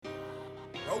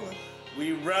rolling.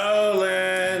 We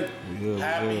rolling.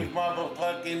 Happy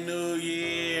motherfucking New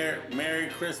Year. Merry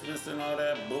Christmas and all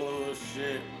that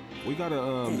bullshit. We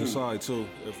gotta decide too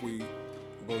if we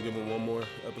gonna give them one more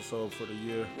episode for the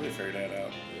year. We'll figure that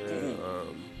out. Yeah.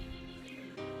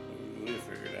 We'll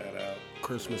figure that out.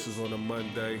 Christmas is on a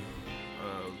Monday.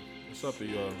 It's up to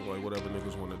y'all, like whatever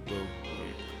niggas want to do.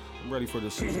 I'm ready for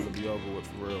this season to be over with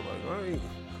for real. Like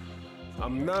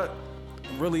I'm not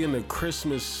really in the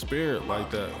Christmas spirit like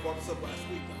that. I brought this up last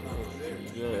week.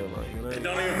 It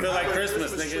don't even feel like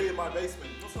Christmas, Christmas nigga. tree in my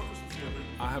basement. What's up, Christmas tree?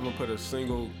 I haven't put a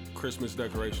single Christmas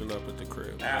decoration up at the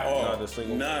crib. At all. Not a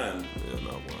single. None. Yeah,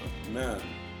 not one. None.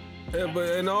 Yeah, but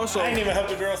and also, I ain't even help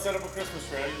the girl set up a Christmas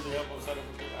tree. I usually help her set up a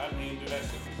Christmas. I didn't even do that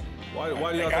shit.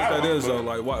 why do y'all think that is though?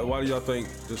 Like, why do y'all think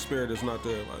the spirit is not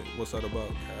there? Like, what's that about?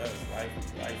 Cause life,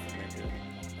 nigga.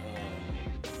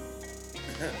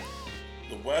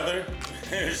 The weather,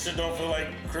 shit don't feel like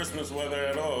Christmas weather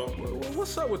at all.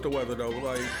 What's up with the weather though?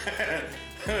 Like,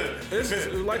 it's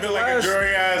like feel like a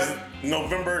jury ass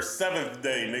November 7th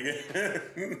day,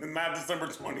 nigga. Not December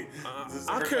 20th.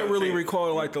 I can't really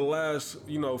recall like the last,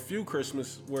 few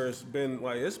Christmas where it's been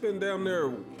damn near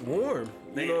warm.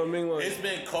 You know what I mean? Like, it's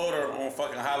been colder on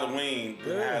fucking Halloween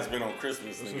than it has been on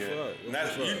Christmas, that's nigga. And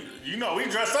that's you know we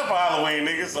dressed up for Halloween,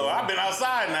 nigga. So I've been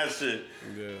outside and that shit.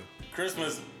 Yeah.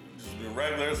 Christmas just been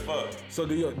regular as fuck. So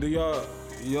do y'all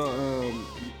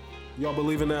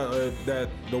believe in that that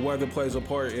the weather plays a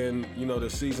part in the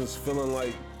seasons feeling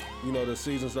like the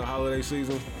season's the holiday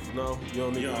season? No, you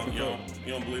don't need you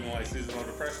don't believe in like seasonal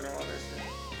depression or all that shit.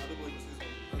 I do believe in seasonal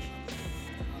depression.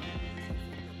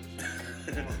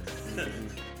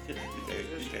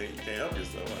 You can't help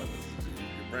yourself.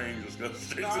 Your brain just goes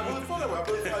straight No, to I really feel that way. I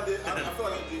feel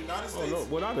like the United States. Oh no,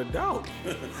 without a doubt.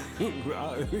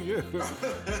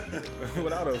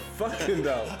 Without a fucking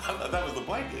doubt. I thought that was the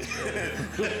blanket.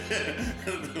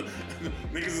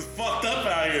 Niggas is fucked up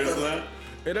out here, son.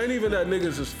 It ain't even that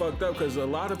niggas is fucked up because a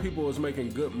lot of people is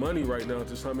making good money right now at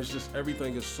this time. It's just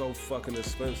everything is so fucking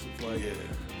expensive. Like,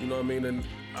 you know what I mean? And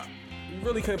you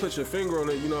really can't put your finger on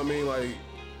it, you know what I mean? Like,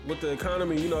 with the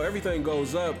economy, everything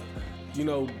goes up,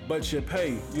 but your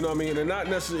pay, you know what I mean? And not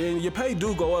necessarily, and your pay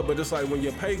do go up, but it's like when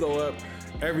your pay go up,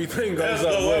 everything goes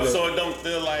up with it. So it don't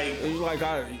feel like... It's like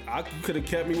I could have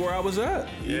kept me where I was at.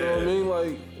 You know what I mean?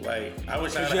 Like I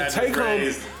wish I had your take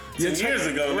home 10 years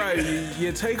ago. Right,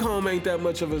 your take home ain't that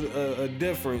much of a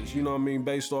difference, you know what I mean,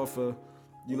 based off of,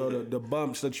 the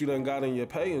bumps that you done got in your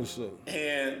pay and shit.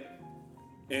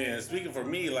 And speaking for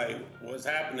me, like, what's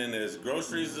happening is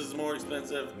groceries is more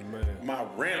expensive. Man. My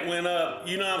rent went up.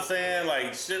 You know what I'm saying?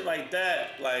 Like, shit like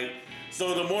that. Like,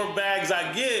 so the more bags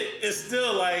I get, it's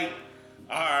still like,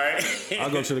 all right. I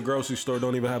go to the grocery store,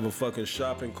 don't even have a fucking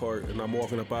shopping cart, and I'm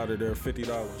walking up out of there $50.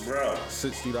 Bro.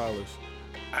 $60.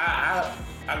 I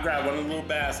grab one of the little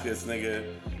baskets, nigga.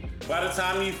 By the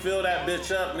time you fill that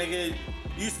bitch up, nigga,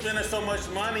 you spending so much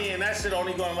money and that shit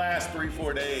only gonna last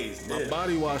 3-4 days. My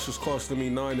body wash is costing me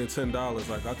 $9 and $10.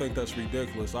 Like, I think that's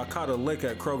ridiculous. I caught a lick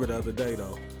at Kroger the other day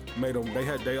though. Made them,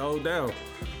 they owed down.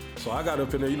 So I got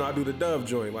up in there, I do the Dove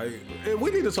joint. Like, and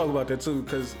we need to talk about that too,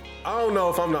 cause I don't know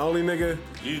if I'm the only nigga.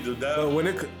 You do Dove? But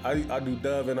when I do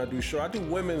Dove and I do Sure. I do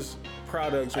women's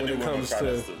products when it comes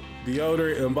to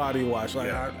deodorant and body wash.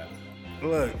 Like,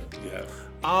 look. Yeah.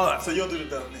 So you don't do the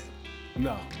Dove, man?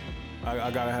 No.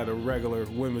 I gotta have a regular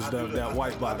women's Dove, that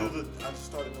white bottle. I just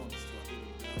started doing this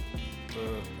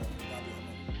too.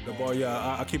 The bar,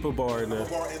 yeah, I keep a bar in there. A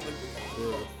bar and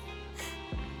liquid.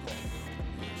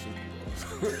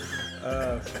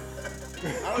 I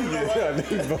don't even know why. I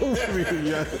need both of you,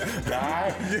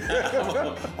 God.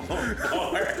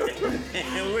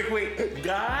 And liquid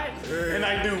God. And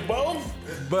I do both.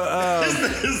 But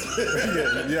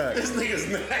This nigga's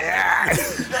not.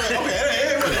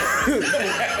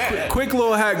 Quick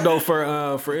little hack though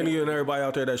for any and everybody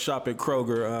out there that shop at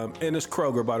Kroger. And it's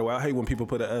Kroger, by the way. I hate when people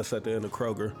put an S at the end of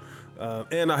Kroger.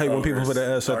 And I hate when people put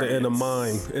an S at the end of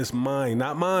mine. It's mine,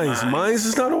 not mines. Mines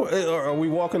is not. Are we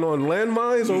walking on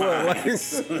landmines or what? Like,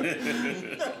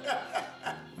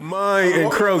 mine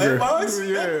and Kroger.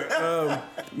 Yeah.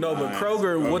 No, but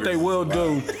Kroger, what they will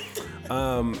do.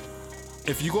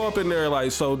 If you go up in there,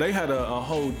 like, so they had a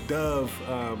whole Dove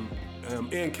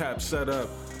end cap set up.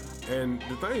 And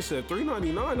the thing said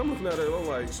 $3.99. I'm looking at it. I'm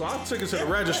like, so I took it to the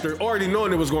register, already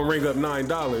knowing it was gonna ring up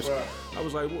 $9. Right. I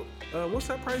was like, what's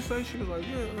that price tag? She was like,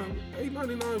 yeah,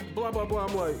 $8.99. Blah blah blah.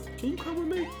 I'm like, can you come with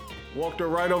me? Walked her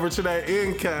right over to that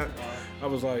end cap. I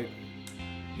was like,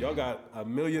 y'all got a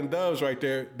million Doves right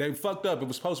there. They fucked up. It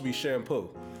was supposed to be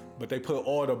shampoo, but they put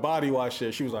all the body wash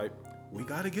there. She was like, we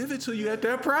gotta give it to you at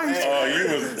that price. Oh, you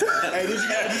was. Hey, did you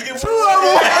get two of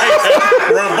them?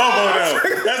 Run both of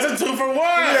them. That's a 2 for 1.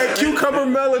 That cucumber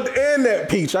melon and that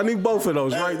peach. I need both of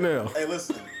those right now. Hey,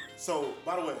 listen. So,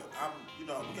 by the way, we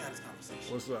can have this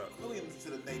conversation. What's up? Really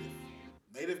into the native.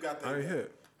 Native got that. I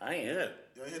ain't hit.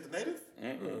 You ain't hit the native?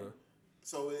 Mm-mm.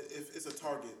 So it's a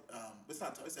Target. It's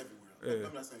not. It's everywhere. Yeah.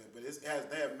 I'm not saying it, but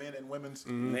they have men and women's.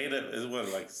 Native is what,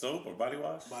 like soap or body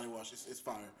wash? Body wash. It's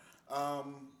fire.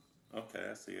 Okay,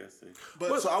 I see.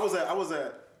 But so I was at.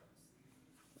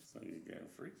 So you're getting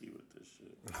freaky with this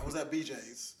shit. I was at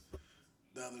BJ's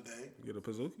the other day. You get a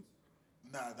Pizookie?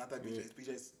 Nah, not that BJ's.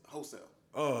 BJ's wholesale.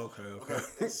 Oh, okay.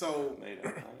 And so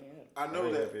I know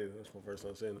that that's my first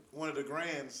time seeing it. one of the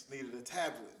grands needed a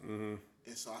tablet, and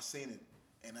so I seen it,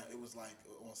 and it was like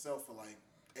on sale for like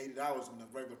 $80 when the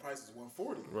regular price is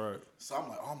 $140. Right. So I'm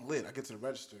like, oh, I'm lit. I get to the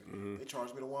register. They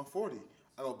charged me the $140.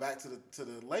 I go back to the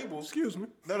label. Excuse me.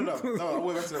 No. I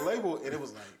went back to the label, and it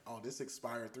was like, oh, this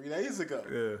expired 3 days ago.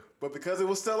 Yeah. But because it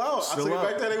was still out, I took it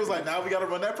back there. They was like, now we got to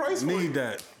run that price for you. Need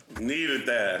that. Needed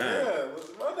that, huh? Yeah, let's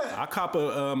run that. I cop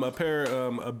a pair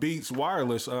of Beats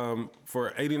wireless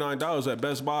for $89 at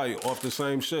Best Buy off the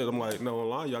same shit. I'm like, no,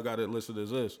 online y'all got it listed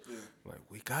as this. Yeah. Like,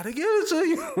 we gotta give it to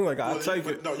you. Like, I'll take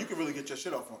it. No, you can really get your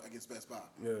shit off against Best Buy.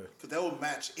 Yeah. Because they'll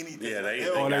match anything. Yeah,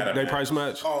 they price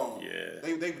match. Oh, yeah.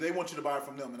 They want you to buy it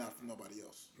from them and not from nobody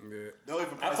else. Yeah. They'll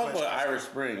even I price fuck match with it. Irish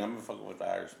Spring. I've been fucking with the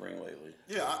Irish Spring lately.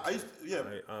 Yeah, I used to, yeah.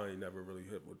 I ain't never really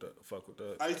hit with that. Fuck with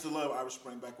that. I used to love Irish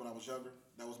Spring back when I was younger.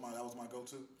 That was my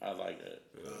go-to. I like it.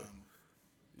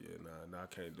 Nah, I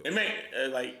can't do It make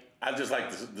I just like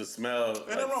the smell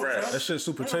like fresh. That shit's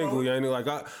super tingly, ain't it? Like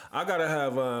I gotta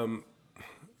have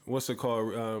what's it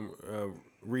called?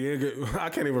 I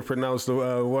can't even pronounce the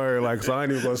word, like, so I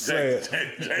ain't even gonna say it.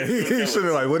 He should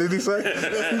have, like, what did he say?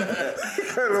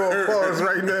 Kind of pause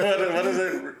right now. What is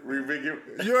it?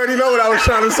 Revigorate? You already know what I was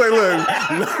trying to say. Look,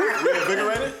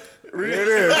 Reinvigorated? there it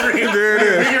is. There it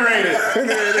is. Reinvigorated.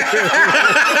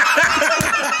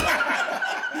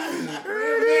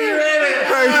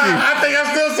 Thank you. I think I'm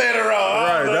still saying it wrong.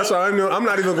 Right, that's why I knew. I'm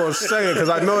not even gonna say it because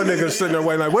I know a nigga sitting there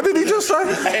waiting. Like, what did he just say?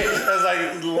 Hey, that's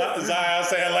like Zion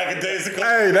saying like a days ago.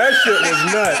 Hey, that shit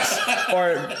was nuts.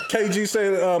 Or KG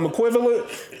saying equivalent.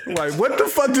 Like, what the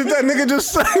fuck did that nigga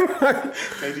just say?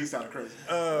 KG sounded crazy.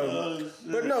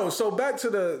 But no, so back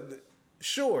to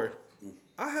sure.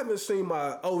 I haven't seen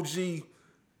my OG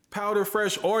Powder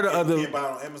Fresh or the other. You can't buy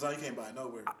it on Amazon. You can't buy it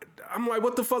nowhere. I'm like,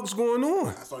 what the fuck's going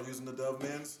on? I started using the Dove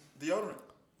Men's deodorant.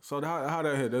 So how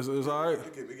that hit? Is all right?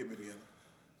 It get me together.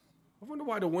 I wonder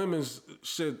why the women's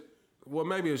shit. Well,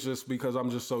 maybe it's just because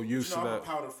I'm just so used to I'm a that.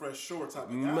 Powder Fresh Shore type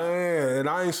of guy. Man, and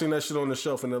I ain't seen that shit on the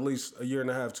shelf in at least a year and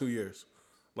a half, 2 years.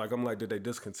 Like, I'm like, did they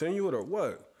discontinue it or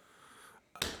what?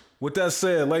 With that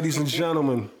said, ladies and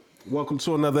gentlemen, welcome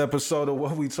to another episode of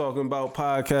What We Talking About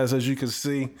podcast. As you can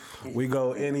see, we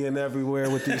go any and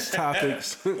everywhere with these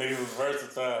topics. He was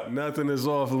versatile. Nothing is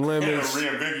off limits.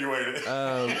 Reinvigorated.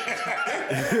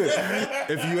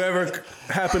 If you ever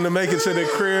happen to make it to the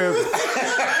crib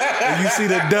and you see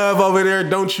the Dove over there,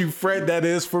 don't you fret. That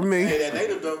is for me. Hey, that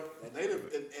native though,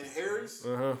 and Harry's,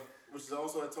 which is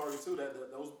also at Target too.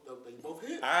 Those they both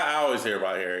hit. I always hear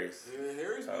about Harry's. Yeah,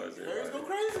 Harry's go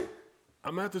crazy.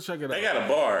 I'm gonna have to check it out. They got a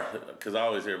bar, because I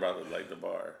always hear about the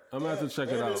bar. I'm gonna have to check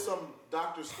it out. There's some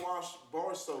Dr. Squash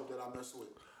bar soap that I mess with.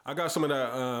 I got some of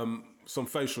that, some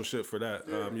facial shit for that.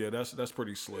 Yeah, that's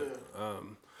pretty slick. Yeah.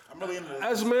 I'm really into that.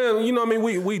 As man, you know what I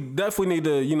mean? We definitely need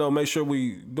to, you know, make sure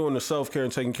we doing the self-care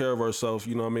and taking care of ourselves,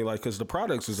 you know what I mean? Like, because the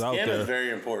products is out Skin there. is very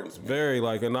important. Very,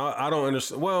 like, and I don't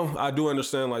understand. Well, I do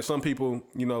understand, like, some people,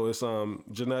 you know, it's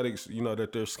genetics, you know,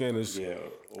 that their skin is,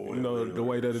 oily, you know, the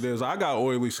way that it is. I got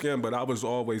oily skin, but I was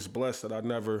always blessed that I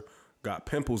never got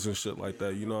pimples and shit like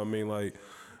that, you know what I mean? Like,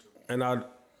 and I,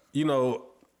 you know,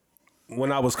 when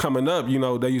I was coming up, you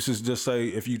know, they used to just say,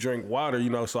 if you drink water, you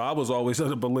know, so I was always of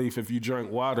the belief if you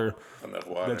drink water,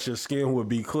 that your skin would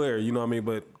be clear, you know what I mean?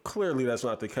 But clearly that's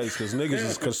not the case because niggas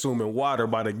is consuming water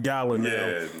by the gallon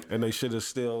now, and they shit is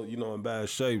still, you know, in bad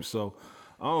shape. So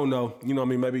I don't know, you know what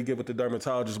I mean? Maybe get with the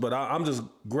dermatologist, but I'm just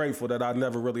grateful that I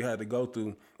never really had to go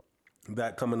through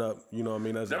that coming up, you know what I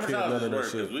mean, as a kid, none of that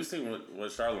shit. We seen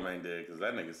what Charlemagne did, because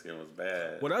that nigga's skin was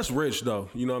bad. Well, that's rich though,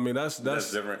 you know what I mean. That's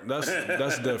different.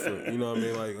 That's different, you know what I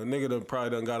mean. Like a nigga that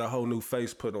probably done got a whole new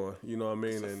face put on, you know what I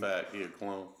mean. It's a fact. He a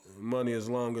clone. Money is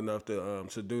long enough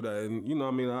to do that, and you know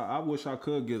what I mean. I wish I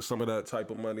could get some of that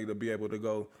type of money to be able to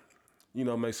go, you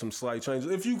know, make some slight changes.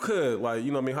 If you could, like,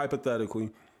 you know what I mean, hypothetically,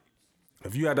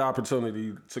 if you had the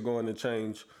opportunity to go in and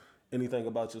change anything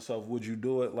about yourself, would you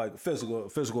do it? Like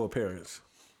physical appearance.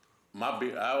 My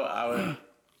beard,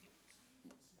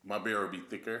 my beard would be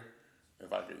thicker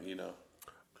if I could, you know.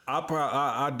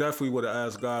 I definitely would have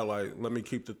asked God, like, let me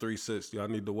keep the 360. I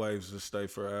need the waves to stay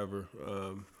forever.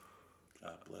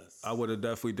 God bless. I would have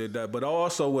definitely did that. But I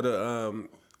also would have,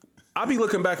 I be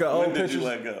looking back at old pictures.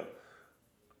 When did you let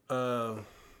go?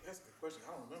 That's a good question.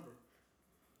 I don't remember.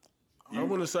 I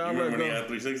want to say I let remember go. when he had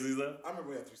 360s though? I remember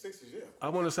we had 360s, yeah. I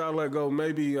want to say I let go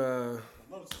maybe. I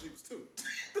noticed he was two.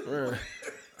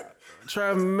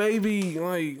 Try maybe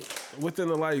like within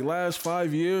the like last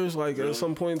 5 years, like at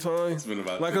some point in time. It's been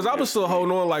about like, cause I was still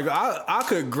holding on. Like I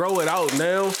could grow it out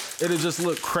now. It'd just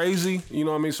look crazy. You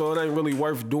know what I mean? So it ain't really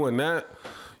worth doing that.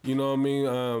 You know what I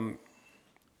mean?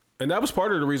 And that was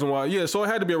part of the reason why. Yeah. So it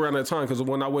had to be around that time because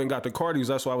when I went and got the Cardis,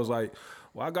 that's why I was like,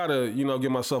 well, I gotta,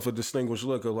 give myself a distinguished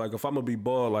look. Of like if I'm gonna be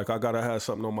bald, like I gotta have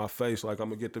something on my face. Like I'm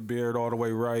gonna get the beard all the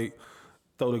way right.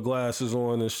 Throw the glasses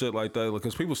on and shit like that.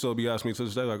 Because people still be asking me to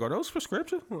this day, like, are those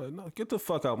prescription? I'm like, no, get the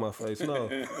fuck out my face. No.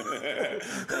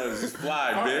 Just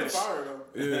fly, bitch.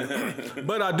 Yeah.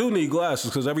 But I do need glasses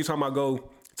because every time I go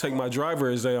take my driver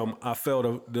exam, I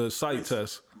fail the sight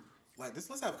test. Like this,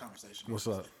 let's have a conversation. What's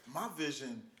up? My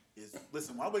vision is,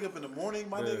 listen, when I wake up in the morning,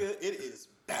 my nigga, it is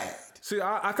bad. See,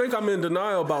 I think I'm in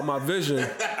denial about my vision.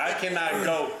 I cannot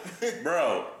go,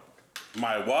 bro.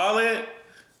 My wallet,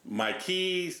 my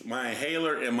keys, my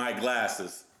inhaler, and my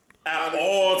glasses at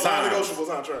all times.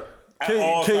 Non-negotiables on track.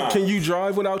 Can you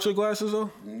drive without your glasses though?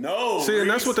 No. See, and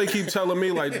that's what they keep telling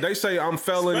me. Like they say I'm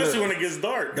failing. Especially when it gets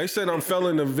dark. They said I'm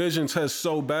failing the vision test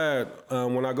so bad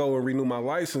when I go and renew my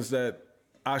license that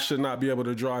I should not be able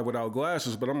to drive without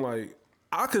glasses. But I'm like,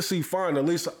 I could see fine. At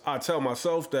least I tell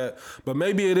myself that. But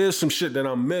maybe it is some shit that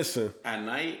I'm missing. At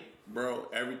night, bro,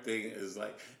 everything is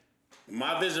like.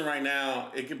 My vision right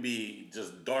now, it could be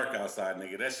just dark outside,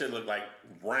 nigga. That shit look like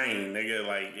rain, nigga.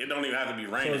 Like, it don't even have to be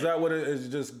raining. So is that what it is? It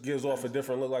just gives off a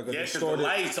different look, like a distorted...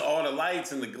 Yeah, because all the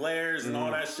lights and the glares and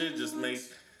all that shit just make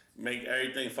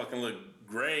everything fucking look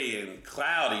gray and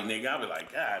cloudy, nigga. I'll be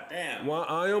like, God damn. Well,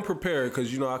 I am prepared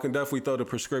because, I can definitely throw the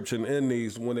prescription in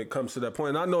these when it comes to that point.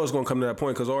 And I know it's going to come to that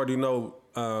point because I already know,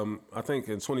 I think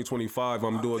in 2025,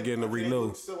 I'm getting a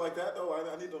renew. Still like that, though?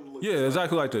 I need them to look. Yeah,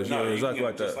 exactly like this. No, yeah, exactly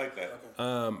like that. Just like that.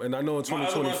 Okay. And I know in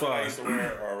 2025. I used to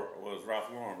wear was Ralph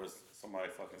Lauren, but somebody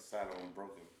fucking sat on and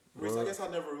broke it. Reese, I guess I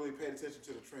never really paid attention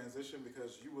to the transition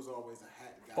because you was always a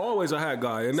hat guy. Always a hat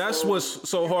guy. And that's what's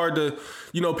so hard to,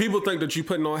 people think that you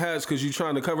putting on hats because you're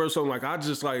trying to cover something. Like,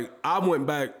 I went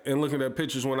back and looking at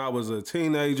pictures when I was a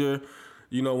teenager,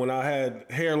 when I had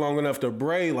hair long enough to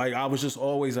braid, like, I was just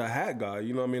always a hat guy.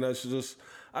 You know what I mean? That's just,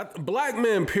 black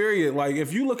men, period. Like,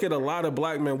 if you look at a lot of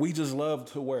black men, we just love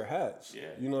to wear hats. Yeah.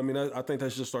 You know what I mean? I think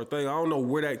that's just our thing. I don't know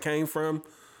where that came from,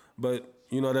 but,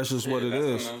 that's just what it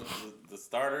is. The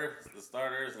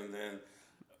starters, and then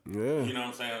yeah, you know what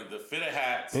I'm saying, the fitted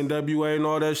hats, NWA and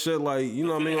all that shit, like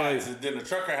what I mean, hats, like then the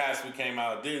trucker hats came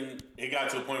out. Then it got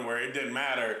to a point where it didn't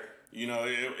matter,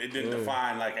 it didn't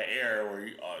define like an era where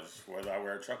whether I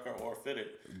wear a trucker or fitted.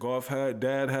 Golf hat,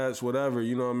 dad hats, whatever,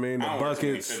 you know what I mean. The I don't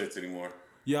buckets, wear too many fitteds anymore.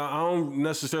 Yeah, I don't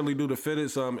necessarily do the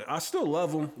fitteds. I still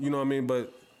love them, you know what I mean,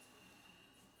 but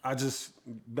I just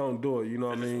don't do it, you know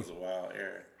what I mean. This was a wild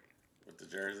era with the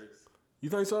jerseys. You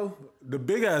think so? The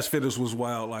big ass fitters was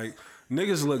wild. Like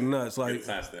niggas look nuts. Like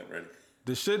ready.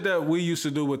 The shit that we used to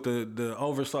do with the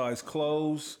oversized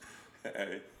clothes.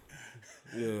 Hey.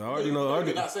 Yeah, I already know. You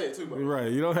did not say it too, bro.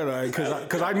 Right, you don't have to,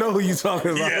 because I know who you talking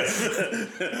about. Yes.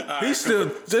 He's still,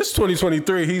 this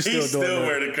 2023, he's still doing that.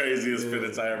 wear the craziest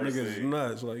fitteds I ever seen. Niggas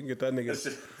nuts. Like, you get that nigga.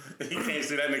 You can't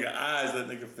see that nigga eyes, that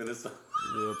nigga fitted so.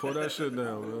 Yeah, pull that shit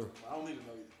down, man. I don't need to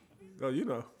know you. Oh, you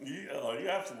know. You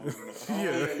have to know.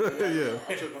 Yeah.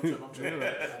 I'm tripping.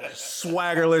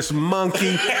 Swaggerless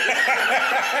monkey. I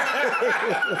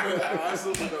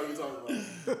absolutely know what you're talking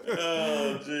about.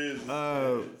 Oh,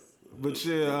 Jesus. But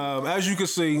yeah, as you can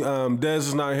see, Dez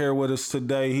is not here with us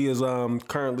today. He is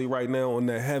currently right now on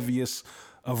the heaviest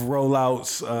of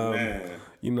rollouts.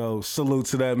 Salute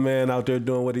to that man out there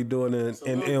doing what he doing in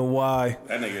NY.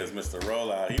 That nigga is Mr.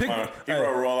 Rollout. He wrote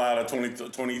rollout of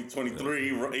 2023.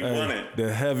 He won it.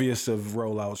 The heaviest of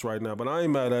rollouts right now. But I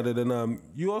ain't mad at it. And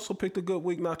you also picked a good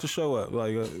week not to show up.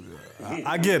 Like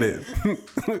I get it.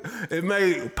 It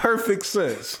made perfect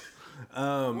sense.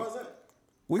 What's that?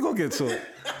 We gonna get to it.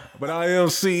 But I am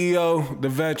CEO, the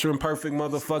veteran, perfect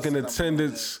motherfucking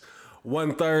attendance.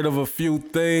 1/3 of a few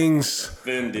things.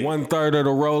 Fendi. 1/3 of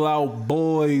the rollout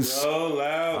boys. Roll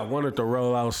out. I wanted to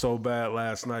roll out so bad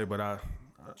last night, but I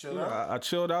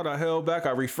chilled out. I held back.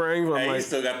 I refrained. You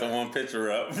still got the one picture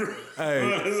up.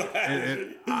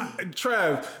 Hey,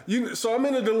 Trav, so I'm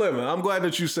in a dilemma. I'm glad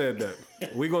that you said that.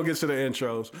 We're gonna get to the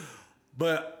intros,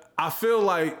 but I feel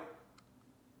like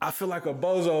I feel like a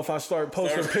bozo if I start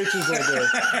posting pictures like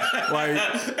that. Like,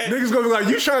 niggas gonna be like,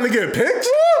 you trying to get picked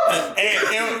up?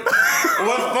 And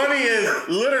what's funny is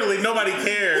literally nobody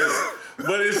cares,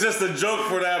 but it's just a joke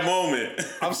for that moment.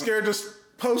 I'm scared to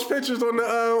post pictures on the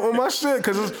on my shit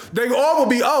because they all will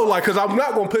be like, because I'm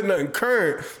not gonna put nothing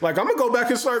current. Like, I'm gonna go back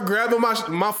and start grabbing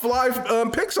my fly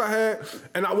pics I had,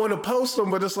 and I want to post them,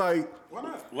 but it's like, why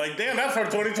not? Like, damn, that's from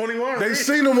 2021. They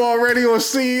seen them already on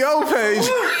CEO page.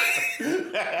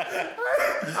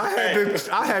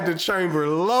 I had the chamber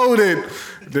loaded.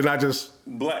 Then I just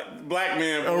black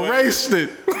man erased it.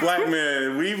 Black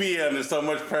man, we be under so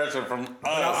much pressure from us.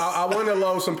 I want to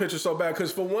load some pictures so bad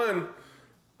because for one,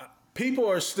 people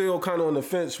are still kind of on the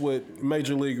fence with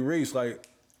Major League Reese. Like,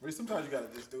 sometimes you gotta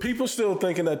just do it. People still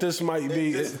thinking that this might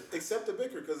be. Accept the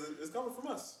Bicker because it's coming from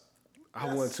us.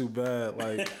 I want too bad,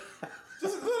 like.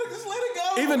 Just let it go.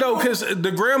 Even though, because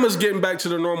the grammar's getting back to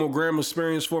the normal grammar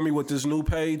experience for me with this new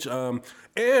page, and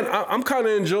I'm kind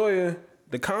of enjoying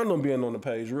the condom being on the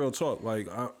page. Real talk, like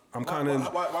I'm kind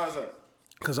of. Why is that?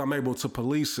 Because I'm able to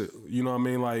police it. You know what I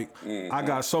mean? Like I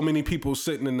got so many people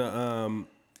sitting in the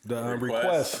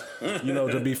request, you know,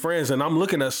 to be friends, and I'm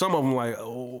looking at some of them like,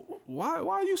 oh, why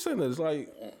are you sending this?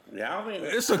 Like, yeah, I mean,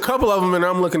 it's a couple of them, and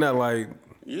I'm looking at like.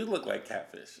 You look like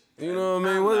catfish. You know what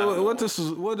I mean?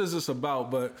 What is this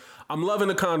about? But I'm loving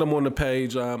the condom on the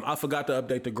page. I forgot to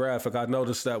update the graphic. I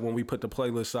noticed that when we put the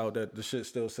playlist out that the shit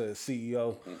still says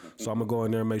CEO. So I'm going to go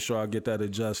in there and make sure I get that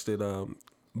adjusted.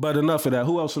 But enough of that.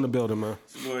 Who else in the building, man?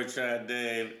 It's your boy Chad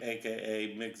Dave,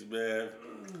 a.k.a. Mixed Bev,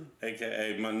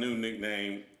 a.k.a. my new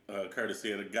nickname,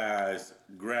 courtesy of the guys,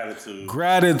 Gratitude. Show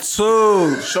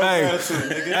gratitude,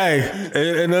 nigga.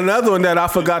 Hey, and another one that I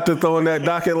forgot to throw in that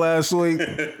docket last week,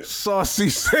 Saucy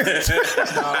Santa.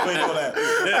 Nah, we know that.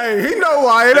 Hey, he know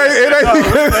why. It ain't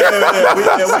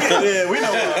we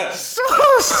know why.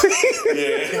 Saucy.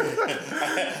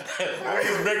 I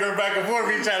was bickering back and forth.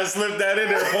 He tried to slip that in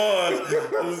there.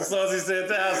 Pause. Saucy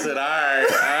Santa. I said, all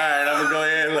right, I'm going to go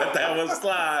ahead and let that one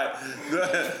slide.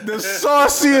 The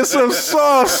sauciest of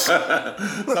sauce.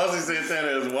 Saucy Santana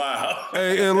is wild.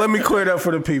 Hey, and let me clear that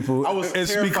for the people. I was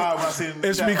terrified when I seen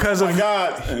it's that. because of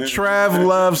God. Trav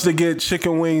loves to get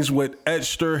chicken wings with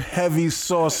extra heavy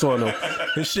sauce on them.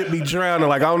 His shit be drowning.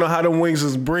 Like, I don't know how them wings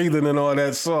is breathing in all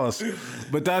that sauce.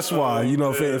 But that's why, you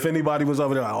know, if anybody was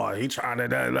over there, like, oh, he trying to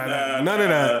none of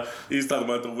that. He's talking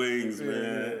about the wings,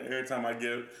 man. Every time I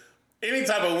get any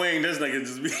type of wing, this nigga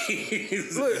just be.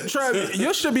 Look, Trav,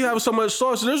 your shit be having so much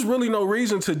sauce. There's really no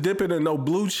reason to dip it in no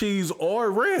blue cheese or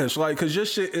ranch, like, cause your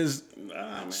shit is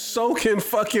soaking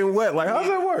fucking wet. Like, how's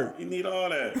that work? You need all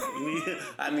that.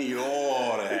 I need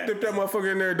all that. Dip that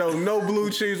motherfucker in there though. No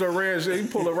blue cheese or ranch. You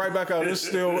pull it right back out. It's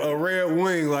still a red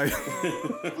wing. Like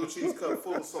blue cheese cup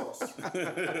full of sauce.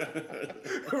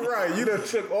 Right. You done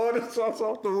took all the sauce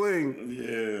off the wing.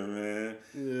 Yeah, man.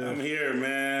 Yeah. I'm here,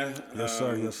 man. Yes,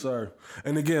 sir. Yes, sir.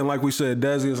 And again, like we said,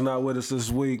 Desi is not with us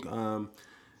this week.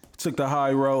 Took the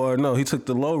high road, or no, he took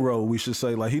the low road, we should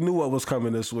say. Like, he knew what was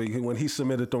coming this week. When he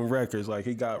submitted them records, like,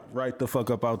 he got right the fuck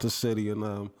up out the city,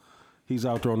 and he's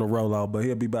out there on the rollout, but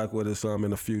he'll be back with us in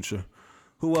the future.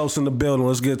 Who else in the building?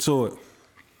 Let's get to it.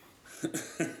 Oh,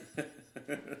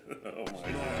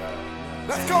 my God.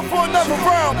 Let's go for another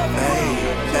round.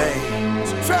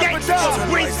 Trapper Dog,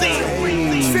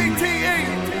 CTE,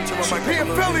 the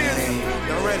affiliates.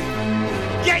 Y'all ready?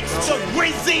 Gangsta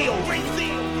Brazil.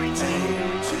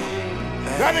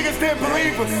 That niggas didn't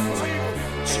believe us.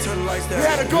 We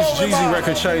had a goal This Jeezy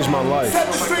record changed my life. Set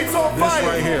the streets on fire.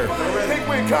 This right here. Think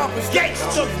we accomplished.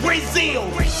 Gangsta Brazil.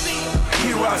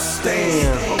 Here I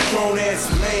stand, a grown-ass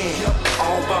man,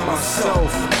 all by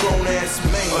myself, grown-ass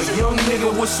man. A young nigga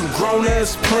with some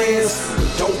grown-ass plans, but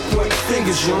don't point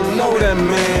fingers, you don't know that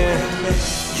man.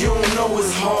 You don't know his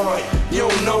heart, you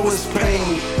don't know his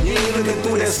pain. You ain't looking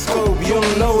through that scope, you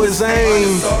don't know his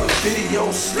aim.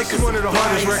 This is one of the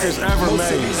hardest records ever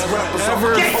made.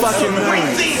 Ever fucking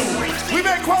made. We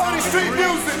make quality street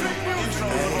music.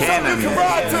 Something you can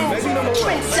ride to. Maybe number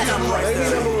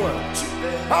one.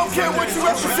 I don't care what you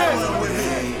represent.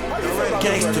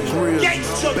 Gangsta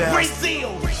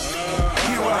Brazil.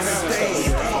 Here I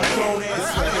stand, a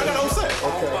grown-ass man. I got no say.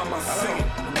 All by myself,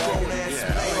 grown-ass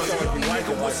man.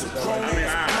 Nigga with some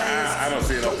grown-ass plans. I don't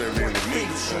see it up there being the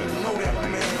meat.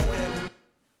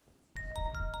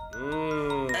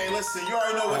 Hey, listen, you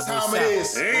already know what time it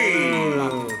is.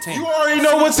 Hey. You already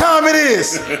know what time it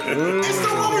is. It's the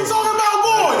one we talking about,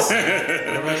 boys.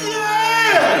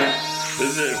 Yeah.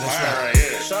 This is fire right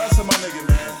here. Shout out to my nigga,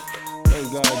 man.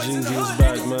 Thank God Jeezy is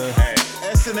back, man. Hey.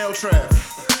 SNL Trap.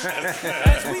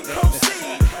 As we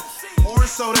proceed,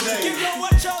 Orange Soda Day. you know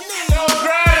what y'all need. No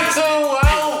gratitude,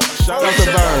 wow. Shout out to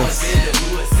Burns.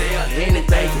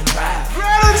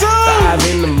 5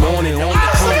 in the morning on the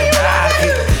 25.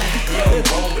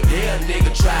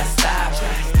 Nigga try to stop.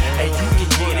 Hey, you can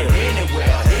get it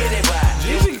anywhere,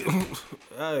 anybody.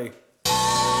 Hey. Oh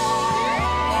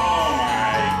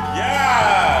my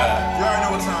God. You already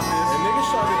know what time it is. And niggas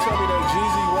tried to tell me that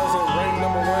Jeezy wasn't ranked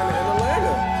 #1 in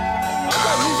Atlanta. I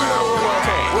got Jeezy #1 all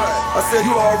time. I said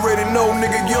you already know,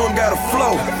 nigga, you don't got a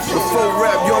flow. Before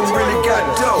rap, you don't really got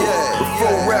dough.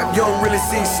 Before rap, you don't really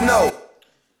see snow.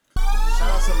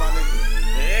 Shout out to my nigga.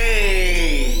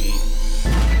 Hey.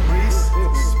 Reese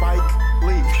Spike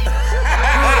Lee.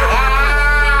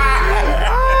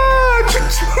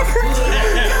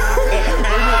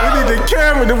 We need the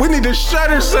camera. We need the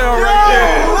shutter sound right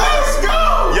there. Let's go!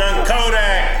 Young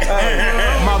Kodak.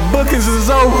 My bookings is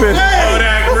open.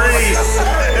 Kodak Reese.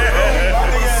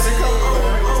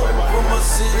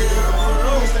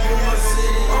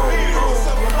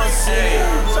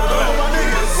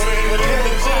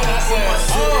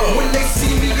 When they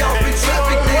see me out in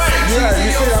traffic, they say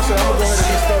Jeezy on some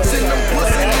bullshit. Send them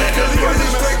pussy niggas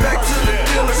running straight back to the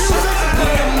dealership.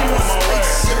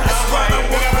 That's right, I'm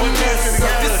walking this.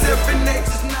 This FNH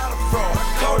is not a fraud.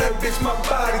 Call that bitch my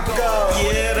bodyguard.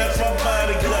 Yeah, that's my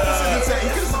bodyguard. He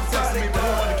could have texted me, but he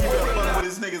wanted to keep it fun with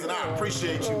his niggas, and I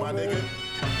appreciate you, my nigga.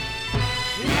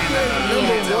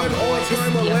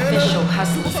 The official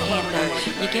hustler's anthem.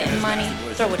 You're getting money,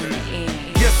 throw it in the air.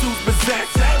 Guess who's possessed?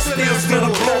 Still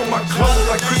blowing my clothes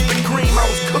like Krispy Kreme. I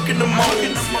was cooking them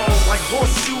molds. Like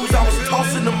horseshoes, I was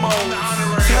tossing them molds.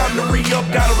 Time to re-up,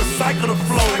 gotta recycle the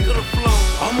flow.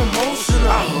 I'm emotional,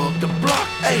 I hug the block.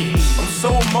 Ayy, I'm so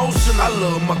emotional, I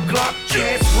love my Glock.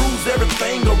 Chance rules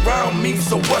everything around me,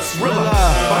 so what's realer?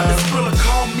 By this thriller,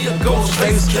 call me a ghost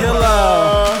face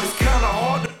killer. It's kinda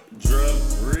hard to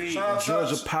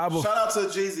Georgia Pablo. Shout out to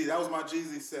Jeezy. That was my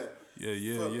Jeezy set.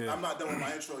 Yeah. I'm not done with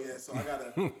my intro yet, so I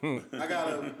got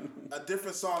a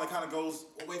different song that kind of goes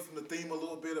away from the theme a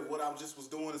little bit of what I just was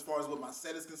doing as far as what my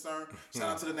set is concerned. Shout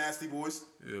out to the Nasty Boys.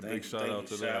 Yeah, big shout out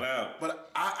to them. But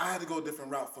I had to go a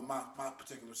different route for my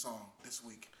particular song this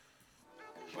week.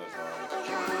 The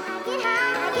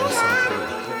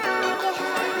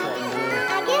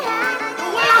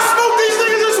way I smoke these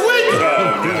niggas this week!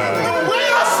 The way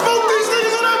I smoke these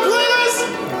niggas on that playlist!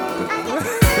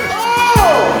 Oh!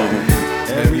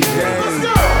 Every day. Let's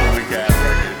go!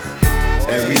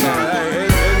 Every night.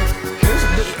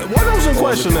 What was in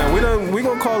question now? We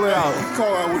gonna call it out. You can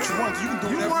call out what you want. You can do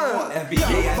whatever you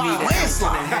want. By a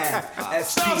landslide.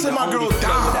 Shout out to my girl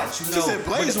Dom. She said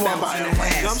Blaze won by a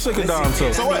landslide. I'm sick of Dom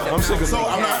too. So what? I'm sick of So Dom.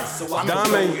 I'm not.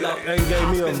 Dom ain't gave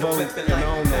me a vote in I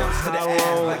don't know how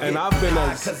long, and I've been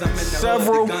at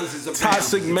several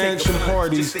toxic mansion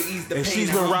parties, and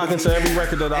she's been rocking to every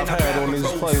record that I've had on this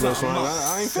playlist. So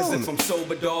I ain't feeling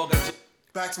it.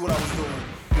 Back to what I was doing.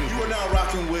 You are now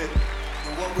rocking with,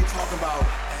 and what we talk about.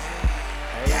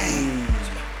 Gang.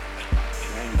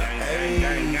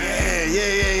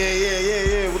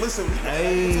 Yeah. Well, listen, we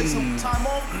take some time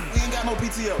off. We ain't got no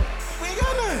PTO. We ain't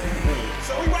got nothing.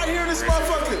 So we right here in this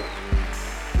motherfucker.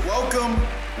 Welcome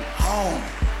home.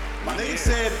 My nigga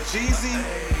said Jeezy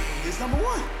is #1.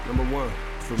 #1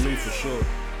 for me for sure.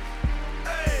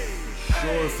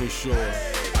 For sure.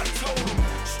 I told him,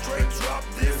 straight drop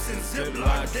this and zip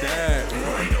like that.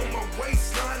 Right on my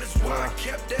waistline is why I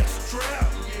kept that strap.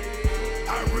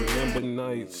 I Remember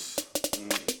nights.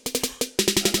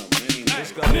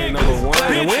 This got me #1.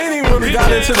 And we ain't even really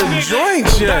got into the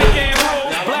joints yet.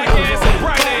 Black ass and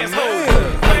bright ass hoes.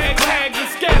 Flag tags and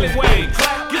scallywags.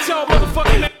 Get your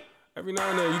motherfucking. Every now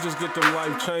and then you just get them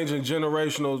life-changing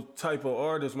generational type of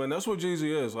artists, man. That's what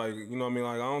Jeezy is. Like, you know what I mean?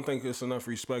 Like, I don't think it's enough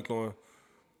respect on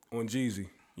Jeezy.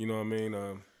 You know what I mean?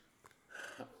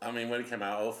 I mean, when it came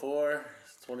out, 04,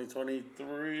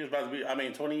 2023, it's about to be,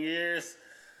 20 years.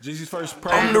 Jeezy's first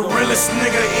I'm the realest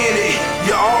nigga in it.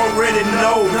 You already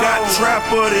know. Got Trap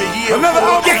of the Year. Another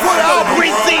album for the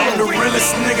Brazil. I'm the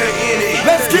realest nigga in it.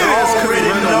 Let's get it. You already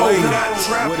know. Got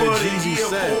Trap With of a the Jeezy Year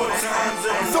set. 4 times.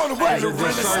 It's on the way. It's a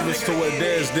disservice to what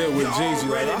Dez did with Jeezy.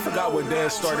 Like, I forgot what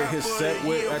Dez started his set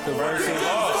with at the verse.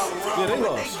 Yeah, they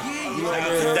lost. You know what I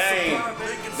mean?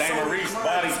 Dame Maurice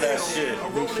bodied that shit.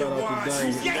 Big shout out to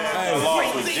Dame. That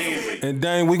loss with Jeezy. And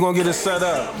Dame, we gonna get it set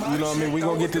up. You know what I mean? We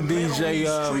gonna get the DJ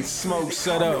Smoke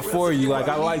set up for you. Like,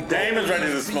 I like that. Dame is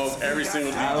ready to smoke every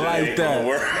single DJ I like that. in the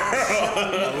world.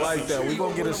 I like that. We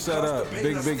gonna get it set up.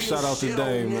 Big shout out to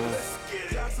Dame, man.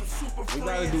 We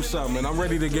gotta do something, man. I'm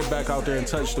ready to get back out there and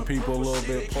touch the people a little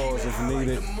bit. Pause if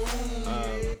needed.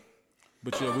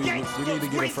 But yeah, we need to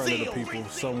get in front of the people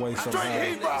some way,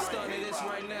 somehow.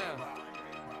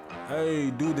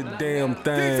 Hey, do the damn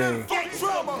thing.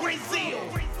 Brazil.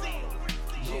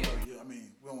 Yeah, I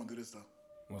mean, we don't want to do this stuff.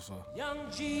 What's up? Young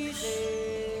Jesus.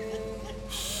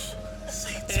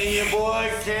 Hey, your boy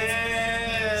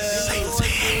Kev.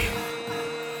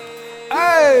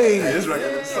 Hey! This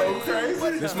record is so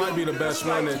crazy. This might be the best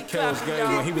one that Kels gave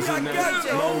when he was in that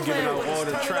mode giving out all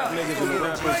the trap niggas and the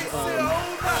rappers. Shit,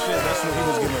 that's when he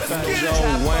was giving Fat Joe,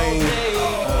 Wayne,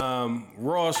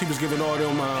 Ross, he was giving all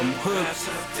them hooks.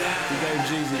 He gave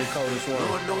Jeezy the coldest one.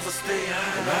 Lord knows I stay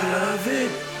high and I love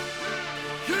it.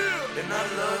 And I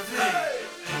love it.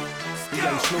 He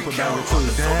gave Snoop a banger too.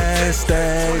 That's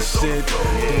that shit.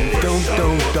 Don't.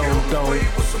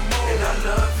 And I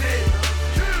love it.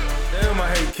 Damn, I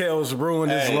hate Kels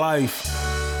ruined his life.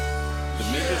 The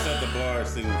midgets at the bar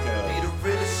singing Be Kev. the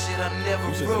realest shit I never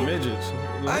You said the wrote. midgets.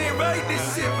 I ain't writing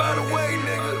this shit by the way,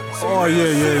 nigga. Oh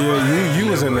yeah. You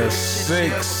was in a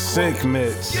sick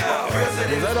mix. Was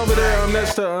that over there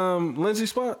next to Lindsay's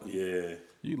spot? Yeah,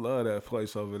 You love that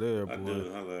place over there, boy. I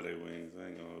do. I love their wings. I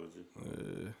ain't gonna hold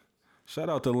you. Shout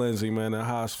out to Lindsay, man, at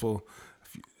Hospital.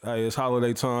 Hey, it's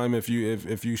holiday time. If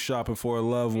you shopping for a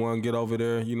loved one, get over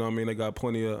there. You know what I mean? They got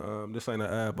plenty of this ain't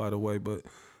an ad, by the way, but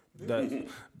that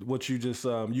what you just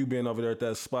you being over there at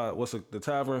that spot, what's it, the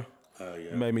tavern?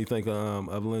 Yeah. Made me think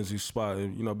of Lindsay's spot.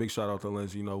 You know, big shout out to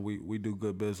Lindsay. You know, we do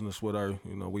good business with her.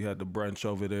 You know, we had the brunch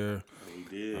over there. We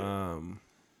did.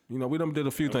 You know, we done did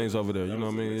a few things over there. You know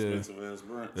what I mean? Yeah. Expensive ass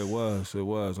brunch. It was.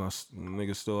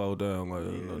 Niggas still out down.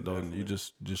 Like, don't you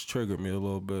just triggered me a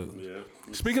little bit. Yeah.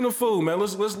 Speaking of food, man,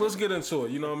 let's get into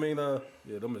it. You know what I mean?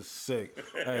 Yeah, them is sick.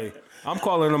 Hey, I'm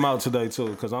calling him out today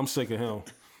too, cause I'm sick of him.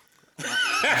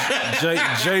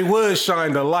 Jay Wood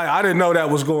shined a light. I didn't know that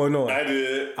was going on.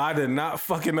 I did not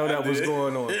fucking know that was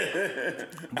going on.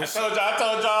 I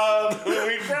told y'all when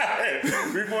we cried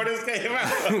before this came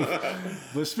out.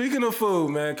 But speaking of food,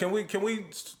 man, can we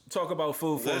talk about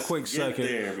food for Let's a quick get second?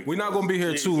 there, We're not gonna be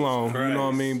here too Jesus long, Christ. you know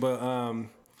what I mean? But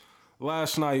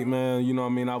last night, man, you know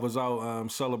what I mean, I was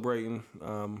out celebrating.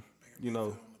 You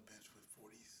know,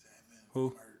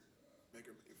 who?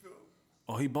 Bicker Mayfield,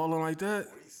 Oh, he balling like that?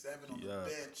 47 on the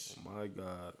bench. Oh my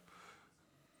God.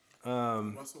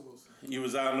 Russell Wilson. You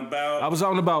was out and about. I was out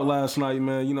and about last night,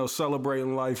 man. You know,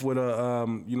 celebrating life with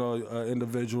a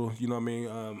individual. You know what I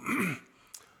mean?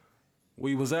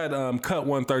 We was at Cut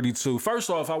 132.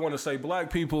 First off, I want to say,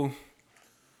 black people,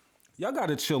 y'all got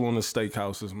to chill on the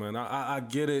steakhouses, man. I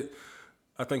get it.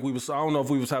 I think I don't know if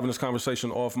we was having this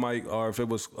conversation off mic or if it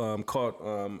was caught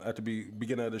at the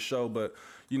beginning of the show, but,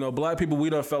 you know, black people, we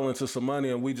done fell into some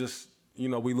money and we just, you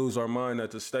know, we lose our mind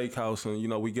at the steakhouse and, you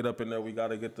know, we get up in there, we got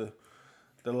to get the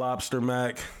lobster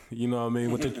mac, you know what I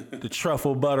mean, with the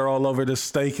truffle butter all over the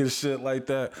steak and shit like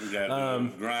that. You got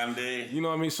the grande. You know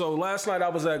what I mean? So last night I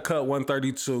was at Cut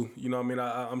 132. You know what I mean?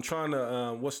 I'm trying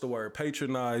to, what's the word?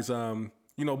 Patronize,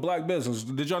 you know, black business.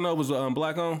 Did y'all know it was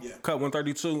black owned? Yeah. Cut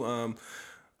 132.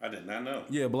 I did not know.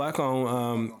 Yeah, black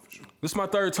owned. This is my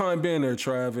third time being there,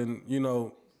 Trav, and, you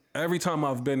know, every time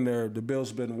I've been there, the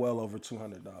bill's been well over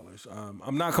 $200.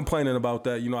 I'm not complaining about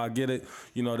that. You know, I get it.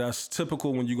 You know, that's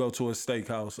typical when you go to a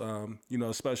steakhouse. You know,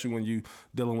 especially when you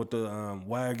dealing with the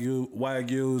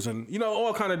Wagyus and, you know,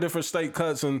 all kind of different steak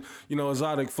cuts and, you know,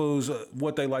 exotic foods,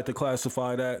 what they like to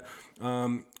classify that.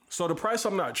 So the price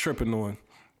I'm not tripping on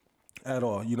at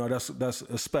all. You know, that's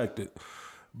expected.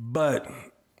 But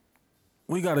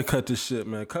we got to cut this shit,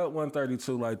 man. Cut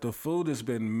 132, like, the food has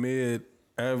been mid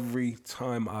every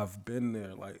time I've been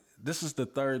there. Like, this is the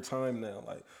third time now.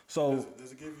 Like, so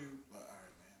Does it give you? All right,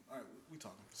 man. All right, we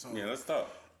talking. So Yeah, let's talk.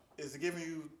 is it giving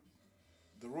you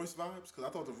the Royce vibes? Because I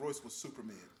thought the Royce was super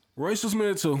mid. Royce was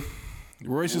mid too.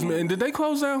 Royce is mid. And did they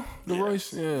close down the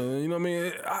Royce? Yeah, you know what I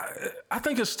mean? I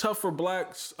think it's tough for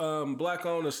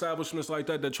black-owned establishments like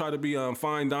that try to be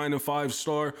fine dining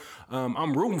 5-star.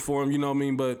 I'm rooting for them, you know what I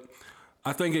mean? But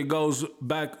I think it goes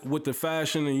back with the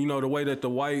fashion and, you know, the way that the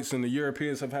whites and the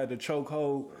Europeans have had the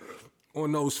chokehold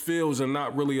on those fields and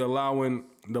not really allowing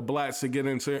the blacks to get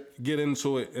into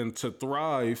it and to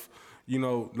thrive, you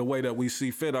know, the way that we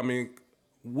see fit. I mean,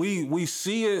 we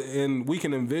see it and we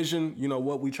can envision, you know,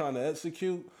 what we trying to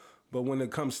execute. But when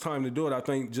it comes time to do it, I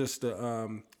think just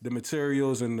the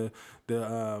materials and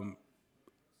the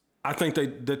I think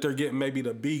that they're getting maybe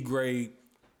the B grade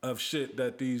of shit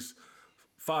that these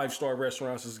 5-star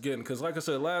restaurants is getting. Because like I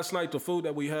said, last night, the food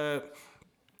that we had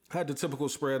the typical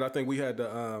spread. I think we had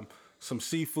some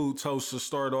seafood toast to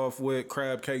start off with,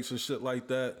 crab cakes and shit like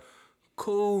that.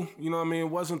 Cool, you know what I mean? It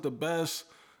wasn't the best.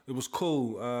 It was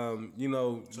cool. You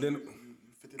know, So then...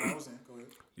 you $50 in. Go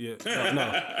ahead. Yeah,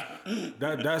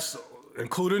 no. That's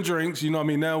including drinks. You know what I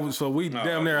mean? Now, so we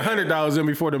damn near $100 in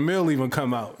before the meal even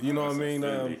come out. You know what I mean?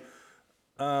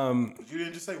 But you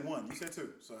didn't just say one. You said two.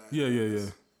 So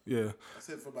Yeah. I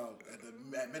said for about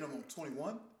at minimum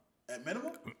 21. At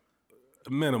minimum.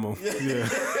 Minimum, yeah.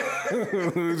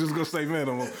 We're just gonna say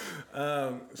minimum.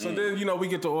 So then, we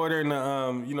get to ordering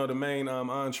the, the main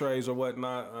entrees or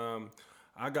whatnot.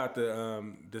 I got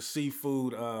the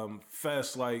seafood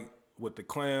fest, like with the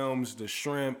clams, the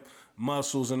shrimp,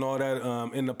 mussels, and all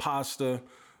that in the pasta.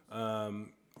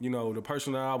 The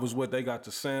person that I was with, they got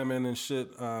the salmon and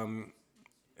shit.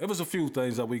 It was a few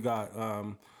things that we got,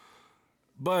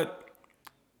 but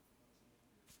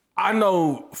I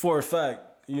know for a fact,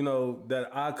 that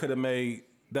I could have made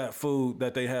that food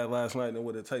that they had last night and it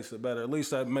would have tasted better. At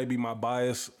least that may be my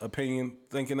biased opinion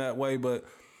thinking that way. But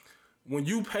when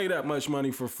you pay that much money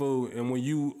for food and when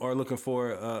you are looking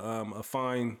for a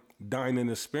fine dining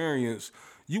experience,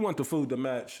 you want the food to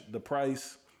match the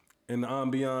price and the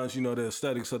ambiance, the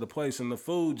aesthetics of the place. And the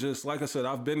food, just like I said,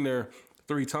 I've been there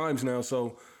 3 times now.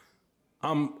 So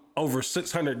I'm over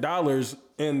 $600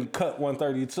 in cut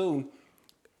 132.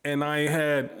 And I ain't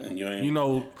had,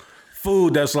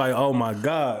 food that's like, oh my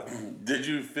God. Did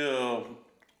you feel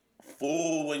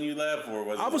full when you left, or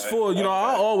was I was like, full. okay.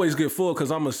 I always get full because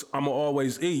I'm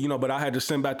always eat. But I had to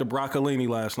send back the broccolini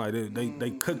last night. They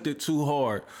cooked it too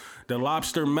hard. The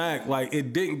lobster mac, like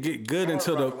it didn't get good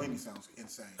until the. Broccolini sounds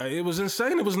insane. It was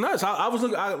insane. It was nuts. I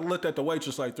looked at the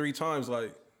waitress like 3 times,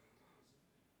 like.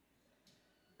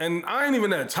 And I ain't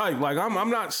even that type. Like I'm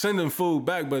not sending food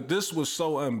back, but this was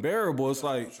so unbearable. It's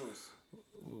like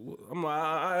I'm like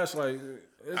I asked like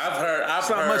I've heard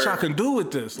not much I can do with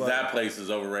this. Like, that place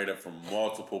is overrated from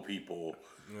multiple people.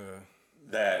 Yeah.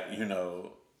 That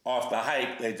off the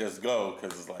hype they just go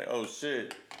because it's like oh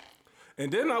shit.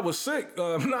 And then I was sick.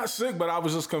 Not sick, but I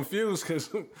was just confused because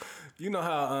you know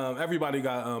how everybody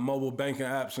got mobile banking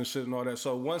apps and shit and all that.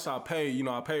 So once I paid,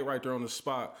 I paid right there on the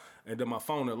spot. And then my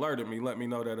phone alerted me, let me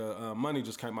know that money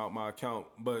just came out my account.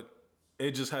 But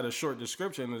it just had a short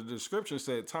description. And the description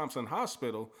said Thompson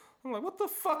Hospital. I'm like, what the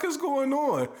fuck is going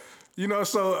on?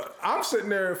 So I'm sitting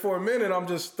there for a minute. I'm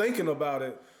just thinking about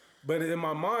it. But in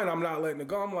my mind, I'm not letting it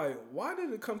go. I'm like, why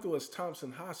did it come through as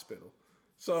Thompson Hospital?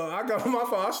 So I got on my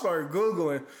phone. I started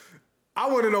Googling. I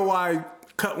want to know why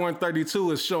Cut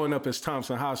 132 is showing up as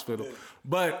Thompson Hospital. Yeah.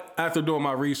 But after doing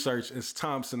my research, it's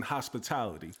Thompson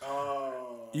Hospitality.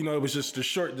 It was just a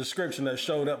short description that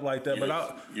showed up like that.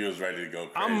 You was ready to go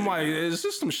crazy. I'm like, is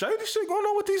this some shady shit going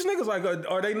on with these niggas? Like,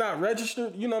 are they not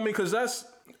registered? You know what I mean? Because that's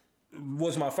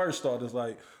was my first thought. Is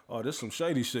like, oh, there's some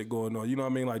shady shit going on. You know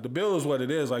what I mean? Like, the bill is what it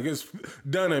is. Like, it's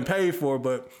done and paid for,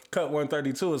 but Cut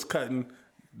 132 is cutting.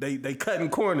 They cutting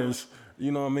corners.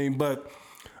 You know what I mean? But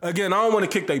again, I don't want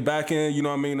to kick they back in. You know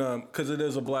what I mean? Because it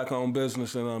is a black-owned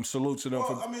business, and salute to them.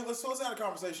 Let's have a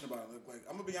conversation about it. Like,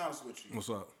 I'm gonna be honest with you. What's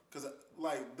up? Because,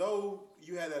 though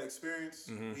you had that experience,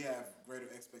 we have greater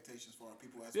expectations for our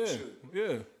people as we should.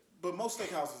 Yeah. But most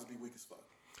steakhouses be weak as fuck.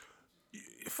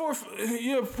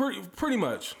 Pretty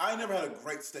much. I ain't never had a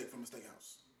great steak from a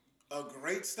steakhouse. A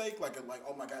great steak, like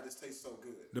oh my God, this tastes so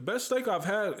good. The best steak I've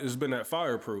had has been at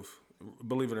Fireproof,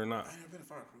 believe it or not. I ain't never been at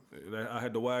Fireproof. I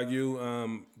had the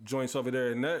Wagyu joints over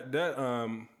there, and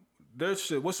that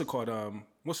shit. What's it called?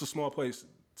 What's the small place?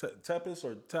 Tapas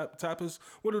or tapas?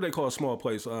 What do they call a small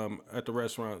place at the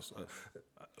restaurants?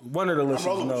 One of the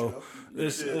listeners know.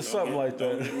 It's something like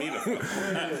that.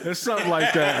 It's something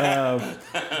like that.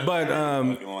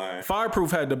 But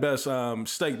Fireproof had the best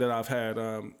steak that I've had.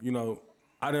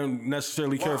 I didn't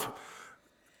necessarily care for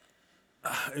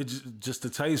it. Just the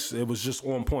taste. It was just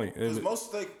on point. Most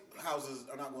steak houses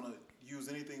are not going to use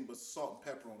anything but salt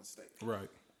and pepper on the steak. Right.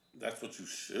 That's what you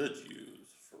should use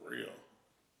for real.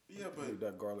 Yeah, but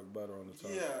that garlic butter on the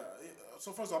top. Yeah.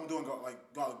 So first of all, I'm doing garlic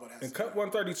butter. And Cut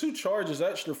 132 charges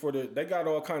extra for they got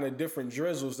all kind of different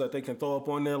drizzles that they can throw up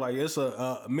on there. Like it's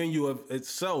a menu of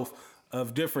itself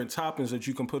of different toppings that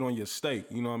you can put on your steak.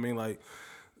 You know what I mean? Like,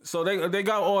 so they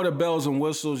got all the bells and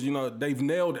whistles. They've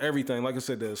nailed everything. Like I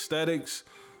said, the aesthetics.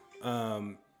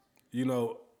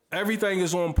 Everything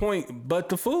is on point, but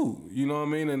the food. You know what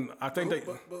I mean? And I think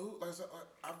But who? Like I said,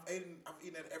 I've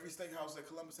eaten at every steakhouse that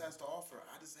Columbus has to offer.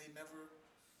 I just ain't never.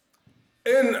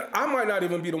 And I might not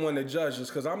even be the one that judges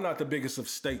because I'm not the biggest of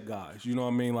steak guys. You know what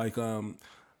I mean? Like,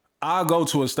 I'll go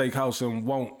to a steakhouse and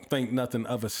won't think nothing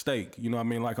of a steak. You know what I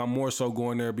mean? Like, I'm more so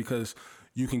going there because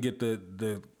you can get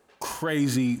the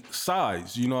crazy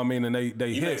size. You know what I mean? And they hit.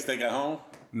 You make steak at home?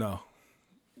 No.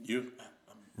 You?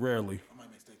 Rarely. I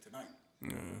might make steak tonight.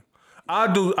 Yeah. I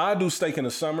do steak in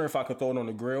the summer if I could throw it on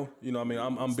the grill. You know what I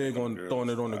mean? I'm big on throwing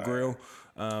it on the grill.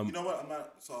 You know what?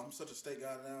 I'm such a steak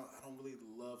guy now. I don't really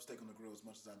love steak on the grill as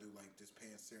much as I do like just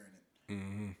pan searing it.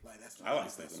 Mm-hmm. Like I like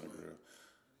steak on the grill.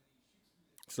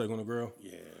 Steak on the grill?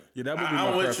 Yeah. Yeah, that would be my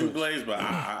my preference. preference. You, Blaze, but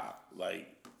I like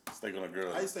steak on the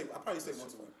grill. I probably steak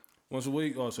once a week. Once a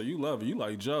week? Oh, so you love it. You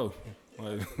like Joe.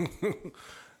 Like,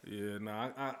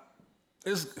 yeah,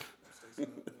 it's... Steak's in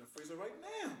the freezer right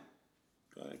now.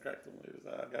 Go ahead and crack them waves. I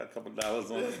got a couple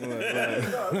dollars on it.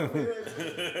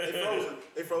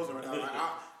 They frozen right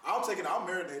now. I'll take it. I'll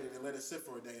marinate it and let it sit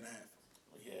for a day and a half.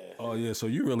 Yeah. Oh yeah, so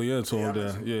you really into them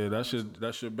there? Yeah, that's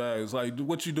your bag. It's like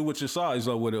what you do with your sides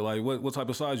though with it. Like what type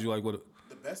of sides you like with it?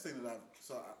 The best thing that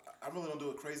I really don't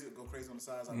go crazy on the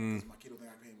sides. Because my keto thing,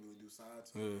 I can't really do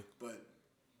sides. Yeah. But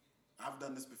I've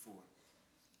done this before.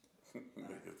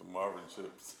 Get the Marvin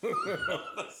chips.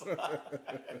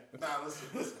 Nah,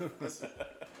 listen.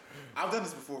 I've done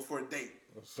this before for a date.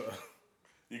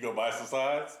 You go buy some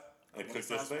sides and cook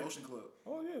this thing? Ocean Club.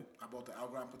 Oh yeah. I bought the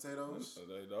Algram potatoes.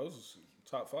 Those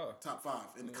top 5. Top 5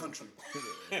 in the country.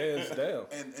 Hands down.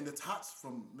 And the tots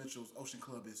from Mitchell's Ocean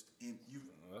Club is in you.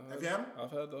 Have you had them?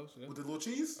 I've had those. Yeah. With the little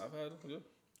cheese. I've had them.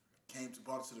 Yeah.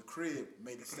 Brought it to the crib,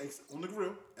 made the steaks on the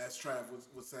grill, as Trav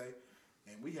would say,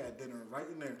 and we had dinner right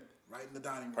in there. Right in the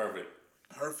dining room.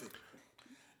 Perfect.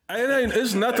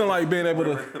 It's nothing like being able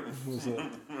to. What's up?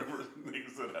 Remember,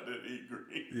 niggas said I didn't eat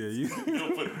green. Yeah, you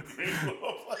don't put green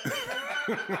off.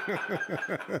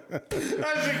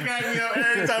 That shit crack me up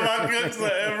every time I cook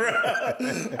something, bro.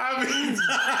 I be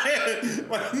tired.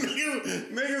 Like,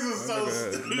 niggas are so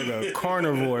stupid. Nigga,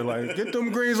 carnivore. Like, get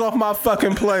them greens off my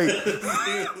fucking plate.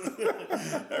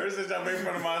 Ever since I made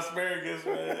fun of my asparagus,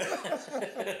 man.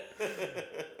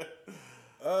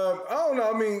 I don't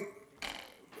know. I mean,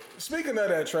 speaking of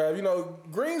that, Trav, you know,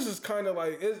 greens is kind of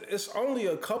like it's only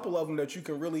a couple of them that you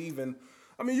can really even.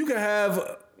 I mean, you can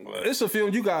have. It's a few.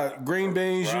 You got green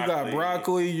beans. You got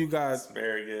broccoli. You got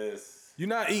asparagus. You're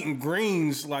not eating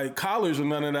greens like collards or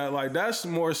none of that. Like that's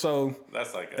more so.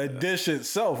 That's like a dish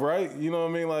itself, right? You know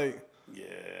what I mean? Like, yeah.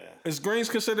 Is greens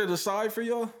considered a side for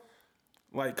y'all?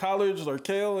 Like collards or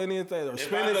kale, anything, or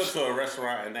spinach? If I go to a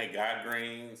restaurant and they got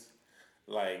greens,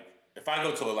 like. If I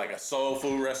go to a soul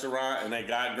food restaurant and they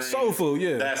got greens, soul food,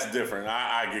 yeah, that's different.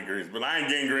 I get greens, but I ain't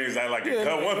getting greens. I like a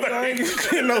cut one thing. I ain't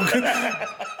getting no.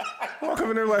 Walk up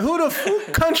in there like, who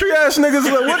the country ass niggas?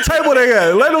 Like, what table they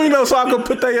at? Let them know so I can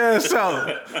put their ass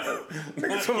out.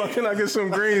 Nigga, can I get some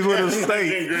greens with a steak?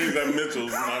 Getting greens at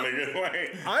Mitchell's, my nigga.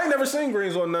 Like, I ain't never seen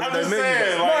greens on none of that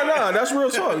menu. No, that's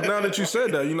real talk. Now that you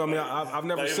said that, you know what I mean. I've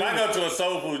never seen. If I go to a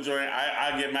soul food joint,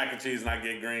 I get mac and cheese and I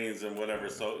get greens and whatever.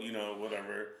 So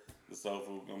whatever. The soul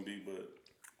food gonna be, but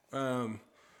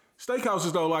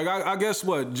steakhouses though, like I guess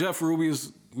what Jeff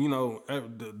Ruby's, you know,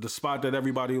 the spot that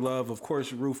everybody love. Of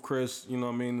course, Roof Chris, you know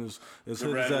what I mean, is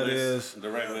hood as that is. The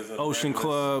regulars, Ocean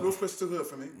Club. Roof Chris is too good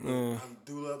for me. I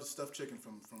do love the stuffed chicken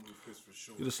from Roof Chris for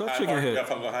sure. Yeah, the stuffed chicken hit. Y'all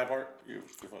fuck with Hyde Park?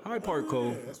 Hyde Park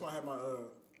cool. Yeah, that's why I had my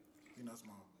that's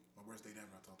my worst date ever.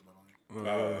 I talked about on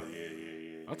it.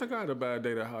 Yeah. I think I had a bad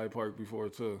date at Hyde Park before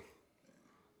too.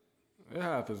 It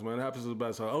happens, man. It happens to the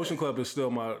best. Ocean Club is still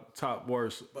my top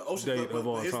worst date of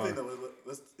all time. He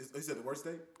said the worst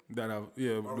date?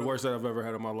 The worst that I've ever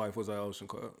had in my life was at Ocean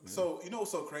Club. Yeah. So, you know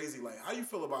what's so crazy? Like, how you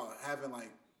feel about having, like,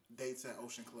 dates at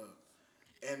Ocean Club?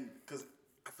 And, because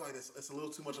I feel like it's a little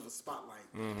too much of a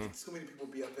spotlight. Mm-hmm. Too many people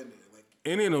be up in there. Like,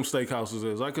 any of them steakhouses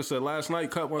is. Like I said, last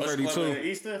night, Cut 132.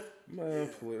 Easter? Man,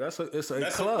 it's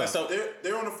a club.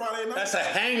 They're on a Friday night. That's a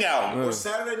hangout. Or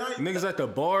Saturday night. Niggas at the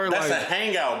bar. That's a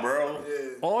hangout, bro.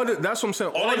 Yeah. That's what I'm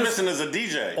saying. All they're missing is a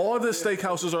DJ. All the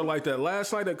steakhouses are like that.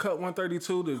 Last night at Cut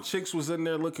 132, the chicks was in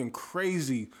there looking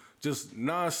crazy. Just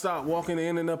nonstop walking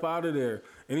in and up out of there.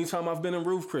 Anytime I've been in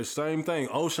Roof Chris, same thing.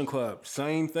 Ocean Club,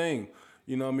 same thing.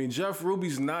 You know what I mean? Jeff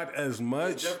Ruby's not as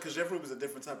much. Because Jeff Ruby's a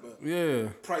different type of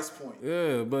price point.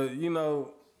 Yeah, but you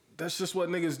know, that's just what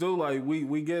niggas do. Like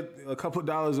we get a couple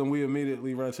dollars and we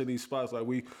immediately run to these spots. Like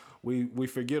we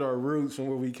forget our roots and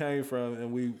where we came from,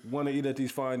 and we want to eat at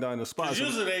these fine dining spots.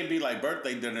 Usually they be like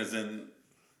birthday dinners and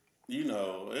it'd be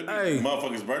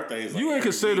motherfuckers' birthdays. You ain't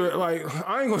consider it, like,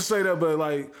 I ain't gonna say that, but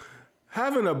like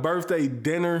having a birthday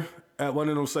dinner at one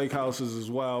of them steakhouses is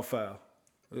wild foul.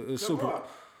 It's super.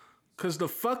 Cause the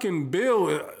fucking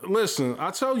bill, listen,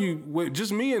 I tell you, with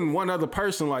just me and one other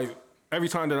person, like every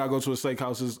time that I go to a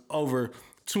steakhouse is over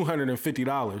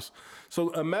 $250. So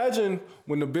imagine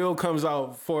when the bill comes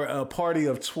out for a party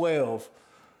of 12,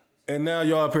 and now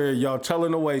y'all up here, y'all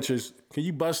telling the waitress, can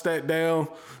you bust that down?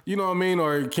 You know what I mean?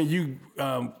 Or can you,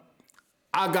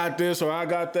 I got this or I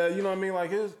got that. You know what I mean?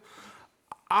 Like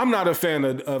I'm not a fan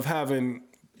of having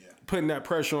putting that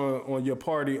pressure on your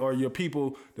party or your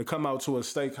people to come out to a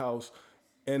steakhouse,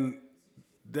 and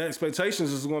the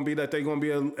expectations is going to be that they're going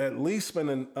to be at least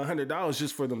spending $100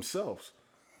 just for themselves.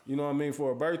 You know what I mean?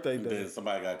 For a birthday day. Then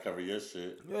somebody got to cover your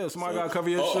shit. Yeah, somebody got to cover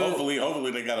your shit.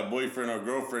 Hopefully they got a boyfriend or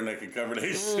girlfriend that can cover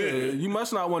their shit. You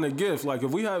must not want a gift. Like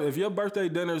if your birthday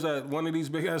dinner's at one of these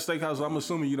big ass steakhouses, I'm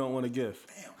assuming you don't want a gift.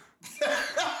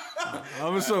 Damn.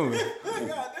 I'm assuming.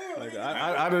 Like,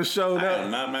 I just showed up.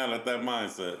 I'm not mad at that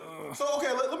mindset. So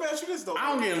okay, let me ask you this though.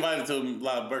 I don't get invited to a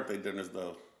lot of birthday dinners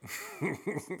though.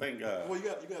 Thank God. Well, you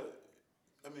got.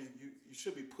 I mean, you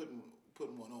should be putting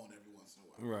one on every once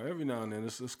in a while. Right, every now and then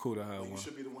it's cool to have one. You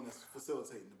should be the one that's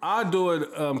facilitating. I do it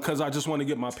because I just want to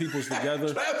get my peoples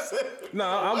together.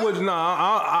 I wouldn't.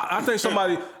 I think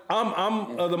somebody.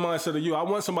 I'm of the mindset of you. I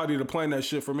want somebody to plan that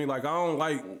shit for me. Like I don't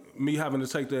like me having to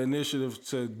take the initiative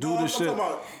to do this shit. I'm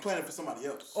talking about planning for somebody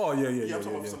else. Oh yeah. I'm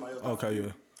talking about for somebody else. Okay,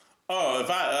 yeah. Oh, if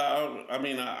I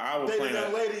would plan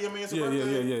that. Lady, I mean, it's a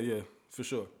birthday. Yeah, for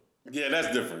sure. Yeah,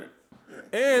 that's different.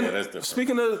 And that's different.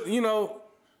 Speaking of,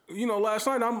 last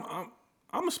night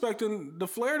I'm expecting the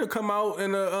Flair to come out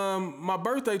and my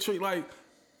birthday treat. Like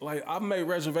I made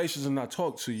reservations and I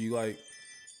talked to you. Like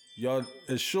y'all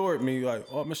assured me, like,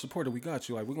 oh, Mr. Porter, we got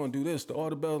you. Like we're gonna do this. The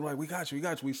order bell, like we got you.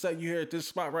 We set you here at this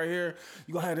spot right here.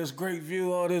 You gonna have this great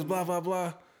view. All this blah blah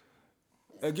blah.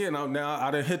 Again, I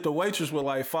done hit the waitress with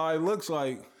like 5 looks.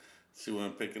 Like she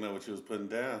wasn't picking up what you was putting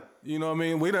down. You know what I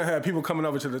mean? We done had people coming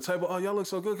over to the table. Oh, y'all look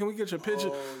so good. Can we get your picture?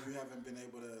 Oh, you haven't been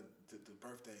able to the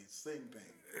birthday sing thing.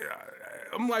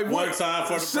 I'm like, one what? time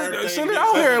for the birthday. Send it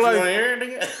out here, like.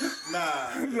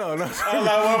 Nah. No. I'm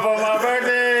like, one for my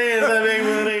birthday. Is that big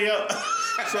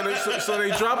booty? So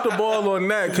they dropped the ball on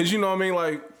that because you know what I mean.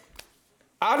 Like,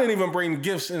 I didn't even bring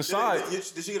gifts inside. Did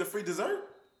she get a free dessert?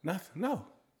 Nothing. No.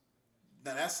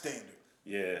 Now that's standard.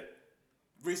 Yeah.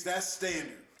 Reese, that's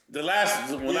standard. The last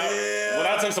when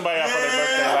I took somebody out for their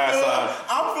birthday last time,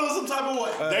 I'm feeling some type of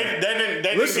way. They didn't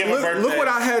give a birthday. Look what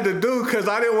I had to do because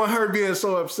I didn't want her being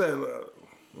so upset.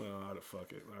 Well, I'd have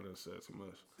fuck it. I done said too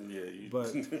much. Yeah,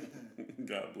 but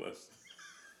God bless.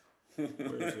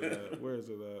 Where is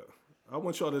it at? I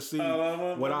want y'all to see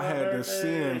what I had to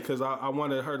send because I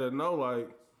wanted her to know.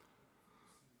 Like,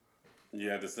 you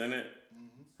had to send it.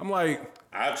 I'm like,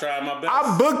 I tried my best.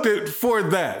 I booked it for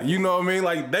that. You know what I mean?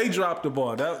 Like, they dropped the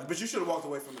ball. But you should have walked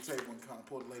away from the table and kind of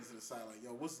pulled the lady to the side like, yo,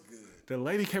 what's good? The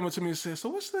lady came up to me and said, so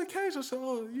what's the occasion? I said,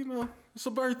 oh, it's a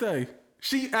birthday.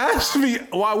 She asked me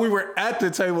while we were at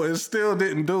the table and still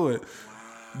didn't do it. Wow.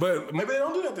 But maybe they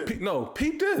don't do that there. No,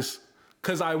 peep this.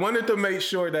 Because I wanted to make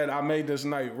sure that I made this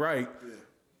night right.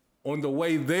 Yeah. On the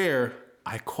way there,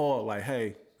 I called like,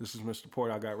 hey, this is Mr.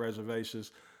 Porter. I got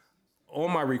reservations. On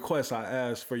my request, I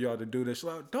asked for y'all to do this.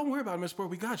 Like, don't worry about it, Mr. Porter.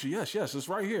 We got you. Yes, it's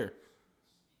right here.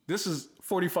 This is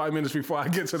 45 minutes before I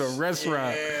get to the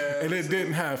restaurant, and it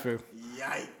didn't happen.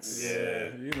 Yikes. Yeah.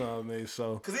 You know what I mean?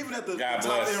 So, because even at the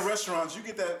top-end restaurants, you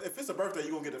get that. If it's a birthday,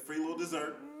 you're going to get a free little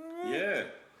dessert. Yeah.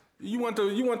 You want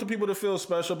the people to feel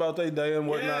special about their day and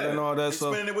whatnot and all that. They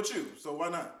spending it with you, so why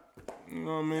not? You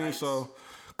know what I mean? Yikes. So,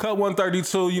 cut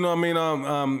 132. You know what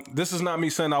I mean? This is not me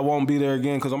saying I won't be there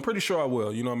again because I'm pretty sure I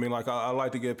will. You know what I mean? Like I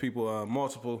like to give people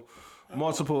multiple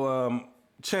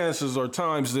chances or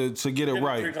times to get it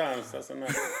right. 3 times. That's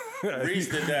enough. Reese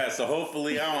did that, so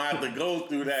hopefully I don't have to go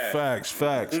through that. Facts.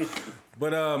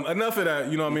 But enough of that.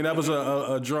 You know what I mean? That was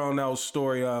a drawn out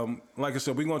story. Like I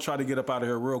said, we're gonna try to get up out of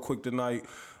here real quick tonight.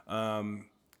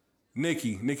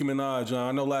 Nicki Minaj.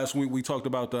 I know last week we talked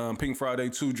about the Pink Friday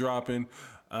 2 dropping.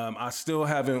 I still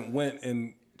haven't went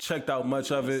and checked out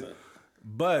much of it,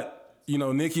 but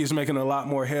Nicki is making a lot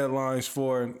more headlines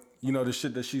for the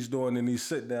shit that she's doing in these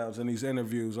sit downs and these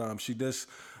interviews. She dissed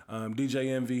DJ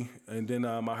Envy, and then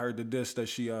I heard the diss that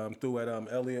she threw at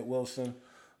Elliott Wilson.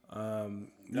 God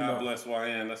bless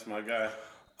YN. That's my guy.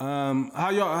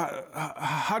 How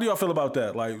do y'all feel about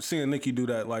that? Like seeing Nicki do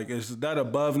that? Like, is that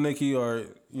above Nicki, or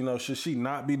should she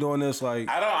not be doing this? Like,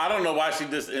 I don't know why she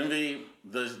dissed Envy.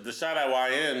 The shot at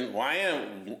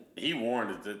YN, he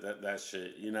warned that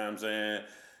shit. You know what I'm saying?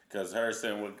 Because her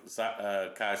sitting with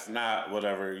Kai Cenat,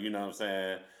 whatever. You know what I'm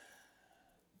saying?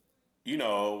 YN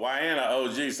an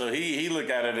OG, so he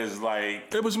look at it as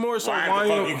like it was more so why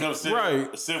the fuck you come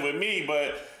sit with me,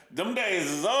 but. Them days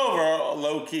is over,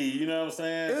 low key. You know what I'm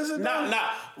saying? Is it not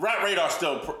Rat Radar's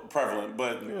still prevalent,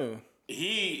 but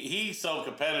he's so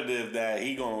competitive that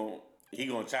he gonna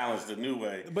challenge the new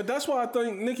way. But that's why I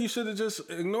think Nicki should have just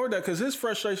ignored that because his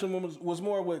frustration was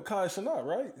more with Kai Cenat,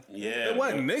 right? Yeah, it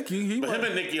wasn't Nicki. But him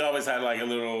and Nicki always had like a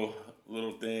little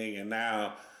thing, and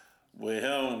now with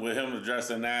him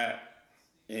addressing that,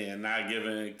 and not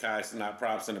giving Kai Cenat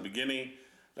props in the beginning,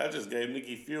 that just gave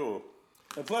Nicki fuel.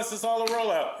 And plus, it's all a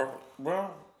rollout, bro.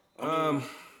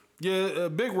 Yeah, a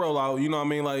big rollout. You know what I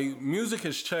mean? Like, music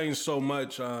has changed so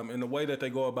much in the way that they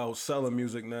go about selling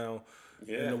music now.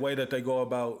 Yeah. In the way that they go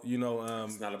about,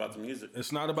 it's not about the music.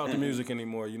 It's not about the music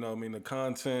anymore. You know what I mean? The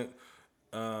content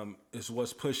is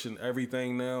what's pushing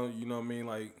everything now. You know what I mean?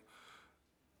 Like,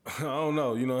 I don't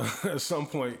know. At some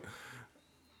point,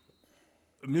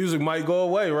 music might go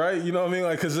away, right? You know what I mean?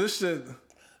 Like, because this shit...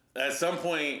 At some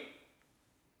point,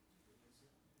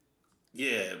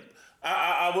 yeah.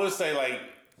 I would say, like,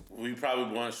 we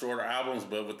probably want shorter albums,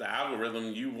 but with the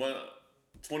algorithm, you want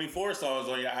 24 songs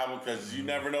on your album because you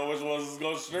never know which ones is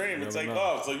going to stream and take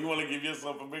off. So you want to give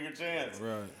yourself a bigger chance.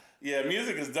 Right. Yeah,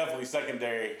 music is definitely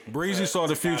secondary. Breezy saw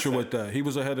the future with that. He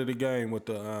was ahead of the game with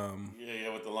the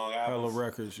with the long albums. hella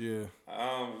records, yeah.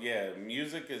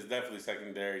 Music is definitely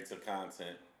secondary to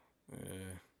content. Yeah.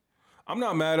 I'm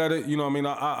not mad at it. You know what I mean?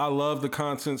 I love the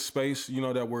content space,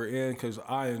 that we're in because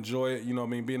I enjoy it. You know what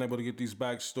I mean? Being able to get these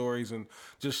backstories and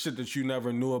just shit that you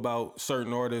never knew about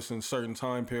certain artists in certain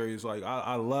time periods. Like,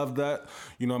 I love that.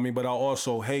 You know what I mean? But I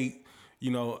also hate,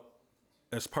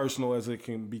 as personal as it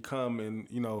can become and,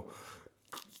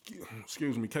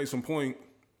 excuse me, case in point,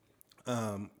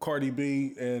 Cardi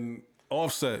B and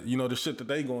Offset, the shit that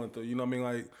they going through. You know what I mean?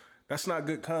 Like, that's not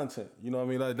good content. You know what I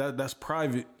mean? Like, that's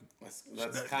private.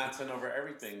 That's content over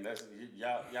everything. That's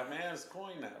y'all man's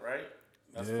coined that, right?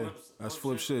 That's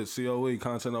flip shit. COE,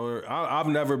 content over. I've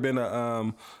never been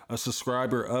a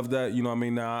subscriber of that. You know what I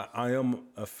mean? Now I am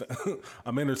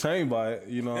I'm entertained by it.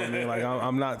 You know what I mean? Like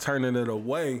I'm not turning it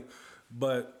away,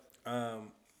 but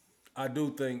I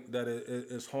do think that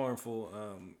it's harmful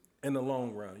in the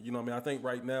long run. You know what I mean? I think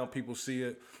right now people see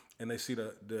it and they see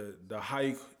the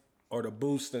hike or the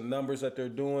boost in numbers that they're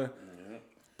doing,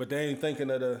 but they ain't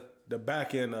thinking of the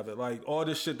back end of it. Like all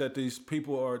this shit that these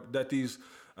people these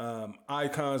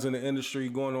icons in the industry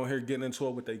going on here getting into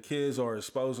it with their kids or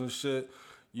exposing shit.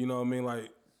 You know what I mean?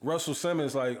 Like Russell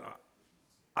Simmons, like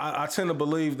I tend to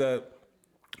believe that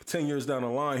 10 years down the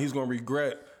line, he's going to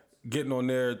regret getting on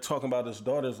there talking about his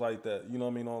daughters like that. You know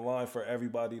what I mean? Online for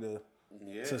everybody to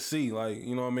see. Like,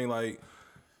 you know what I mean? Like.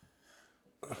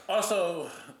 Also,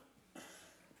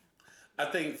 I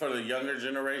think for the younger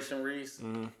generation, Reese,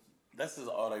 this is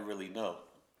all they really know.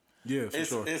 Yeah, for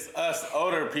sure. It's us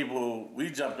older people, we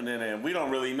jumping in and we don't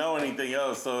really know anything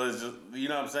else. So it's just, you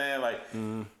know what I'm saying? Like,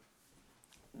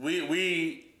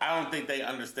 I don't think they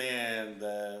understand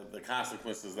the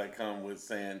consequences that come with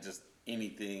saying just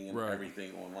anything and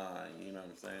everything online. You know what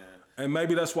I'm saying? And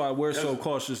maybe that's why we're so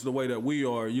cautious the way that we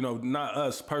are. You know, not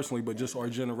us personally, but just our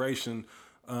generation.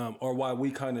 Or why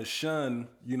we kind of shun,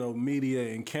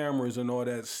 media and cameras and all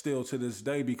that still to this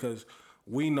day, because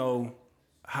we know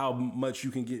how much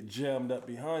you can get jammed up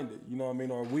behind it. You know what I mean?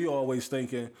 Or we always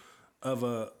thinking of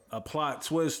a plot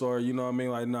twist, or you know what I mean?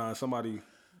 Like, nah, there's some other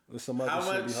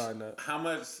shit behind that. How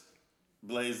much,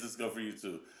 Blaze, this go for you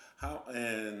too.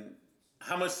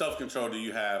 How much self-control do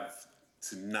you have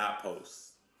to not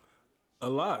post? A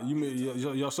lot.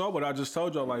 Y'all saw what I just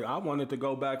told y'all. Like, I wanted to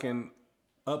go back and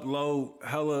upload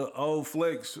hella old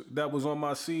flicks that was on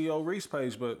my CEO Reese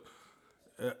page, but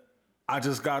I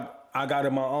got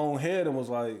in my own head and was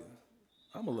like,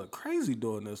 I'm gonna look crazy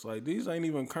doing this. Like, these ain't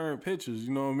even current pictures,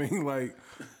 you know what I mean? Like,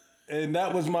 and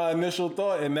that was my initial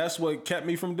thought, and that's what kept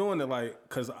me from doing it, like,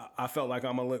 because I felt like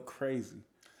I'm gonna look crazy.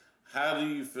 How do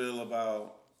you feel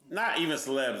about, not even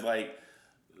celebs, like,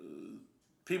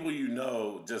 people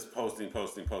just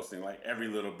posting, like, every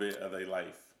little bit of their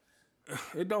life?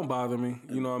 It don't bother me,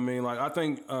 you know what I mean? Like, I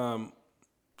think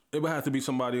it would have to be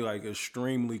somebody like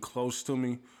extremely close to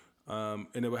me, and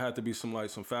it would have to be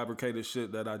some fabricated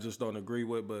shit that I just don't agree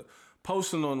with. But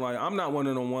posting on, like, I'm not one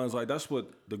of them ones, like, that's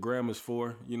what the gram is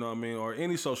for, you know what I mean? Or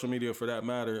any social media for that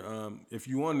matter. If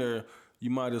you on there,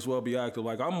 you might as well be active.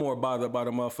 Like, I'm more bothered by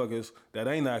the motherfuckers that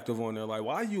ain't active on there. Like,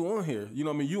 why are you on here? You know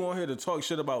what I mean? You on here to talk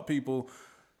shit about people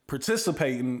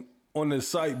participating on this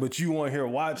site, but you on here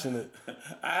watching it.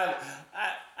 I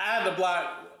had to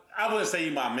block, I wouldn't say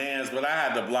you my mans, but I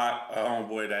had to block a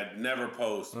homeboy that never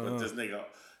posts. But this nigga,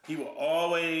 he would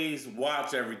always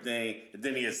watch everything, and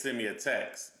then he'd send me a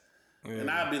text. Yeah.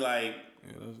 And I'd be like...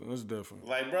 Yeah, that's different.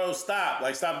 Like, bro, stop.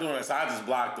 Like, stop doing it. So I just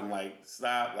blocked him. Like,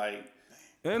 stop. Like...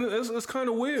 And it's kind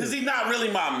of weird. Because he's not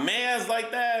really my mans like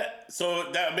that.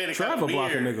 So that made it kind of weird. Trav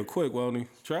block a nigga quick, won't he?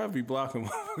 Trav be blocking.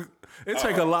 It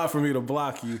take a lot for me to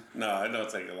block you. No, it don't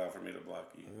take a lot for me to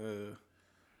block you.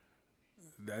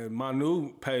 Yeah. My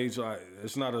new page, like,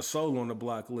 it's not a soul on the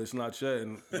block list, not yet.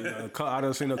 And I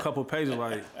done seen a couple pages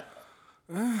like,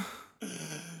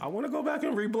 I want to go back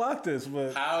and reblock this,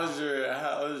 but How's your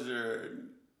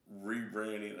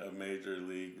rebranding of Major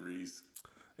League Reese?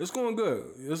 it's going good.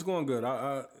 It's going good.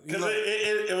 Because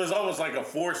it was almost like a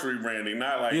forced rebranding,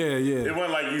 not like It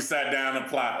wasn't like you sat down and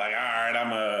plot like, all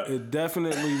right, It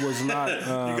definitely was not.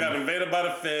 you got invaded by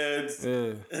the feds.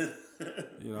 Yeah.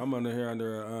 I'm under here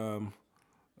under a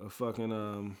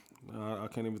fucking I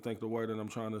can't even think the word that I'm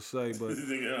trying to say, but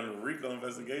You're on a RICO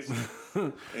investigation.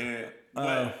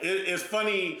 But it's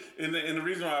funny, and the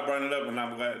reason why I brought it up, and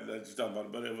I'm glad that you're talking about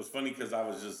it, but it was funny because I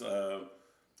was just.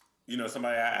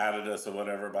 Somebody added us or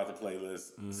whatever about the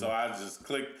playlist. Mm-hmm. So I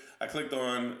clicked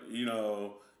on,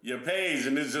 your page,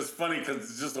 and it's just funny because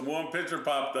it's just a one picture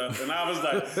popped up, and I was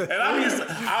like,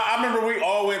 I remember we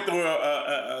all went through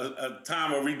a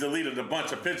time where we deleted a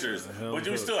bunch of pictures, but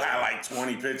you still had like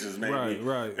 20 pictures maybe.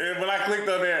 Right. And when I clicked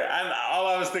on there, all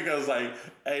I was thinking was like,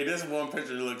 hey, this one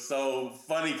picture looks so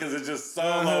funny because it's just so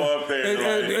low up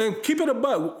there. And keep it a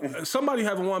buck. Somebody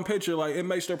having one picture, like it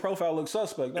makes their profile look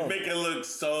suspect. No, make it look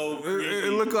so.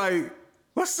 It look like.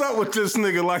 What's up with this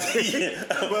nigga? Like, do we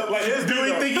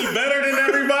think he's better than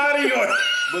everybody? Or?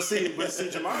 But see,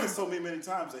 Jamar has told me many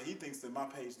times that he thinks that my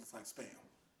page looks like spam.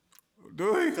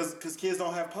 Do he? Because kids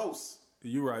don't have posts.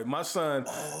 You right. My son.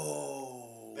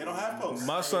 They don't have posts.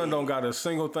 My son don't got a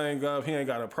single thing up. He ain't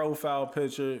got a profile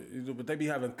picture, but they be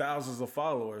having thousands of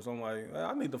followers. I'm like,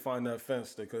 I need to find that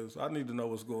fence because I need to know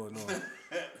what's going on.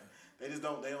 They just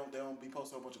don't. They don't be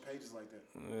posting a bunch of pages like that.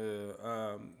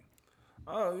 Yeah.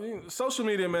 Social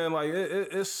media, man, like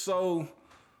it's so,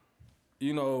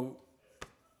 it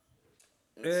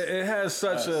has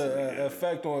such a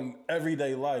effect on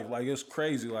everyday life. Like it's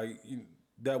crazy, like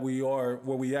that we are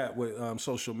where we at with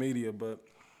social media, but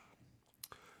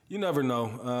you never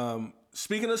know.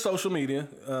 Speaking of social media,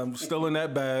 still in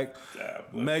that bag,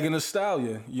 Megan Thee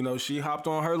Stallion, she hopped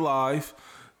on her live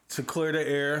to clear the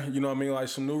air, like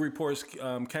some new reports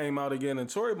came out again, and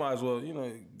Tory might as well,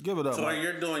 give it up. So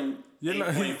you're doing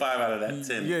 8.5 out of that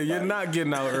 10. Yeah, you're not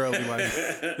getting out early. Like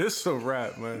it's a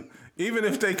wrap, man. Even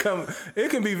if they come, it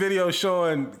can be videos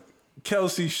showing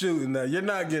Kelsey shooting that. You're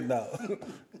not getting out.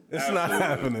 It's not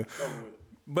happening.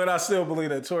 But I still believe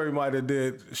that Tory might have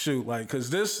did shoot, like, cause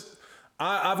this,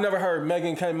 I've never heard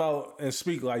Megan came out and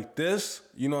speak like this.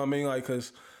 You know what I mean? Like,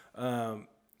 cause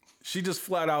she just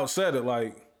flat out said it,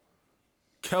 like,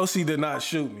 Kelsey did not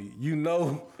shoot me.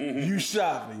 You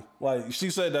shot me. Like,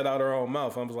 she said that out of her own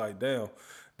mouth. I was like, damn,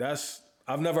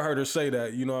 I've never heard her say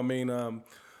that, you know what I mean?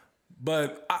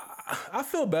 But I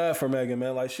feel bad for Megan,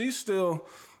 man. Like, she's still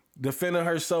defending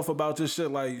herself about this shit.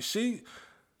 Like,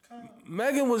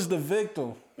 Megan was the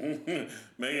victim. Megan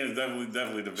is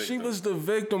definitely the victim. She was the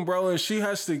victim, bro, and she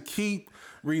has to keep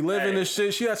reliving this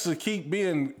shit. She has to keep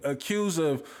being accused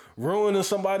of ruining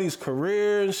somebody's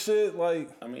career and shit. Like,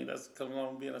 I mean, that's coming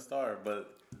along being a star,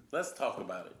 but let's talk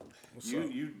about it.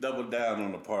 You doubled down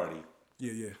on the party.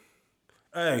 Yeah.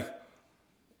 Hey,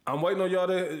 I'm waiting on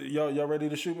y'all ready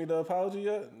to shoot me the apology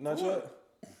yet? Not yet?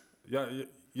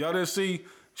 Y'all didn't see,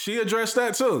 she addressed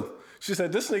that too. She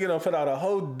said, this nigga done put out a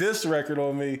whole diss record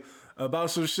on me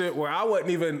about some shit where I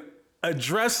wasn't even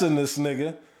addressing this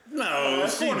nigga. No,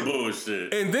 she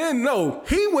bullshit. And then,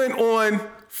 he went on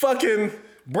fucking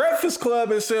Breakfast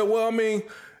Club and said, well, I mean,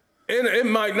 it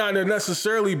might not have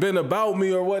necessarily been about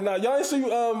me or whatnot. Y'all ain't see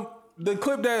the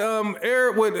clip that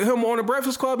aired with him on the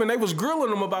Breakfast Club, and they was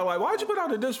grilling him about, like, why'd you put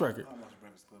out a diss record? I watched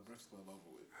Breakfast Club. Breakfast Club over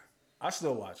with. I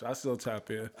still watch. I still tap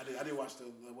in. I did watch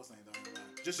what's the name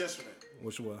though? Just yesterday.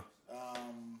 Which one?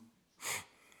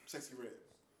 Sexy Red.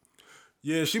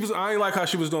 Yeah, I ain't like how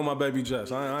she was doing my baby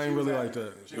Jess. I ain't really like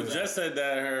that. But Jess said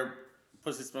that her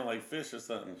pussy smelled like fish or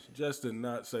something. Jess did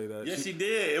not say that. Yeah, she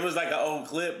did. It was like an old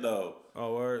clip though.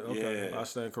 Oh, word? Okay. Yeah. I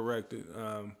stand corrected.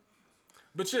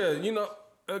 But yeah,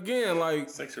 again, like,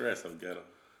 Sexy Red so ghetto.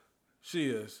 She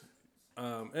is.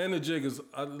 And the jig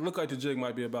look like the jig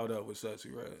might be about up with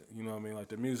Sexy Red. You know what I mean? Like,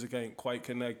 the music ain't quite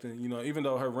connecting. Even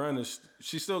though her run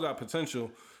she still got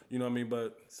potential. You know what I mean?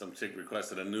 But some chick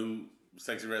requested a new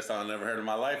Sexy Red song I never heard in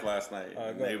my life last night.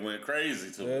 They went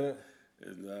crazy to it.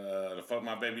 The Fuck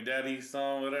My Baby Daddy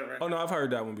song, whatever. Oh no, I've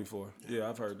heard that one before. Yeah,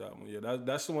 I've heard that one. Yeah,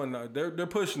 that's the one. They're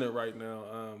pushing it right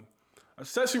now.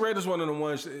 Sexy Red is one of the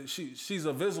ones. She's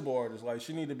a visible artist. Like,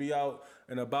 she need to be out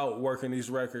and about working these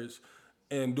records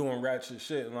and doing ratchet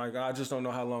shit. And like, I just don't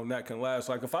know how long that can last.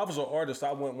 Like, if I was an artist,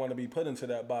 I wouldn't want to be put into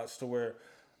that box to where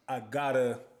I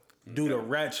gotta do the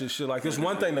ratchet shit. Like, it's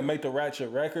one thing to make the ratchet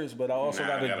records, but I also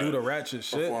gotta do the ratchet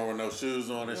shit. Perform with no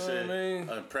shoes on and shit. What I mean?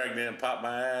 I'm pregnant, pop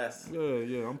my ass.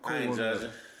 Yeah, I'm cool. I ain't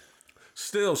judging.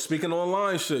 still speaking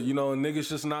online shit, you know, and niggas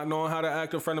just not knowing how to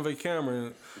act in front of a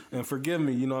camera. And forgive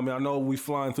me, you know what I mean? I know we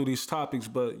flying through these topics,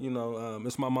 but, you know,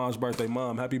 it's my mom's birthday.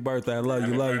 Mom, happy birthday. I love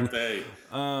you. Love birthday.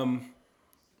 you.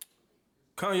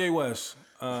 Kanye West.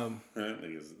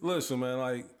 Listen, man,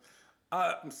 like,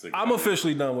 I'm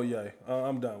officially done with Ye.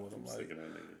 I'm done with him. Like, Sick of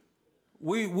that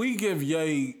nigga. we give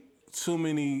Ye too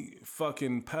many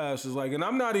fucking passes. Like, and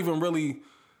I'm not even really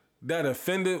that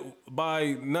offended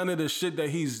by none of the shit that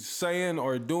he's saying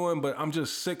or doing, but I'm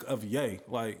just sick of Ye.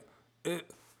 Like,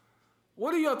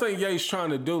 what do y'all think Ye's trying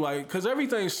to do? Like, because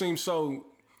everything seems so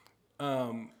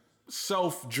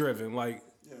self-driven. Like,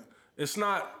 it's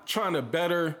not trying to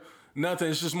better nothing.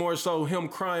 It's just more so him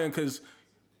crying because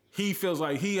he feels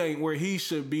like he ain't where he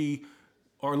should be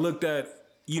or looked at,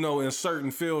 you know, in certain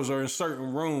fields or in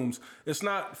certain rooms. It's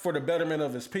not for the betterment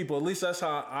of his people. At least that's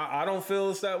how I don't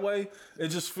feel it's that way. It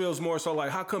just feels more so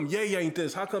like, how come Ye ain't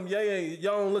this? How come Ye ain't,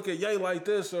 y'all don't look at Ye like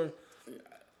this? Or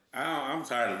I'm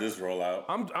tired of this rollout.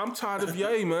 I'm tired of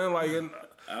Ye, man. Like, and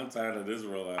I'm tired of this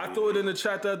rollout. I threw it in the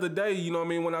chat the other day, you know what I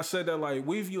mean, when I said that, like,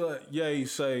 we've let Ye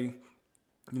say,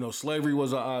 you know, slavery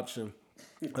was an option,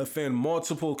 offend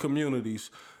multiple communities,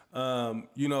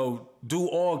 you know, do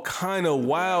all kind of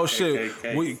wild shit.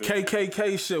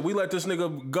 KKK shit. We let this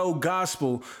nigga go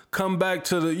gospel, come back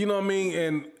to the, you know what I mean,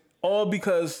 and all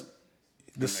because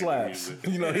the slaps.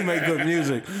 You know, he make good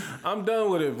music. I'm done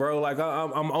with it, bro. Like,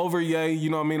 I'm over Ye. You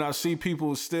know what I mean? I see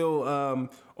people still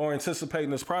are anticipating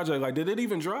this project. Like, did it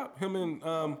even drop? Him and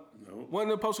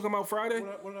wasn't it supposed to come out Friday?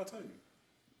 What did I tell you?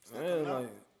 Yeah, like,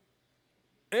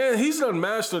 and he's done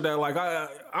mastered that. Like,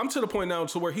 I'm to the point now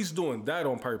to where he's doing that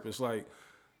on purpose. Like,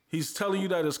 he's telling you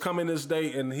that it's coming this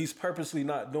day, and he's purposely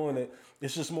not doing it.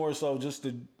 It's just more so just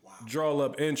to draw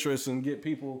up interest and get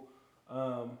people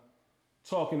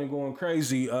talking and going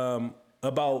crazy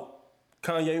about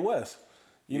Kanye West.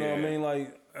 You know what I mean?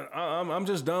 Like, I'm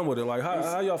just done with it. Like,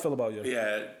 how y'all feel about you?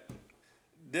 Yeah.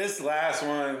 This last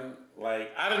one,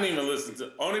 like, I didn't even listen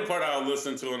to. Only part I'll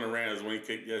listen to in the rant is when he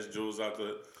kicked Yes Jules out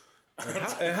the.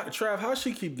 Trav, how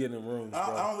she keep getting rooms, bro?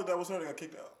 I don't think that was her that got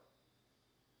kicked out.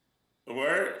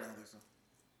 Word? I don't think so.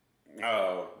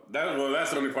 Oh,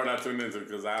 that's the only part I tuned into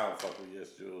because I don't fuck with Yes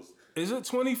Jules. Is it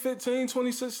 2015,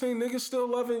 2016? Niggas still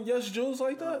loving Yes Jules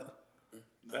like that?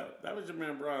 That was your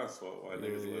man Brian's fault. Why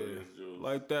niggas love Yes Jules?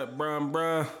 Like that, Brian.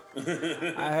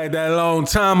 I had that a long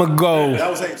time ago.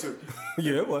 That was hate too.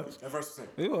 Yeah, it was. That verse was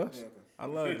hate. It was. Yeah, okay. I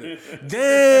loved it.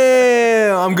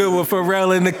 Damn, I'm good with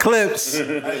Pharrell in the clips.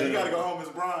 Hey, you gotta go home as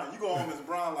Brian. You go home as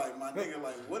Brian, like, my nigga,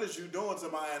 like, what is you doing to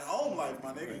my at-home life,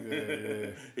 my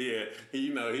nigga? Yeah.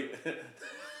 You know,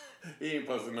 he ain't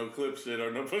posting no clip shit or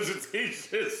no Pusha T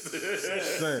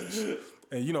shit.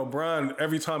 And you know, Brian,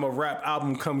 every time a rap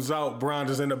album comes out, Brian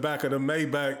is in the back of the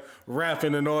Maybach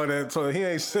rapping and all that. So he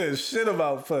ain't said shit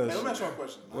about Push. Hey, let me ask you a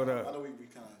question. What up? I know we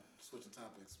kind of switching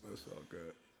topics, but It's all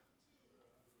good.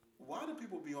 why do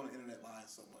people be on the internet lying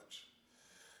so much?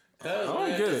 I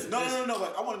don't get it. No.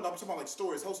 Like, I'm talking about like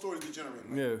stories. Whole stories be generated.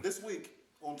 Like, Yeah. This week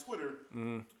on Twitter,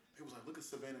 people was like, look at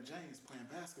Savannah James playing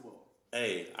basketball.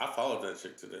 Hey, I followed that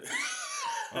chick today.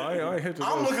 I hit the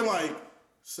I'm looking like,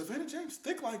 Savannah James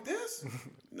thick like this?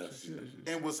 No, she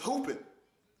And was hooping.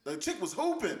 The chick was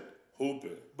hooping.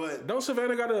 hooping. But Don't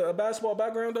Savannah got a basketball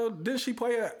background though? Didn't she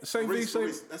play at St. Reese,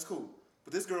 Vincent? that's cool.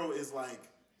 But this girl is like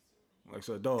Like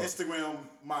a dog. Instagram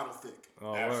model thick.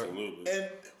 Oh, Absolutely. And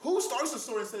who starts the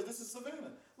story and says, this is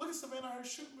Savannah? Look at Savannah, her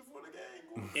shooting before the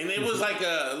game. And it was like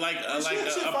a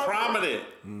prominent.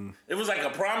 It was like a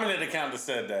prominent account that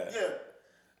said that. Yeah.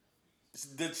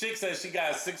 The chick said she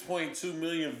got 6.2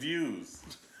 million views.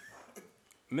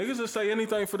 Niggas just say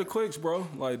anything for the clicks, bro.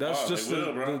 Like that's just they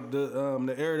will,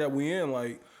 the era that we in.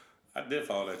 Like, I did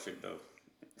follow that chick though.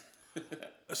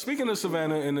 speaking of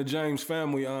Savannah and the James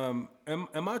family, am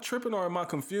I tripping or am I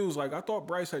confused? Like, I thought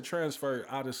Bryce had transferred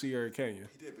out of Sierra Canyon.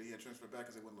 He did, but he had transferred back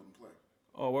because they wouldn't let him play.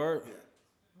 Oh, word? Yeah.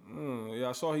 Yeah,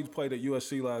 I saw he played at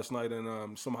USC last night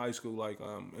in some high school, like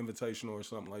invitational or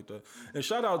something like that. And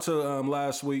shout out to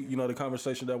last week, you know, the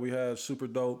conversation that we had, super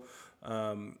dope,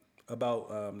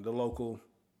 about the local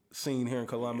scene here in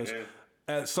Columbus. Yeah.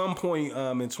 At some point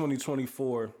in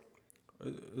 2024,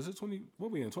 is it 20?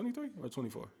 What we in, 23 or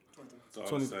 24?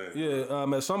 20,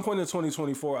 yeah, at some point in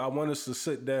 2024, I want us to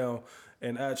sit down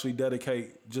and actually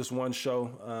dedicate just one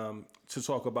show to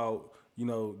talk about, you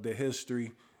know, the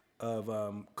history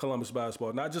of Columbus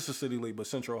basketball, not just the City League, but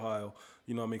Central Ohio,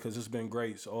 you know what I mean? Because it's been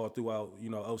great all throughout, you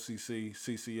know, OCC,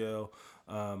 CCL.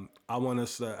 I want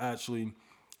us to actually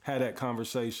have that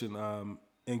conversation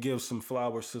and give some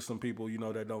flowers to some people, you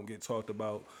know, that don't get talked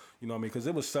about. You know what I mean? Because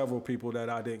there was several people that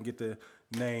I didn't get to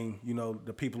name. You know,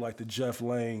 the people like the Jeff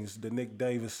Lanes, the Nick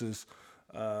Davises,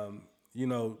 you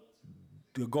know,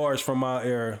 the guards from my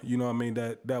era. You know what I mean?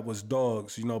 That was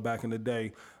dogs. You know, back in the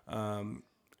day, and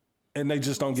they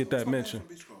just don't get that mention.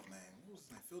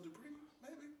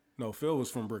 No, Phil was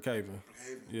from Brookhaven.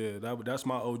 Yeah, that's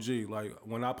my OG. Like,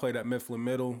 when I played at Mifflin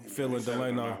Middle, Phil and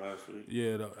Delano.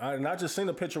 Yeah, and I just seen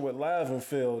a picture with Lav and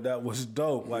Phil that was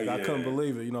dope. Like, I couldn't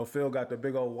believe it. You know, Phil got the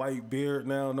big old white beard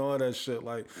now and all that shit.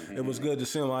 Like, it was good to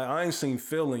see him. Like, I ain't seen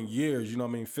Phil in years, you know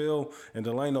what I mean? Phil and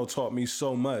Delano taught me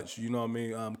so much, you know what I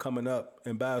mean? Coming up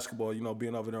in basketball, you know,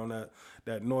 being over there on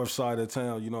that north side of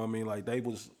town, you know what I mean? Like, they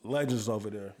was legends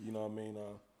over there, you know what I mean?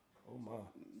 Oh, my.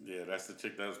 Yeah, that's the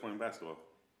chick that was playing basketball.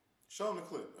 Show them the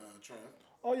clip, Trav.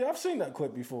 Oh, yeah, I've seen that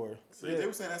clip before. See, they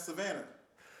were saying that's Savannah.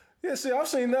 Yeah, see, I've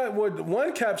seen that. What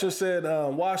one capture said,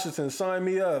 Washington, sign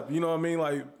me up. You know what I mean?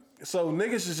 Like, so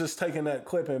niggas is just taking that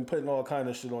clip and putting all kind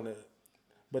of shit on it.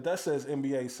 But that says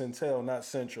NBA Centel, not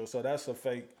Central. So that's a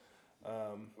fake.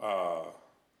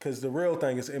 Because the real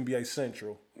thing is NBA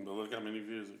Central. But look how many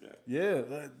views it got. Yeah,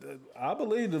 I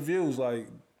believe the views. Like,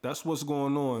 that's what's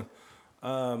going on.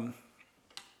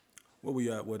 Where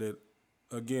we at with it?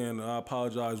 Again, I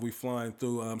apologize. We flying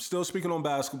through. Still speaking on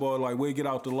basketball. Like, we get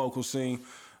out the local scene.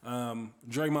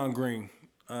 Draymond Green.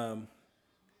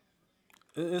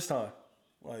 It's time.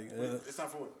 Like, it's time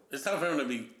for what? It's time for him to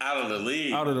be out of the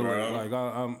league. Out of the league.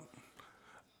 Like,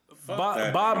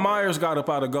 Bob Myers got up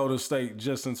out of Golden State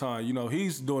just in time. You know,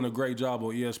 he's doing a great job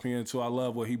on ESPN too. I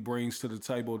love what he brings to the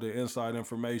table, the inside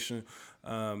information.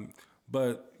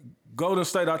 But Golden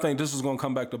State, I think this is going to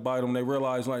come back to bite them. They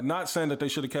realize, like, not saying that they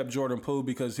should have kept Jordan Poole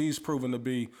because he's proven to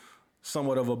be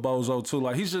somewhat of a bozo too.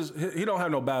 Like, he don't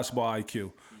have no basketball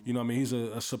IQ. You know what I mean? He's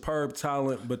a superb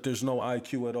talent, but there's no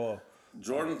IQ at all.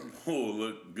 Jordan Poole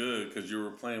looked good because you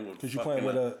were playing with. Because you playing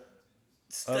with a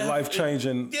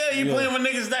life-changing. Yeah, you playing with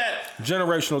niggas that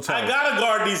generational talent. I gotta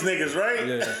guard these niggas, right?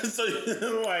 Yeah.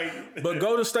 So like. But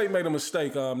Golden State made a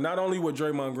mistake. Not only with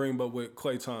Draymond Green, but with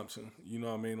Klay Thompson. You know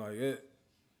what I mean? Like,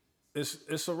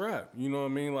 it's a wrap. You know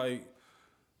what I mean? Like,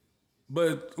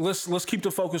 but let's keep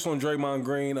the focus on Draymond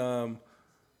Green.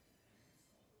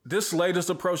 This latest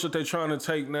approach that they're trying to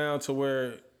take now, to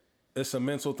where it's a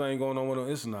mental thing going on with him,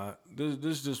 it's not. This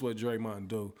is just what Draymond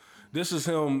do. This is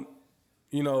him.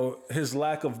 You know, his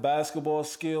lack of basketball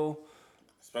skill.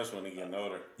 Especially when he's getting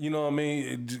older. You know what I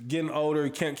mean? Getting older, he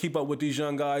can't keep up with these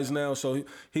young guys now. So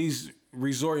he's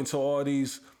resorting to all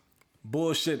these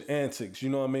bullshit antics. You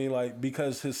know what I mean? Like,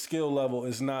 because his skill level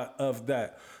is not of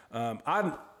that.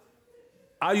 I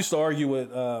used to argue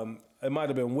with, it might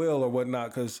have been Will or whatnot,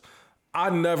 because I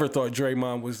never thought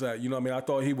Draymond was that. You know what I mean? I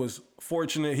thought he was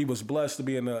fortunate. He was blessed to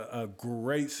be in a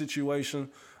great situation.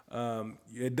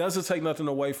 It doesn't take nothing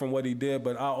away from what he did,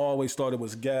 but I always thought it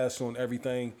was gas on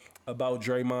everything about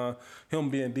Draymond. Him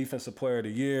being Defensive Player of the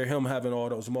Year, him having all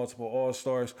those multiple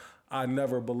All-Stars, I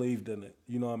never believed in it.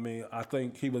 You know what I mean? I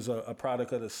think he was a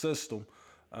product of the system.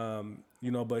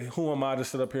 You know, but who am I to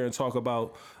sit up here and talk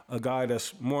about a guy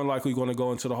that's more likely going to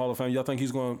go into the Hall of Fame? Y'all think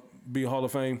he's going to be Hall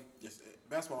of Fame? Yes,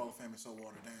 Basketball Hall of Fame is so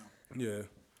watered down. Yeah.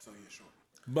 So, yeah, sure.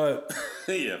 But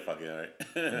yeah, fuck it, all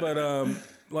right. But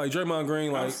like Draymond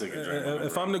Green, like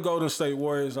if I'm the Golden State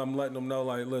Warriors, I'm letting them know,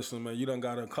 like, listen, man, you done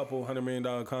got a couple $100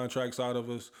 million contracts out of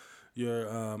us. You're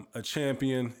a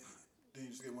champion. Did you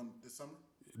just get one this summer?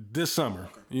 This summer,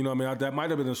 okay. You know what I mean? That might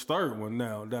have been his third one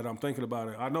now that I'm thinking about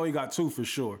it. I know he got two for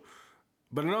sure,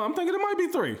 but no, I'm thinking it might be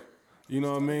three. You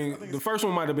know what I mean? The first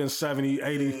one might have been 70,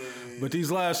 80, but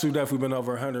these last two definitely been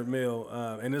over 100 mil.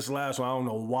 And this last one, I don't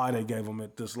know why they gave him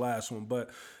this last one. But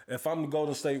if I'm the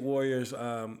Golden State Warriors,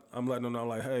 I'm letting them know,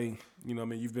 like, hey, you know what I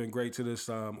mean? You've been great to this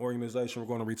organization. We're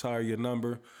going to retire your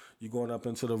number. You're going up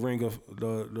into the ring of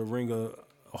the ring of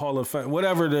Hall of Fame,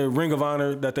 whatever the Ring of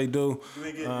Honor that they do. You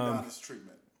ain't getting honest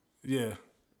treatment. Yeah.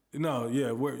 No,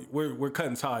 yeah, we're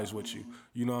cutting ties with you.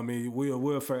 You know what I mean?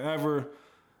 We'll forever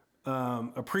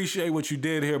appreciate what you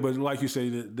did here, but like you say,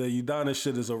 the Udonis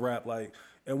shit is a wrap, like,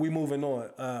 and we moving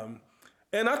on.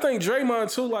 And I think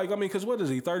Draymond too, like, I mean, because what is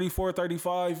he, 34,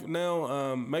 35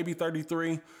 now, maybe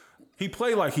 33? He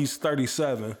played like he's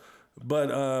 37, but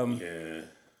yeah.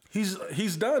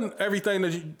 He's done everything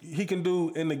that he can do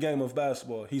in the game of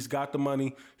basketball. He's got the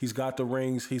money, he's got the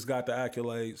rings, he's got the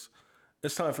accolades.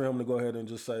 It's time for him to go ahead and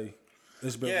just say,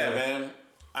 it's been yeah, real. Man.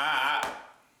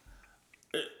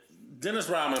 Dennis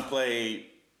Rodman played,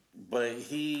 but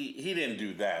he didn't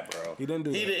do that, bro. He didn't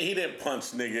do that. He didn't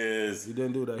punch niggas. He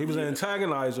didn't do that. He was an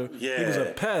antagonizer. Yeah. He was a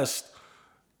pest.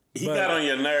 He got on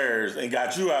your nerves and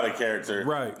got you out of character.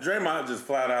 Right. Draymond just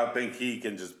flat out think he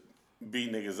can just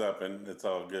beat niggas up and it's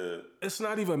all good. It's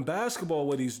not even basketball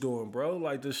what he's doing, bro.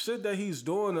 Like, the shit that he's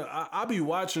doing, I be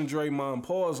watching Draymond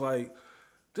pause, like,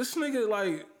 this nigga,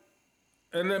 like,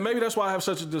 and then maybe that's why I have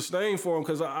such a disdain for him,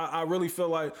 because I really feel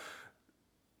like,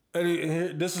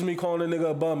 and this is me calling a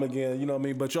nigga a bum again, you know what I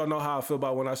mean? But y'all know how I feel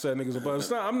about when I say niggas a bum.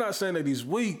 I'm not saying that he's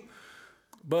weak,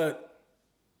 but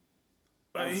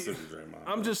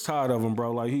I'm just tired of him,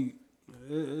 bro. Like,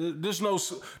 there's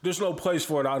no place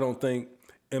for it, I don't think,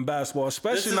 in basketball,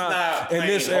 especially not in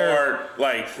this era.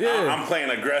 Like, I'm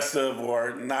playing aggressive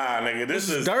or nah, nigga. This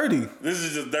is dirty. This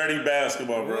is just dirty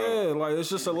basketball, bro. Yeah, like, it's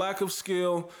just a lack of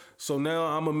skill. So now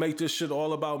I'm gonna make this shit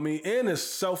all about me, and it's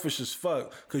selfish as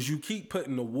fuck because you keep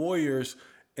putting the Warriors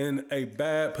in a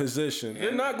bad position.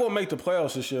 They're not gonna make the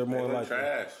playoffs this year. More like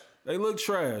trash. They look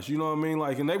trash. You know what I mean?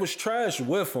 Like, and they was trash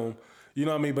with them. You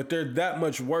know what I mean? But they're that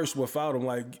much worse without him.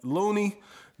 Like, Looney,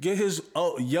 get his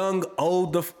young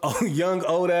old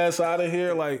ass out of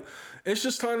here. Like, it's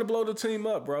just time to blow the team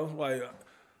up, bro. Like,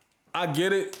 I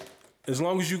get it. As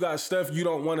long as you got Steph, you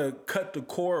don't want to cut the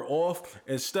core off.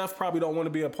 And Steph probably don't want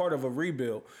to be a part of a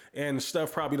rebuild. And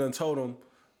Steph probably done told him,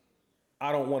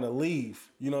 I don't want to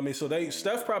leave. You know what I mean? So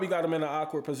Steph probably got him in an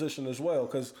awkward position as well.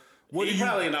 Because he's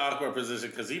probably in an awkward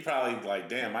position because he probably like,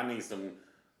 damn, I need some.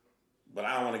 But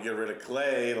I don't want to get rid of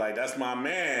Clay. Like, that's my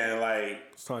man. Like,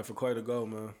 it's time for Clay to go,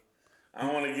 man. I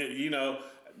don't want to get,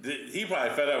 he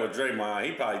probably fed up with Draymond.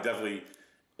 He probably definitely,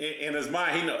 in his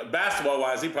mind,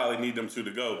 basketball-wise, he probably need them two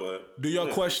to go. But do y'all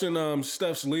question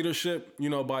Steph's leadership,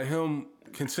 by him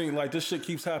continuing, like, this shit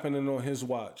keeps happening on his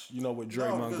watch, with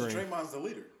Draymond Green? Draymond's the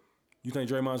leader. You think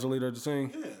Draymond's the leader of the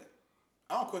team? Yeah.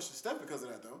 I don't question Steph because of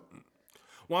that, though.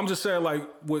 Well, I'm just saying, like,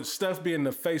 with Steph being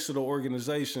the face of the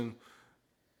organization,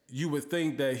 you would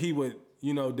think that he would,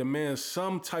 demand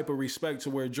some type of respect to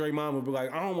where Draymond would be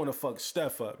like, I don't want to fuck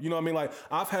Steph up. You know what I mean? Like,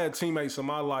 I've had teammates in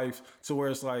my life to where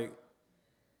it's like,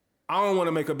 I don't want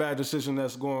to make a bad decision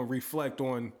that's going to reflect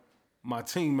on my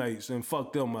teammates and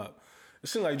fuck them up. It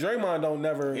seems like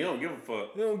Draymond He don't give a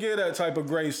fuck. He don't give that type of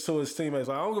grace to his teammates.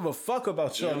 Like, I don't give a fuck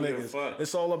about y'all niggas.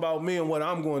 It's all about me and what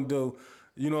I'm going to do.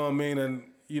 You know what I mean? And,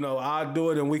 I do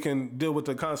it and we can deal with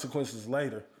the consequences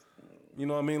later. You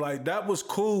know what I mean? Like, that was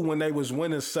cool when they was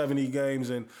winning 70 games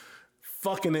and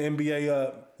fucking the NBA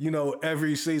up,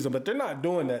 every season. But they're not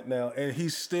doing that now, and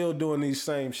he's still doing these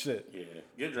same shit. Yeah,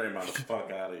 get Draymond the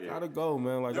fuck out of here. Gotta go,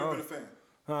 man. Like, never been a fan.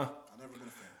 Huh? I've never been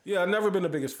a fan. Yeah, I've never been the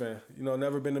biggest fan.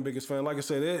 Never been the biggest fan. Like I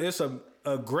said, it's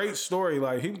a great story.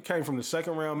 Like, he came from the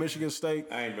second round, Michigan State.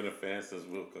 I ain't been a fan since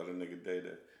Will called a nigga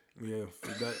Day-Day.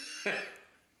 Yeah,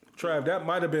 Trav, that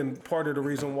might have been part of the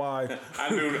reason why. I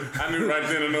knew right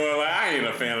then and there, like, I ain't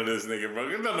a fan of this nigga, bro.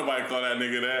 There's nobody call that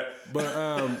nigga that.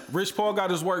 But Rich Paul got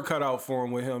his work cut out for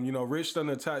him with him. Rich done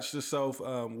attached himself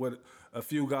with a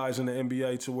few guys in the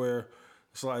NBA to where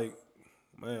it's like,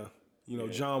 man,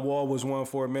 John Wall was one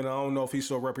for a minute. I don't know if he's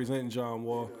still representing John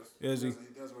Wall. Is he? He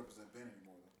doesn't represent Ben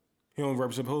anymore, though. He don't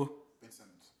represent who? Ben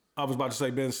Simmons. I was about to say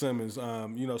Ben Simmons.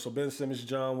 So Ben Simmons,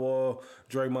 John Wall,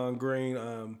 Draymond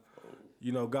Green,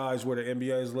 guys where the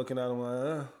NBA is looking at them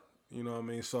like, you know what I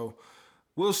mean? So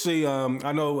we'll see.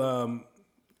 I know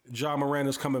John Moran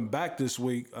is coming back this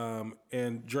week,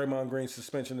 and Draymond Green's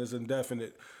suspension is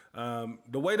indefinite.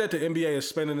 The way that the NBA is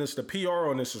spending this, the PR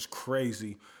on this is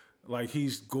crazy. Like,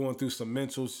 he's going through some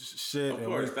mental shit. Of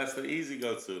course, that's the easy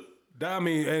go-to.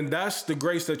 And that's the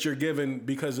grace that you're given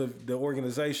because of the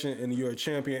organization and you're a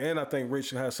champion. And I think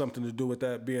Rich has something to do with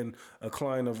that, being a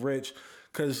client of Rich.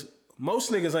 Because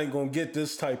most niggas ain't going to get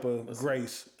this type of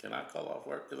grace. Can I call off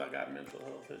work because I got mental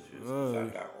health issues? I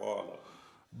got all of them.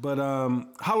 But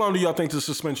how long do y'all think the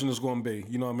suspension is going to be?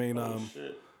 You know what I mean? Oh,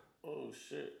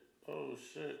 shit.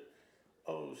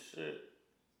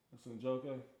 That's a joke,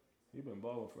 eh? He been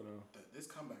balling for them. This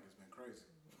comeback has been crazy.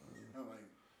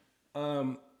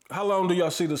 How long do y'all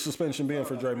see the suspension being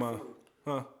for Draymond?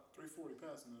 340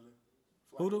 passing today.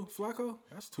 Who do? Flacco?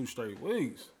 That's 2 straight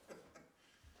weeks.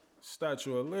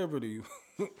 Statue of Liberty.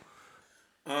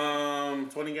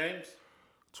 20 games?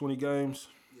 20 games?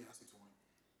 Yeah, I see 20.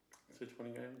 I see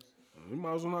 20 games. You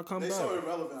might as well not come back. They're so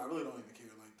irrelevant. I really don't even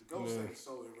care. Like, the Golden State is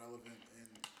so irrelevant,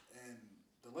 and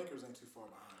the Lakers ain't too far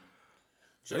behind.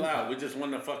 Chill out. We just won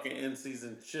the fucking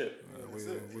in-season chip. That's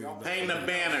it. Hang the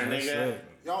banner, nigga.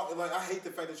 Y'all, like, I hate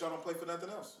the fact that y'all don't play for nothing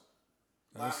else.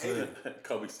 Like, I hate it.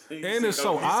 Kobe. And it's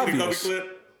so obvious. Kobe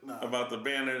clip about the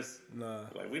banners. Nah.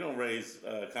 Like, we don't raise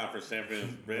conference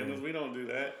champions banners. We don't do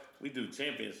that. We do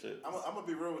championships. I'm going to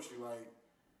be real with you. Like,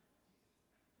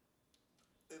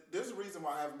 there's a reason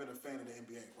why I haven't been a fan of the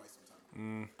NBA in quite some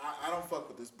time. I don't fuck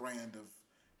with this brand of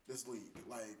this league.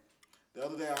 Like the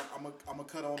other day, I'm a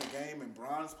cut on the game and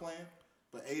Bron's playing,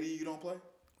 but AD you don't play.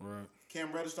 Right.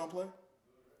 Cam Reddish don't play.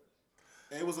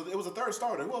 And it was a third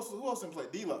starter. Who else didn't play?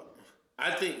 D-Lo.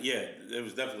 I think it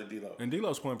was definitely D-Lo. And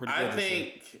D-Lo's playing pretty good. I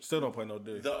think still don't play no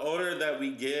D. The older that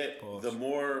we get, the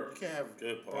more you can't have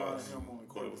good Bron pause. and him on the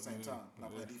court at the same time.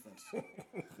 Not playing defense.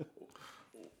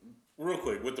 Real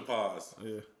quick with the pause.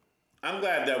 Yeah. I'm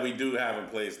glad that we do have in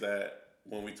place that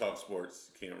when we talk sports,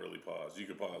 you can't really pause. You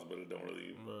can pause, but it don't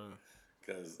really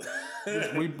because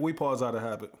we pause out of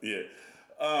habit. Yeah.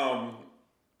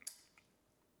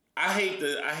 I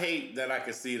hate that I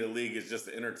can see the league as just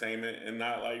entertainment and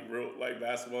not like real like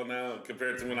basketball now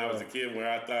compared to when I was a kid where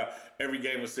I thought every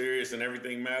game was serious and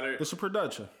everything mattered. It's a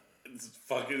production.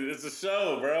 It's a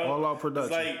show, bro. All out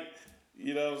production. It's like,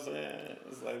 you know what I'm saying?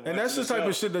 It's like, and that's the type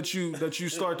of shit that you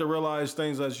start to realize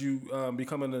things as you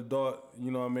become an adult.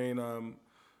 You know what I mean?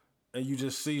 And you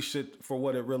just see shit for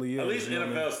what it really is. At least you know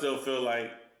NFL still feel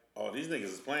like, oh, these niggas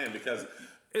is playing because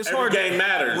it's every hard. game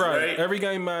matters, right? Every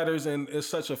game matters, and it's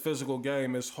such a physical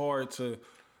game. It's hard to,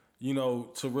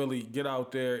 to really get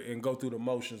out there and go through the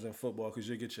motions in football because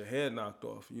you get your head knocked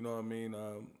off. You know what I mean?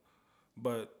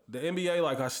 But the NBA,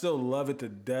 like, I still love it to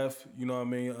death. You know what I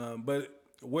mean? But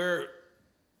we're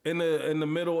in the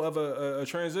middle of a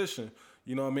transition.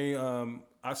 You know what I mean?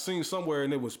 I seen somewhere,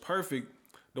 and it was perfect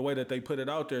the way that they put it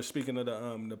out there. Speaking of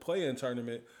the play-in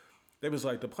tournament, they was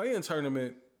like the play-in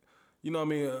tournament. You know what I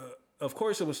mean? Of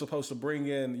course, it was supposed to bring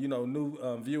in, new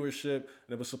viewership, and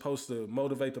it was supposed to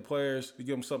motivate the players to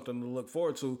give them something to look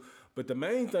forward to. But the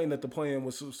main thing that the play-in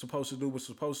was supposed to do was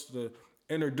supposed to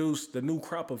introduce the new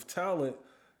crop of talent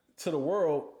to the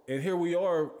world. And here we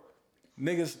are,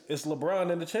 niggas, it's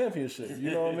LeBron in the championship. You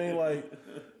know what I mean? Like,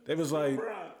 they was like,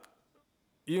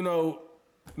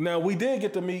 now we did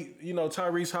get to meet,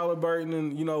 Tyrese Halliburton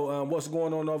and, what's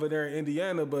going on over there in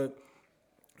Indiana, but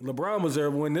LeBron was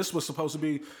there when this was supposed to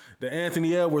be the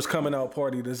Anthony Edwards coming out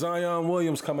party, the Zion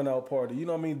Williams coming out party. You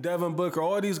know what I mean? Devin Booker,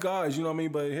 all these guys, you know what I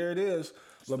mean? But here it is.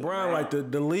 LeBron, like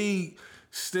the league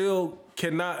still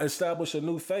cannot establish a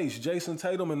new face. Jason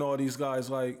Tatum and all these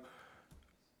guys, like,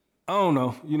 I don't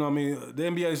know. You know what I mean? The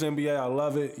NBA's NBA. I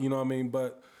love it. You know what I mean?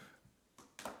 But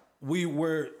we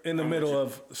were in the middle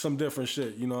of some different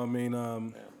shit. You know what I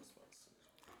mean?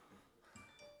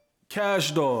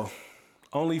 Cash Doll,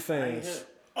 OnlyFans.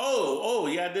 Oh,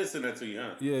 yeah, I did send that to you,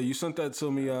 huh? Yeah, you sent that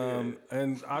to me,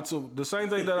 and I told the same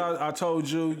thing that I told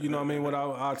you. You know what I mean? What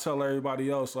I tell everybody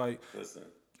else, like, listen,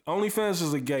 OnlyFans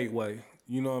is a gateway.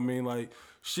 You know what I mean? Like,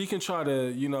 she can try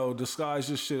to, disguise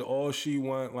this shit all she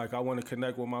want. Like, I want to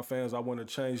connect with my fans. I want to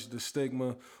change the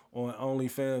stigma on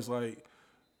OnlyFans. Like,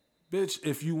 bitch,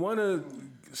 if you want to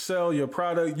sell your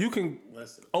product, you can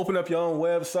open up your own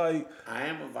website. I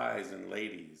am advising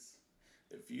ladies.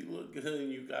 If you look good and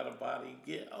you got a body,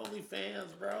 get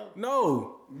OnlyFans, bro.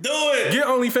 No. Do it. Get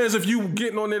OnlyFans if you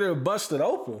getting on there to bust it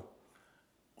open.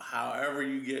 However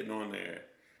you getting on there.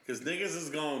 Because niggas is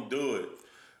going to do it.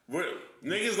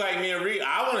 Niggas like me and Reed,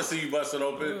 I want to see you bust it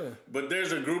open, but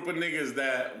there's a group of niggas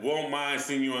that won't mind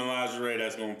seeing you in lingerie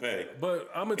that's going to pay. But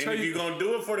I'm going to tell you. If you're going to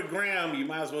do it for the gram, you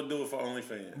might as well do it for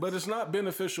OnlyFans. But it's not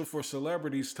beneficial for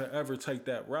celebrities to ever take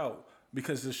that route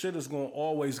because the shit is going to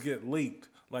always get leaked.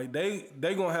 Like, they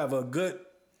going to have a good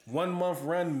 1 month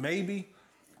run maybe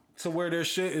to where their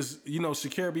shit is,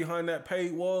 secure behind that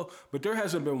paid wall. But there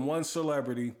hasn't been one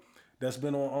celebrity that's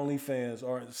been on OnlyFans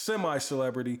or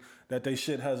semi-celebrity that they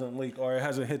shit hasn't leaked or it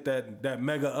hasn't hit that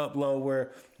mega upload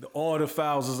where all the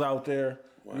files is out there.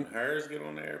 When hers get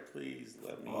on there, please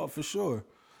let me. Oh, for sure.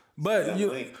 But,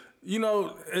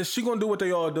 is she going to do what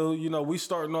they all do? We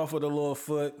starting off with a little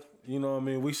foot. You know what I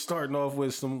mean? We starting off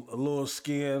with a little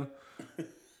skin.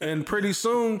 And pretty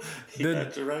soon,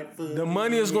 the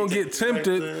money is going to get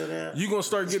tempted. You're going to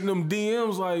start getting them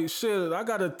DMs like, shit, I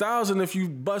got 1,000 if you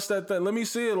bust that thing. Let me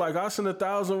see it. Like, I send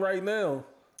 1,000 right now.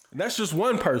 That's just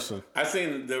one person. I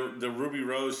seen the Ruby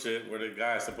Rose shit where the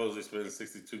guy supposedly spent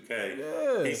 $62K.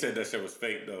 Yeah. He said that shit was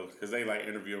fake, though, because they,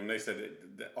 interviewed him. They said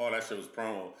that all that shit was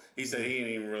promo. He said he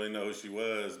didn't even really know who she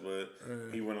was, but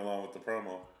he went along with the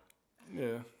promo.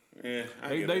 Yeah. Yeah,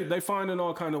 they finding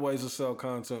all kind of ways to sell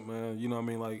content, man. You know what I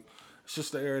mean? Like, it's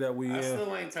just the era that we in. I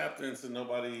still ain't tapped into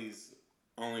nobody's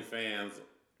OnlyFans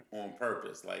on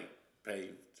purpose, like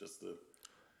pay just to.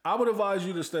 I would advise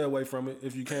you to stay away from it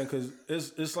if you can, because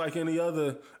it's like any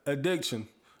other addiction.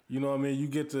 You know what I mean? You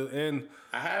get to end.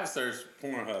 I have searched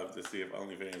Pornhub to see if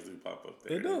OnlyFans do pop up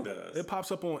there. It does. It does. It pops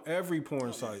up on every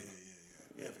porn site.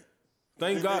 Yeah.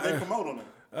 Thank God. They promote on it.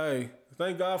 Hey,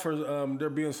 thank God for there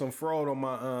being some fraud on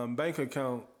my bank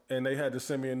account, and they had to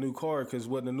send me a new card because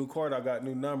with the new card I got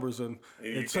new numbers and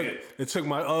it took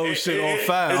my old shit on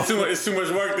file. It's too much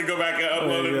work to go back and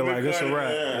upload it. Yeah, like it's a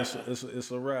wrap. Yeah.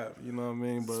 It's a wrap. You know what I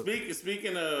mean? But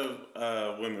speaking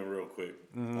of women, real quick,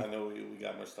 I know we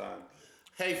got much time.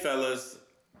 Hey fellas,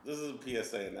 this is a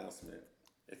PSA announcement.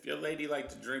 If your lady like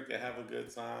to drink and have a good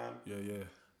time,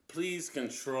 please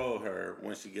control her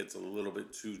when she gets a little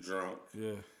bit too drunk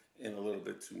and a little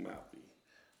bit too mouthy.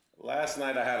 Last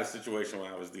night I had a situation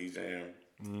where I was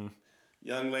DJing.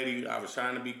 Young lady, I was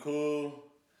trying to be cool.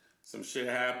 Some shit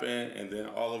happened, and then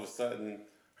all of a sudden,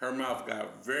 her mouth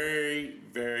got very,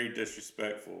 very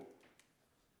disrespectful.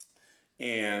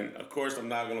 And of course, I'm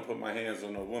not gonna put my hands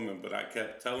on a woman, but I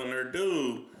kept telling her,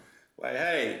 dude, like,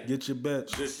 hey, get your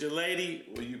bitch. This your lady,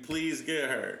 will you please get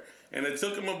her? And it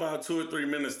took him about 2 or 3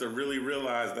 minutes to really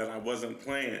realize that I wasn't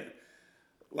playing.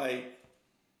 Like,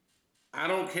 I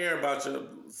don't care about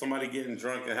somebody getting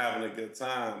drunk and having a good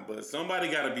time, but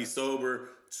somebody got to be sober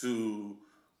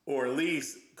or at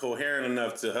least coherent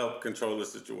enough to help control the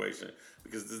situation.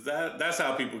 Because that's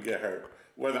how people get hurt.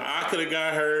 Whether I could have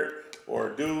got hurt,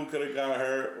 or a dude could have got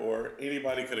hurt, or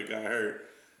anybody could have got hurt.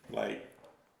 Like,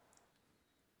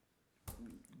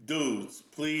 dudes,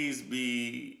 please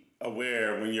be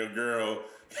aware when your girl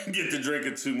get to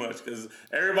drinking too much, because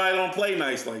everybody don't play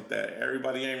nice like that.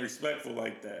 Everybody ain't respectful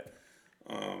like that.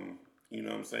 You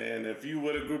know what I'm saying? If you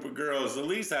with a group of girls, at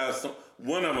least have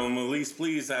one of them, at least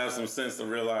please have some sense to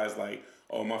realize, like,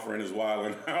 oh, my friend is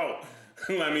wilding out.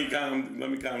 let me calm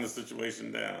the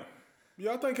situation down.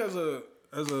 Yeah, I think as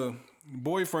a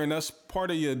boyfriend, that's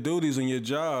part of your duties and your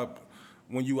job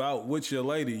when you out with your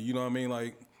lady. You know what I mean?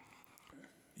 Like,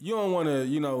 you don't want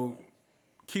to,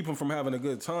 keep them from having a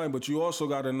good time, but you also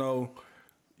got to know,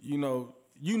 you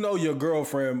know your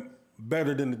girlfriend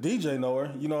better than the DJ know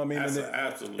her. You know what I mean? That's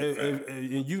absolutely.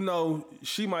 And you know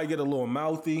she might get a little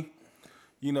mouthy.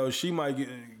 You know, she might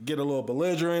get a little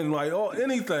belligerent, like,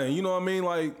 anything. You know what I mean?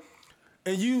 Like,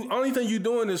 and only thing you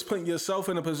doing is putting yourself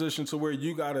in a position to where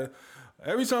you gotta.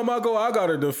 Every time I go, I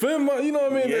gotta defend my. You know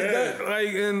what I mean?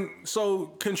 Yeah. And so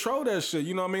control that shit.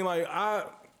 You know what I mean? Like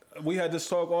we had this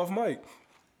talk off mic.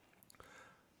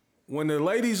 When the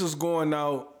ladies is going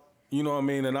out, you know what I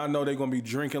mean, and I know they're gonna be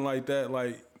drinking like that,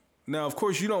 like. Now, of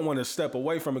course, you don't want to step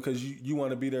away from it because you want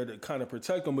to be there to kind of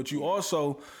protect them, but you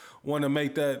also want to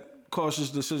make that cautious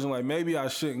decision, like maybe I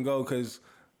shouldn't go because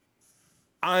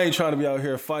I ain't trying to be out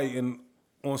here fighting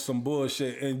on some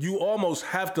bullshit. And you almost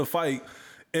have to fight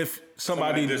if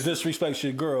somebody disrespects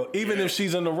your girl, even if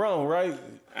she's in the wrong, right?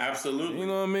 Absolutely. You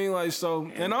know what I mean? Like,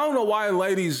 so, and I don't know why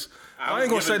ladies, I ain't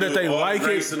going to say that they like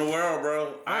it. In the world,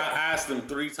 bro. I asked them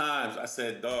 3 times. I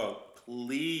said, dog,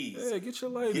 please. Yeah, get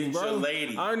your lady, bro. Get your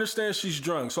lady. I understand she's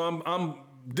drunk, so I'm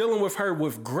dealing with her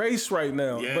with grace right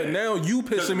now. Yeah. But now you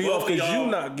pissing me off because you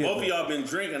not getting. Both of y'all been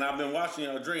drinking. I've been watching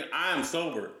y'all drink. I am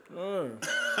sober. I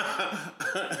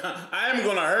am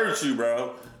gonna hurt you,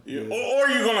 bro. Yeah. Or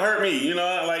you're gonna hurt me. You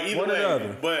know, like either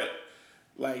way. But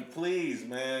like, please,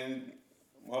 man,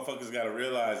 motherfuckers gotta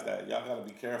realize that y'all gotta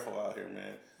be careful out here,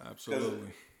 man. Absolutely.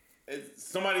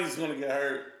 Somebody's gonna get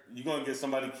hurt. You're gonna get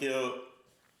somebody killed.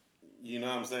 You know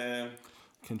what I'm saying?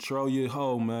 Control your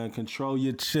hoe, man. Control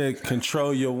your chick.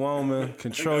 Control your woman.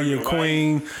 Control your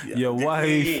queen. Your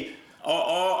wife.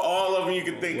 All of them you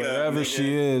can think of. Whatever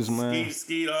she is, man.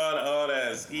 Ski, all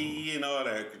that. Ski and all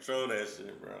that. Control that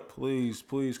shit, bro.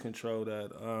 Please control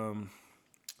that.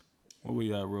 Where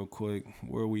we at real quick?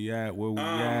 Where we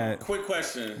at? Quick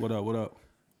question. What up?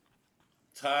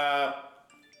 Top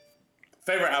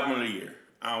favorite album of the year.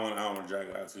 I don't want to drag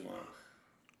it out too long.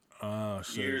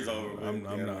 Shit. Years over. I'm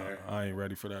not. I ain't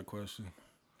ready for that question.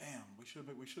 Damn, we should have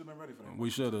been ready for that.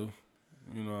 We should have.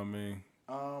 You know what I mean?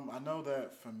 I know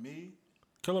that for me,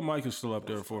 Killer Mike is still up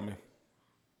there for me.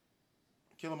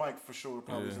 Killer Mike for sure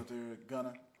probably is up there.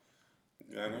 Gunna.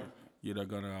 Yeah, that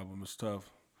Gunna album is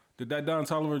tough. Did that Don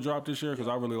Toliver drop this year? Because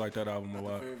I really like that album a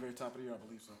lot. Very, very top of the year, I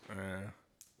believe so. Yeah,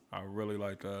 I really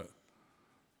like that.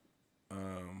 I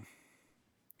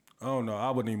don't know.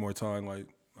 I would need more time. Like,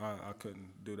 I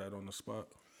couldn't do that on the spot.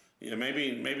 Yeah,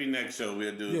 maybe next show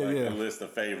we'll do a list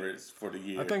of favorites for the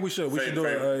year. I think we should. We should do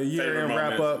a year-end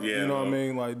wrap-up. Yeah, you know what I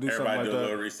mean? Like, do something like that. Everybody do a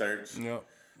little research. Yep.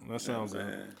 That sounds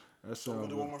good. That sounds We'll good.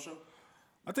 do one more show?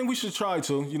 I think we should try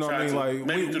to. You know what I mean?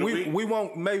 Like, we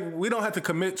won't. Maybe we don't have to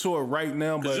commit to it right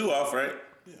now. But you off, right?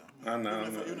 Yeah. I know.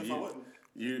 Even if I wasn't.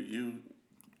 You.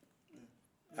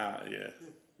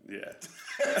 Yeah. Yeah.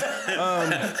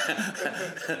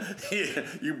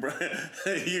 You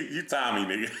Tommy,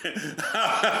 nigga.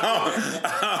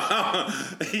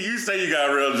 You say you got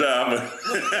a real job, but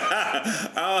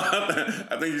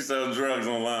I think you sell drugs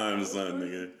online or something,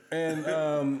 nigga.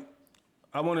 And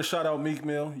I want to shout out Meek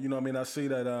Mill. You know what I mean? I see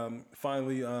that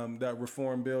finally that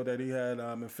reform bill that he had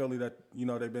in Philly that, you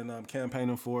know, they've been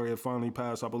campaigning for, it finally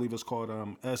passed. I believe it's called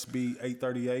SB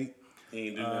 838. He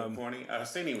ain't do nothing corny. I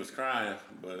seen he was crying,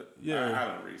 but yeah. I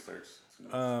don't research too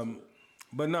much.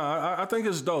 But no, I think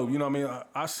it's dope. You know what I mean?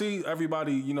 I see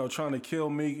everybody, you know, trying to kill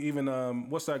Meek. Even,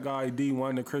 what's that guy,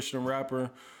 D1, the Christian rapper,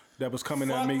 that was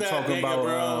coming at Meek talking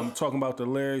about the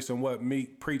lyrics and what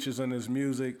Meek preaches in his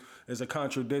music is a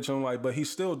contradiction. Like, but he's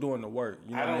still doing the work.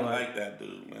 You know I don't what I mean? like that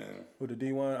dude, man. With the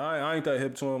D1, I ain't that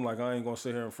hip to him. Like, I ain't gonna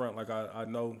sit here in front. Like, I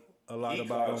know a lot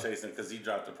about him. He chasing because he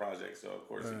dropped the project, so of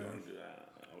course he's gonna do that.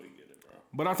 We get it, bro.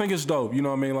 But I think it's dope. You know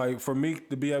what I mean? Like, for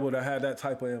Meek to be able to have that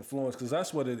type of influence, because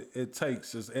that's what it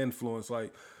takes is influence.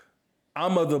 Like,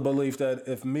 I'm of the belief that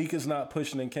if Meek is not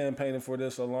pushing and campaigning for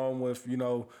this, along with, you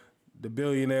know, the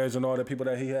billionaires and all the people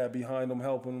that he had behind him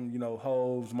helping him, you know,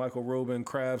 Hoves, Michael Rubin,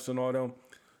 Krabs, and all them,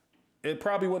 it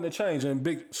probably wouldn't have changed. And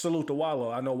big salute to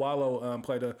Wallow. I know Wallow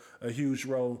played a huge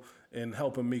role in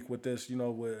helping Meek with this, you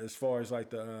know, as far as like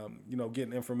the, you know,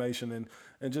 getting information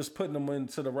and just putting them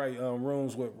into the right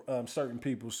rooms with certain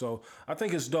people. So I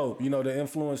think it's dope, you know, the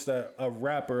influence that a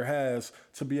rapper has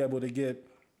to be able to get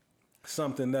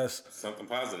something that's something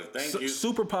positive. Thank you.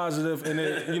 Super positive, and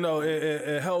it, you know,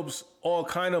 it helps all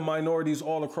kind of minorities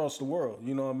all across the world.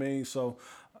 You know what I mean? So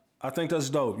I think that's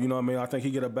dope. You know what I mean? I think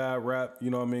he get a bad rap. You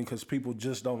know what I mean? Because people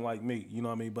just don't like Meek. You know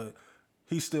what I mean? But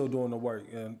he's still doing the work,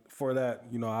 and for that,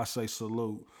 you know, I say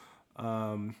salute.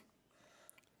 One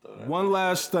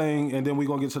last thing, and then we're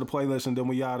gonna get to the playlist, and then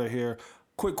we out of here.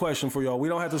 Quick question for y'all. We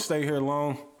don't have to stay here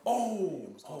long.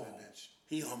 Oh, that bitch.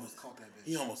 He almost caught that bitch.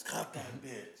 He almost caught that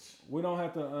bitch. We don't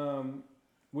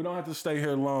have to stay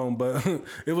here long, but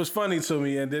it was funny to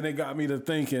me, and then it got me to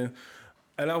thinking,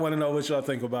 and I want to know what y'all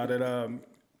think about it.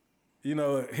 You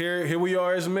know, here we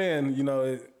are as men. You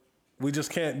know, we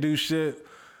just can't do shit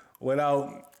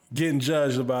without getting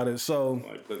judged about it. So,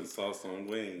 like putting sauce on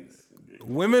wings.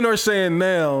 Women are saying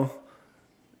now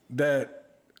that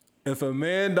if a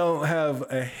man don't have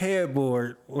a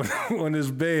headboard on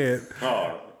his bed,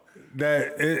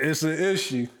 that it's an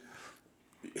issue.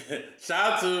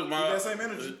 Shout out to my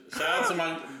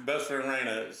best friend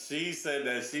Raina. She said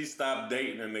that she stopped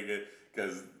dating a nigga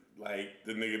because like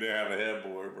the nigga didn't have a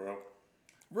headboard, bro.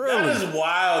 Really? That is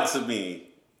wild to me.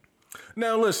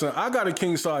 Now listen, I got a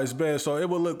king size bed, so it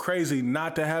would look crazy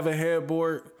not to have a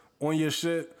headboard on your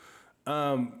shit.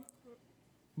 But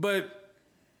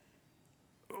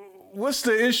what's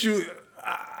the issue?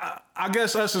 I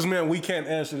guess us as men, we can't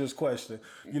answer this question.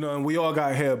 You know, and we all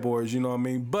got headboards, you know what I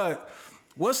mean? But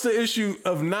what's the issue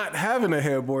of not having a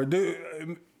headboard?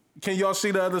 Can y'all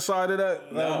see the other side of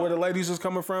that? No. Where the ladies is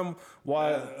coming from?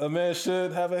 Why a man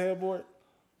should have a headboard?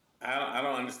 I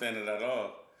don't understand it at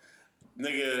all.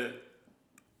 Nigga,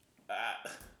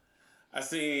 I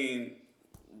seen,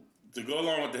 to go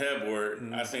along with the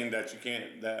headboard, I seen that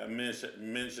men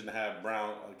shouldn't have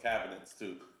brown cabinets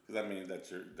too. Because that means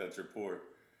that you're poor.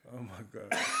 Oh my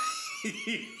God.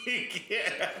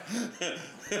 Yeah.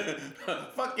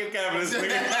 Fuck your cabinets,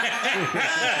 nigga.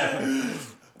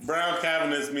 Brown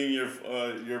cabinets mean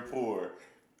you're poor.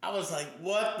 I was like,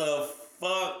 what the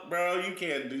fuck, bro? You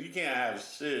can't have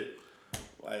shit.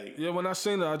 Like, yeah, when I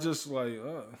seen it, I just like,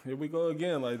 here we go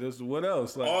again. Like this, what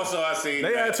else? Like, also, I seen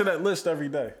they add to that list every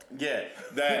day. Yeah,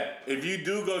 that if you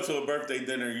do go to a birthday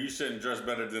dinner, you shouldn't dress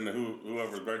better than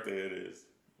whoever's birthday it is.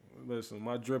 Listen,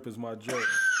 my drip is my drip.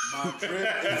 My drip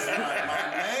is my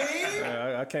name.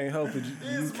 Yeah, I can't help it.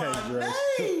 You can't dress.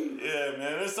 Yeah,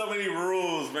 man. There's so many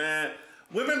rules, man.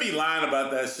 Women be lying about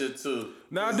that shit too.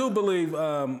 Now I do believe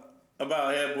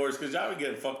about headboards because y'all be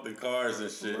getting fucked in cars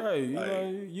and shit. Right.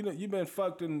 You know, you've been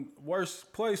fucked in worse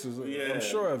places. Yeah. I'm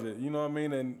sure of it. You know what I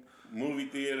mean? And movie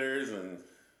theaters and.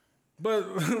 But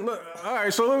look, all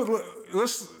right. So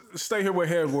let's stay here with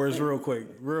headboards real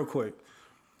quick.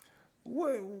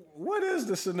 What is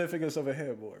the significance of a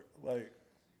headboard? Like,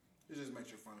 it just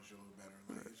makes your furniture look better.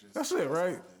 Like, that's it,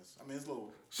 right? I mean, it's little.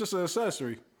 It's just an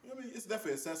accessory. I mean, it's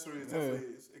definitely an accessory.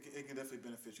 It can definitely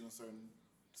benefit you in certain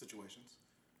situations.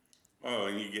 Oh,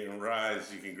 and you getting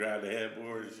rides, you can grab the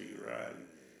headboards, you can ride.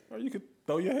 Or you could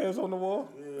throw your hands on the wall.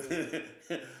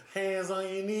 Hands on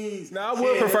your knees. Now, I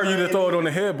would prefer you to throw it on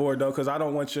the headboard, though, because I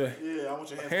don't want your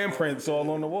handprints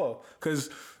all on the wall. Because,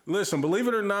 listen, believe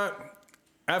it or not,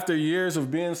 after years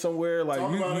of being somewhere, like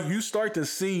you start to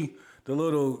see the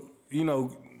little, you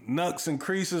know, nucks and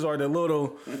creases or the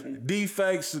little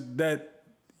defects that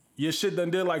your shit done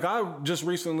did. Like I just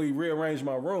recently rearranged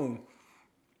my room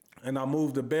and I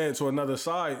moved the bed to another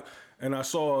side and I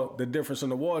saw the difference in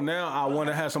the wall. Now I want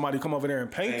to have somebody come over there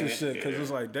and paint this shit because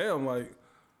it's like, damn, like,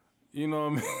 you know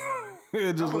what I mean?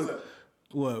 It just look,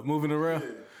 what, moving around?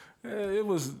 Yeah, it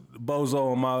was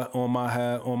bozo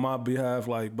on my behalf,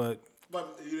 like, but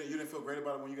you didn't feel great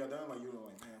about it when you got done, like you were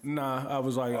like, man. Nah, I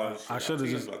was like, I should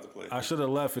have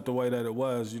left it the way that it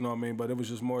was, you know what I mean? But it was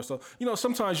just more so, you know,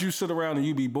 sometimes you sit around and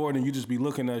you be bored and you just be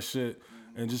looking at shit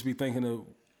and just be thinking of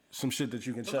some shit that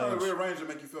you can change. Sometimes rearrange and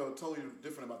make you feel totally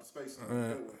different about the space in a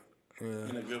good way. Yeah.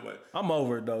 In a good way. I'm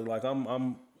over it though. Like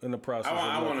I'm in the process.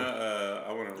 I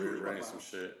wanna rearrange some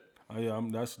shit. Oh yeah,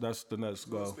 that's the next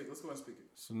go. Let's go and speak it.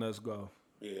 It's the next go.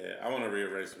 Yeah, I want to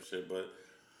rearrange some shit, but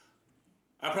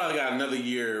I probably got another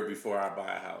year before I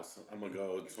buy a house. I'm gonna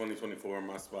go 2024 in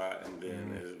my spot, and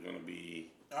then it's gonna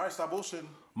be. All right, stop bullshitting.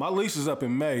 My lease is up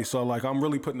in May, so like I'm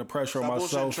really putting the pressure on myself.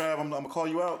 Stop bullshitting, Trav. I'm gonna call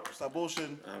you out. Stop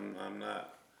bullshitting. I'm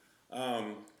not.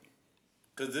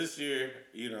 Cause this year,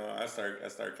 you know, I start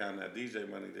counting that DJ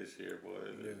money this year, boy.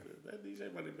 Yeah. That DJ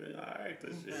money been all right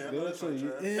this year. Good to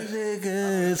you. Is it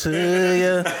good to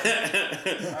you?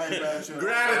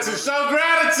 Gratitude. Show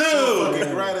gratitude. Show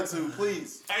fucking gratitude,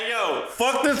 please. Hey, yo,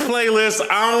 fuck this playlist.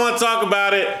 I don't want to talk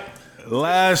about it.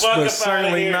 Last but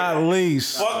certainly not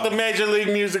least. Fuck the Major League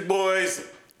Music boys.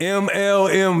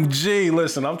 MLMG.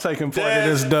 Listen, I'm taking part of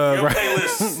this dub, right?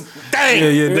 Stank,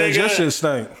 yeah, that shit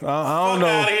stink. I don't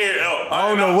know. I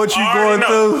don't know what you going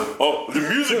through. Oh, the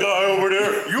music guy over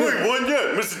there, you ain't won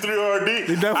yet, Mr. 3RD.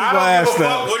 He definitely gonna ask that.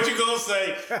 I don't give a fuck what you gonna say.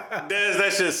 Des,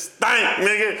 that shit stank,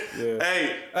 nigga. Yeah.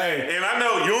 Hey, and I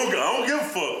know I don't give a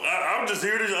fuck. I'm just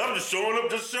here I'm just showing up,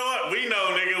 just show up. We know,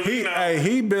 nigga. We know. Hey,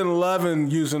 he been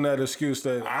loving using that excuse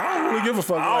that I don't really give a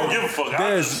fuck. I don't give a fuck.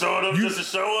 I'm just showing up just to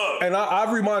show up. And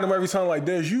I remind him every time, like,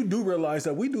 Des, you do realize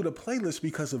that we do the playlist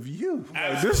because of you.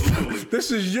 Like,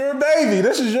 this is your baby.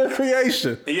 This is your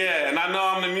creation. Yeah, and I know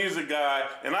I'm the music guy,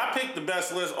 and I pick the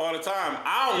best list all the time.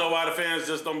 I don't know why the fans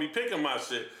just don't be picking my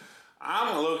shit.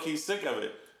 I'm low-key sick of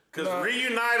it. Because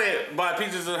Reunited by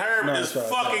Peaches and Herb is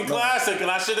fucking classic,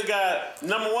 and I should have got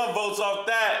 #1 votes off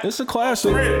that. It's a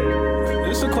classic.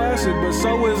 It's a classic, but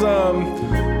so is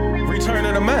Return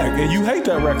of the Mac, and you hate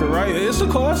that record, right? It's a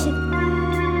classic.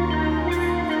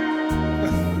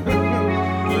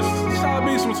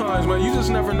 Sometimes, man, you just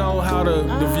never know how the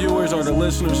viewers or the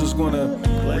listeners is going to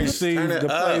receive the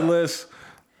playlist.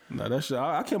 No, that shit,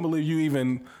 I can't believe you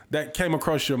even that came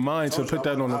across your mind to put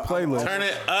that on the playlist. Turn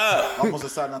it up. I almost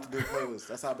decided not to do a playlist.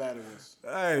 That's how bad it was.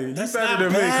 Hey, you better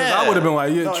than me because I would have been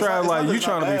like, yeah, Trav, like you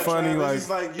trying to be funny, like. It's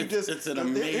like you just. It's an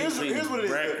amazing here's what it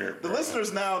is. record. The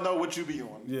listeners now know what you be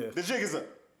on. Yeah. The jig is up.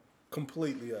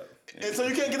 Completely up. And so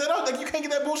you can't get that out. Like you can't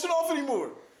get that bullshit off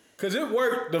anymore. Cause it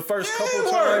worked the first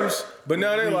couple times, but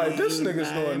now they're like, this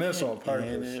nigga's doing this on purpose.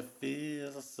 And it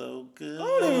feels so good. I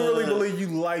don't even really believe you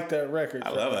like that record. I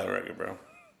love that record, bro.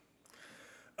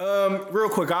 Real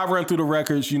quick, I'll run through the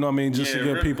records, you know what I mean, just to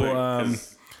give people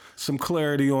some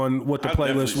clarity on what the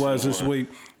playlist was this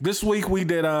week. This week we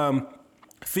did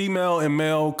female and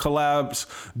male collabs,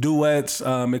 duets.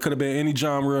 It could have been any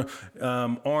genre,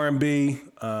 R&B,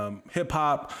 hip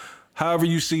hop. However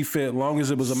you see fit, long as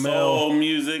it was a male. Soul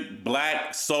music,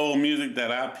 black soul music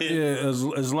that I picked. Yeah,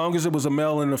 as long as it was a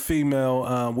male and a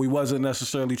female, we wasn't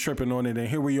necessarily tripping on it. And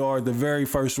here we are, the very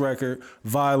first record,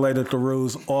 violated the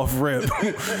rules off rip.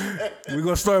 We're going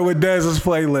to start with Dez's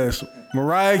playlist.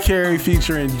 Mariah Carey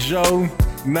featuring Joe,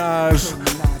 Nas,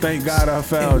 Thank God I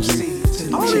Found You. I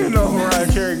don't even know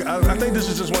Mariah Carey. I think this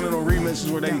is just one of those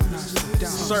remixes where they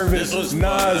service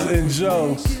Nas and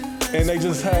Joe, and they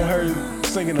just had her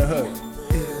singing the hook.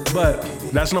 But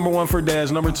that's #1 for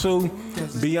Dez. #2,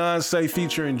 Beyonce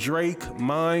featuring Drake,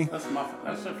 Mine. That's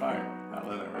shit fire. I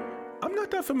love that record. I'm not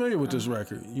that familiar with this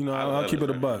record. You know, I'll keep it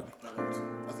a buck.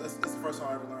 That's the first time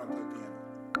I ever learned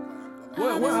to play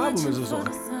piano. What album is this on?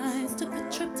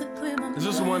 Is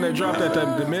this the one that dropped at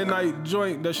the midnight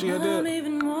joint that she had did?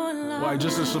 Why,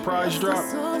 just a surprise drop?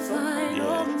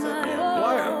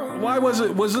 Why was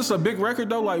it? Was this a big record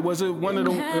though? Like, was it one of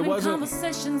them? It wasn't. It's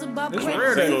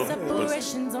rare that. So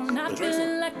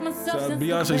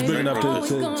Beyonce's big enough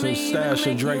to stash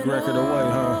a Drake record away,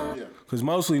 huh? Because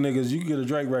mostly niggas, you get a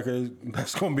Drake record,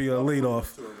 that's gonna be a lead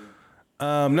off.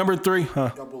 #3,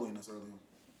 huh?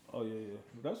 Oh yeah.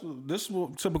 This is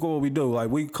typical what we do. Like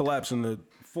we collapse in the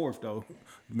fourth though.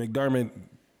 McDermott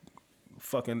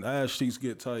fucking ass cheeks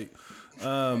get tight.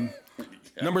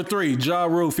 #3, Ja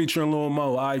Rule featuring Lil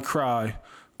Mo, I Cry.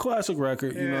 classic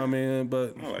record, you know what I mean?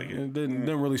 But I like it. it didn't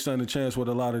really stand a chance with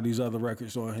a lot of these other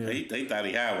records on here. They thought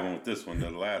he had one with this one,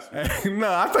 the last one.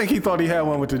 No, I think he thought he had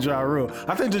one with the Ja Rule.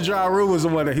 I think the Ja Rule was the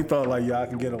one that he thought like, yeah, I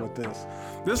can get him with this.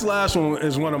 This last one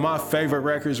is one of my favorite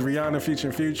records, Rihanna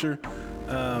featuring Future.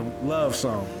 Love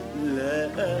Song.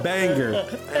 Banger.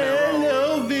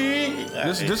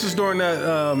 This is during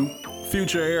that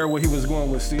Future era where he was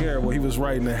going with Sierra, where he was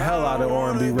writing the hell out of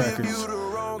R&B records.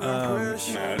 It's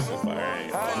a fire.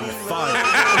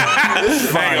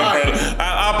 Fire.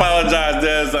 I apologize,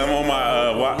 Des. I'm on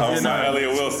my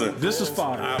Elliot Wilson. This is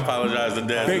fire. I apologize to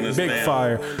Des. Big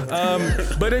fire.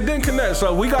 But it didn't connect,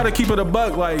 so we got to keep it a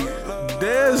buck. Like,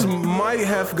 Dez might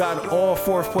have got all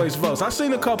fourth place votes. I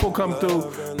seen a couple come through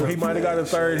where he might have got a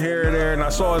third here or there, and I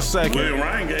saw a second. William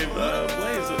Ryan gave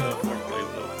Blaze a fourth place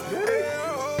vote.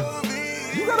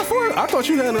 You got a fourth? I thought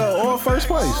you had all first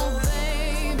place.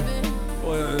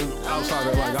 Well, outside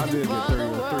of like, I did get three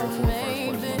or four first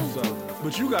place votes. So.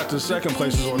 But you got the second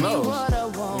places on those. You know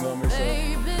what I mean?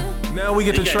 So now we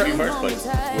get to track. First place.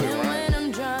 William Ryan.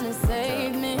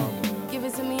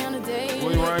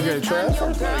 William Ryan gave Trav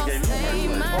first place?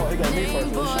 Oh, he got me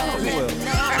first place.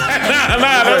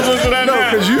 No,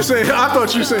 because you said, I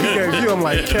thought you said he gave you. I'm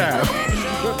like, Cap.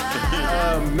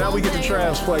 Now we get to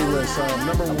Trav's playlist.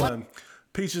 Number 1,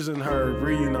 Peaches and Her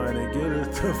Reunited. Get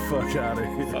it the fuck out of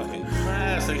here. Fucking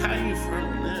classic. How you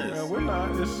from this? We're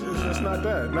not. It's just not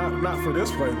that. Not for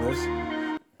this playlist.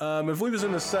 If we was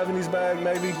in the 70s bag,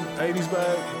 maybe 80s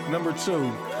bag, number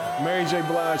 2. Mary J.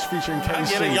 Blige featuring KC. I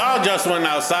get it. Y'all just went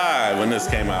outside when this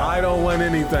came out. I don't want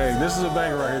anything. This is a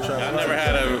banger right here, Travis. I never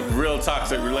had a real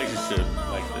toxic relationship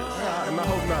like this. And I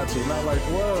hope not to. Not like,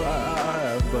 well, I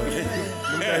have, but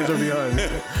them days are behind.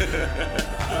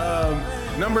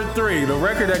 Number 3, the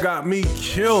record that got me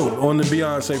killed on the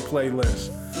Beyonce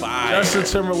playlist. Fire. Justin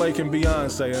Timberlake and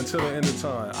Beyonce, Until the End of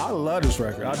Time. I love this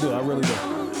record. I do. I really do.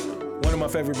 One of my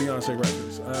favorite Beyonce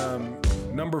records.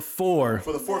 Number 4.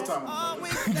 For the 4th time.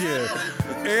 Yeah.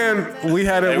 And we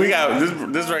had a... Hey, we got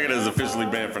this record is officially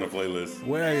banned from the playlist.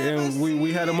 And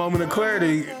we had a moment of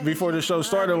clarity before the show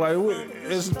started. Like,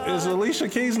 is Alicia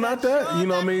Keys not that? You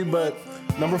know what I mean? But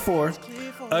number 4,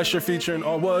 Usher featuring...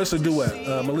 Oh, well, it's a duet.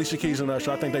 Alicia Keys and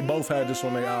Usher. I think they both had this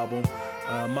on their album.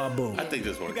 My Boo. I think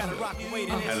this works. As a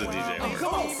DJ.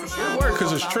 Come on, for sure. It works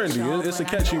because it's trendy. It's a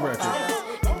catchy record.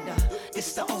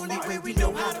 It's the only way we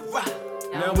know how to rock.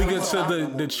 Now we get to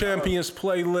the Champions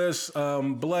playlist,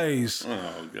 Blaze.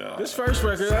 Oh, God. This first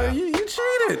record, you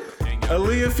cheated.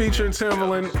 Aaliyah featuring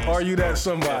Timberland, Are You That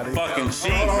Somebody? Fucking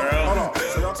cheat, Hold bro. on.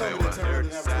 So y'all tell me that Timberland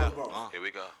didn't have 12 votes. Here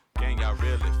we go. Gang, y'all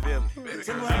really feel me.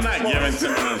 I'm not giving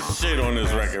Timberland shit on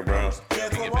this record, bro. He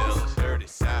had 12 votes? Dirty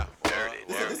South. Dirty.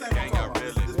 This ain't what I'm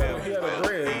talking about. He had a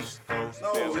bridge.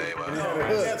 No, he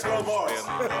had 12 bars.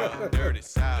 Dirty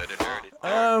South. Dirty.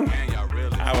 I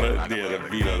would have did a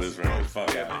beat on this record.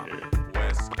 Fuck out of here.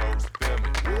 West Coast feel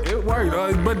me. It worked,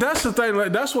 but that's the thing.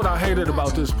 Like, that's what I hated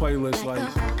about this playlist. Like,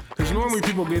 because normally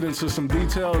people get into some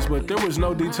details, but there was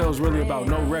no details really about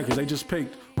no records. They just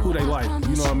picked who they like.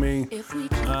 You know what I mean?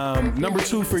 Number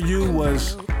 2 for you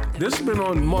was, this has been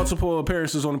on multiple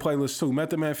appearances on the playlist too.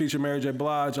 Method Man featured Mary J.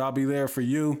 Blige, I'll Be There For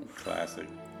You. Classic.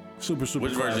 Super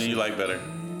Which classic. version you like better?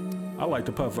 I like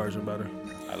the Puff version better.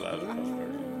 I love the Puff version.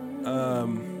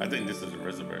 I think this is the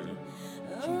RZA version.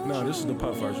 No, this is the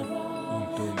Puff version.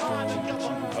 Okay.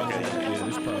 Yeah,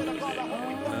 this Puff.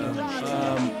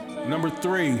 Number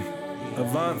 3,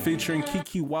 Avant featuring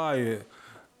Kiki Wyatt.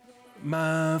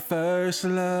 My First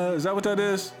Love. Is that what that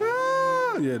is?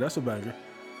 Yeah, that's a banger.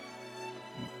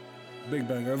 Big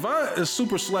banger. Avant is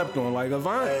super slept on. Like,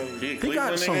 Avant, he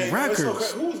got some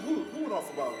records. Who went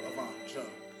off about Avant? Joe?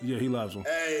 Yeah, he loves them.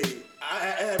 Hey, I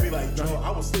had to be like, Joe,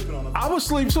 I was sleeping on him. I was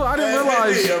asleep too. I didn't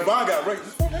realize. Hey, Avant got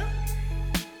records.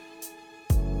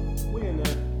 We in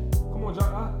there. Come on,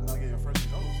 John. Gotta get your fresh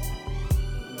Joe.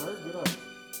 Get up.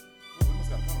 We must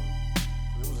gotta come.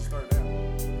 It was a start down.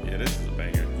 Yeah, this is a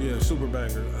banger. Yeah, super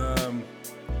banger.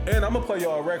 And I'm gonna play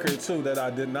y'all a record too that I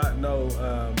did not know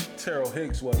Terrell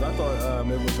Hicks was. I thought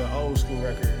it was an old school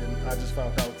record, and I just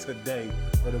found out today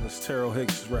that it was Terrell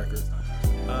Hicks' record.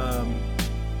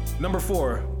 Number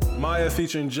 4, Maya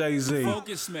featuring Jay-Z.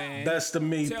 Focus, man. That's the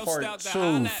Me Tell Part Stout to 2,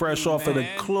 holla at fresh me, off of the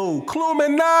man.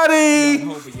 Cluminati.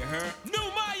 You heard?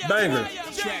 Banger.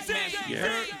 Track master, you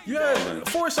heard? Yeah,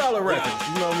 4 solid records.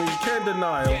 You know what I mean? Can't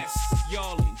deny them. Yes,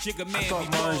 y'all and Jigga Man. I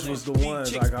thought be mine ballin'. was the Big ones,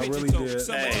 chicks, like, I really bitches, did.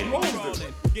 some of Hey. them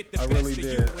rollin'. Get the I best really of you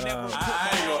did. whenever I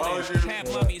ain't gonna hold you. Half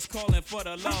mummies calling for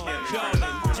the long Been Jolin'. in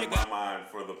Jigga my mind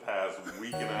for the past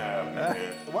week and a half, man.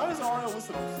 Why is RL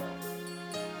listed on the song?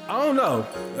 I don't know.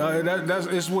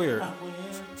 It's weird.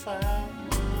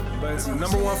 But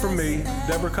number 1 for me,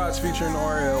 Deborah Cox featuring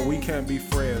RL, We Can't Be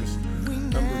Friends.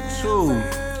 Number 2, I was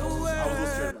a little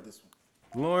scared about this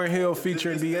one. Lauryn Hill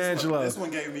featuring D'Angelo. This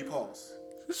one gave me pause.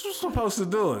 This was supposed to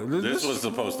do it. This was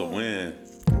supposed to win.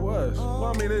 It was. Well,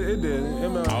 I mean, it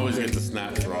did. I always get the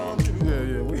snaps wrong.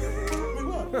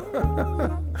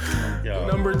 Yeah.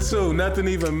 Number 2, Nothing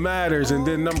Even Matters, and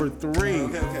then number 3.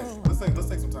 Okay. Let's take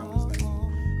some time on this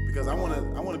thing because I want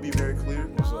to be very clear.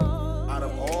 Out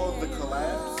of all the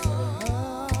collabs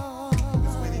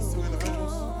between these 2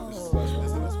 individuals, this is the best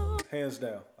one. Hands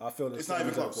down. I feel this. It's not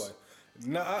even close. Way.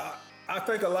 No, I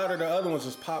think a lot of the other ones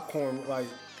is popcorn. Like,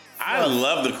 I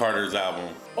love the Carter's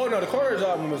album. oh no, the Carter's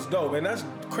album is dope, and that's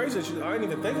crazy. I didn't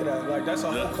even think of that. Like, that's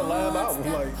a whole collab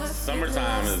album. Like,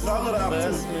 Summertime is. I love the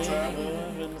album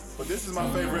too, but this is my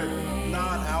favorite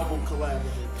non-album collab.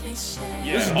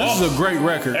 Yeah, this is a great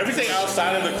record. Everything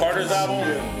outside of the Carter's album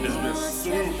has been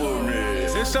super mid.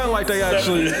 It sounded like they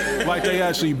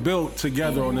actually built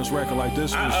together on this record. Like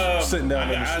this was sitting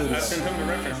down in the studio. I sent him the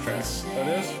reference track.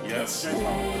 That is? Yes.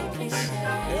 Yeah,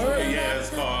 it's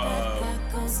called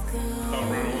Run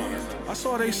One or something. I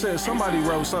saw they said somebody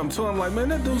wrote something too. I'm like, man,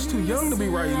 that dude's too young to be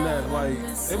writing that. Like,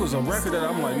 it was a record that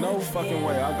I'm like, no fucking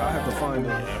way. I have to find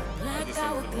it.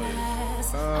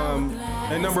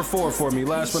 And number 4 for me,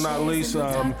 last but not least,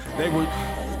 they were.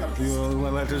 You know,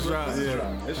 let this drop.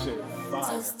 Yeah, this shit fire. I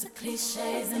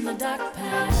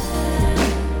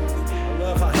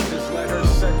love how he just let her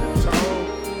set the tone.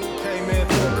 Came in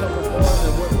for a couple bars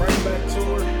and went right back to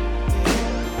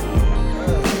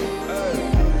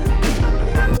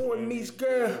her. Boy meets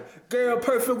girl,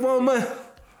 perfect woman.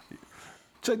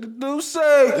 Check the dude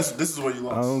say. This is where you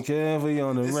lost. I don't care if we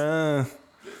on the run.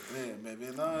 Man, baby,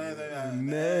 no,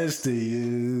 Next to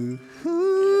you. Hey,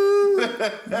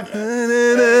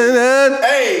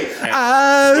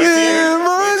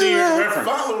 Wait till you hear the reference.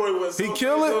 follower was He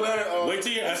killed it? Wait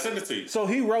till I send it to you. So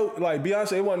he wrote, like,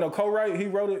 Beyonce, it wasn't no co-write, he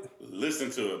wrote it?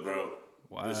 Listen to it, bro.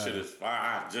 Wow. This shit is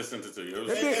fire. I just sent it to you.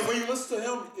 And when you listen to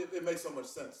him, it makes so much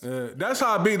sense. That's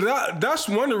how I be. That's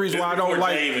one of the reasons why I don't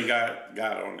like. They even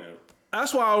got on there.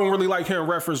 That's why I don't really like hearing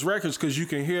reference records, because you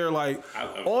can hear, like,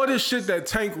 all this shit that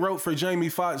Tank wrote for Jamie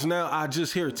Foxx now, I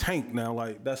just hear Tank now.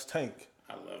 Like, that's Tank.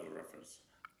 I love a reference.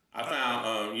 I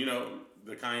found,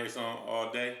 the Kanye song All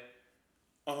Day.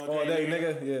 All day,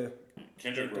 nigga. Yeah.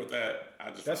 Kendrick wrote that.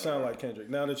 That sounds like Kendrick.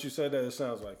 Now that you said that, it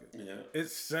sounds like it. Yeah. It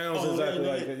sounds exactly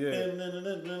like it,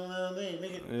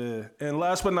 yeah. And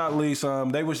last but not least,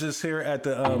 they was just here at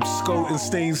the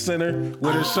Schoenstein Center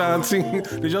with Ashanti.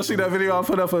 Did y'all see that video I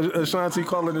put up of Ashanti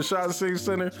calling the Schoenstein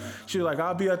Center? She was like,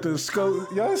 I'll be at the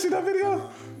Y'all see that video?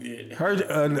 Yeah. Her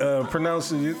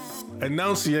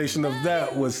enunciation of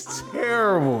that was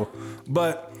terrible.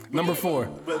 But number 4.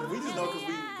 But we just know because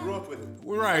we grew up with it.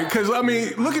 Right, because, I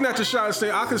mean, looking at the shot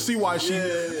state, I can see why she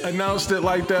announced it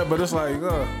like that, but it's like,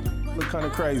 look kind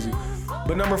of crazy.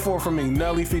 But number 4 for me,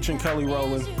 Nelly featuring Kelly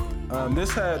Rowland.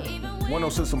 This had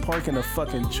 106 and Park in a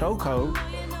fucking chokehold.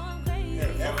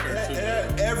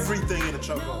 Everything in the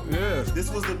chokehold. Yeah. This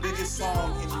was the biggest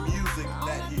song in music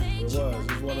that year. It was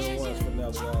one of the ones for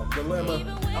Nelly. Dilemma,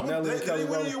 Nelly and Kelly Did they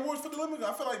win Rowland. the awards for Dilemma?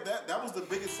 I feel like that was the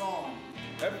biggest song.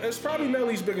 It's probably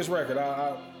Nelly's biggest record.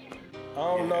 I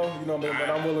don't know, but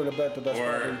I'm willing to bet that that's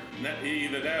Or probably.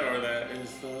 either that or that.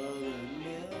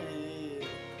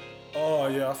 Oh,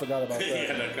 yeah, I forgot about that.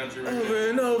 Yeah, that country record. Over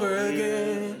and over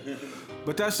again.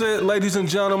 But that's it, ladies and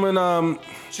gentlemen.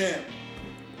 Champ.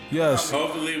 Yes.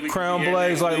 Hopefully we Crown can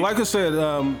Blaze. Like I said,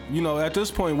 at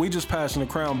this point, we just passing the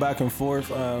crown back and forth.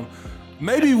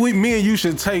 Maybe me and you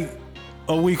should take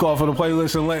a week off of the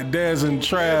playlist and let Dez and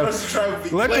Trav. I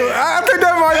think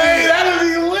that might be. That'll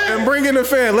be lit. And bring in the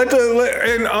fan.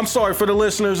 And I'm sorry for the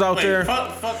listeners out there.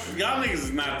 Fuck, y'all niggas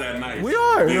is not that nice. We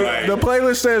are. Like, The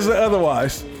playlist says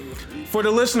otherwise. For the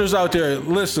listeners out there,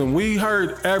 listen, we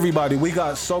heard everybody. We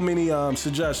got so many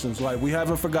suggestions. Like, we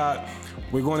haven't forgot.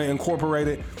 We're going to incorporate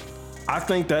it. I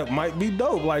think that might be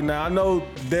dope. Like, now I know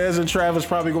Dez and Travis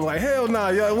probably go like, hell nah,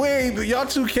 y'all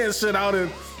two can't sit out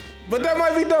and. But that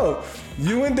might be dope.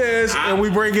 You and Dez, and we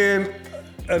bring in.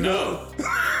 No.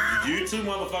 You two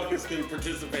motherfuckers can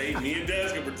participate. Me and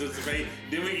Dez can participate.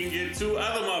 Then we can get 2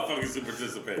 other motherfuckers to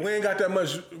participate. We ain't got that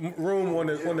much room on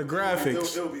the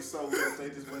graphics. It would be so good if they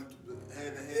just went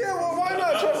hand to hand. Yeah, well, why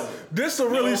not? This will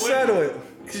really settle it.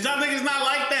 Cause y'all niggas not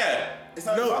like that. It's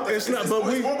not about that. It's not. It's But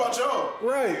more about y'all.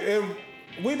 Right, and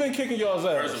we've been kicking y'all's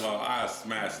ass. First of all, I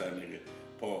smashed that nigga.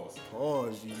 Pause. Oh,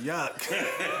 yuck.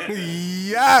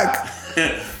 Yuck.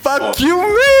 Fuck you, me.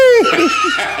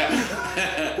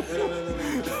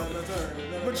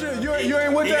 But you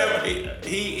ain't with that.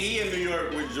 He in New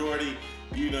York with Jordy.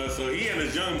 You know, so he in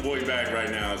his young boy bag right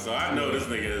now. So I know this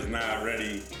nigga is not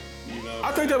ready. You know,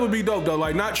 I think that would be dope though.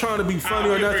 Like not trying to be funny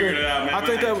or nothing. It out, man.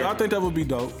 I think that would be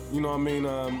dope. You know what I mean?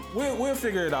 We'll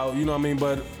figure it out. You know what I mean?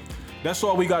 But that's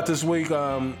all we got this week.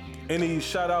 Any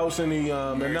shout outs? Any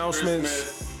announcements?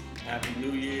 Christmas, Happy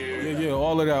New Year. Yeah,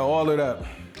 all of that.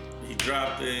 He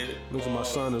dropped it. Listen, my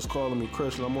son is calling me.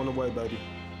 Christian, I'm on the way, baby.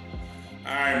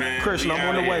 All right, man. Christian,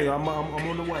 I'm on the way. I'm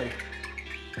on the way.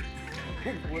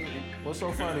 What's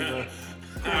so funny, man?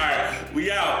 All right,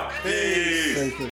 we out. Peace.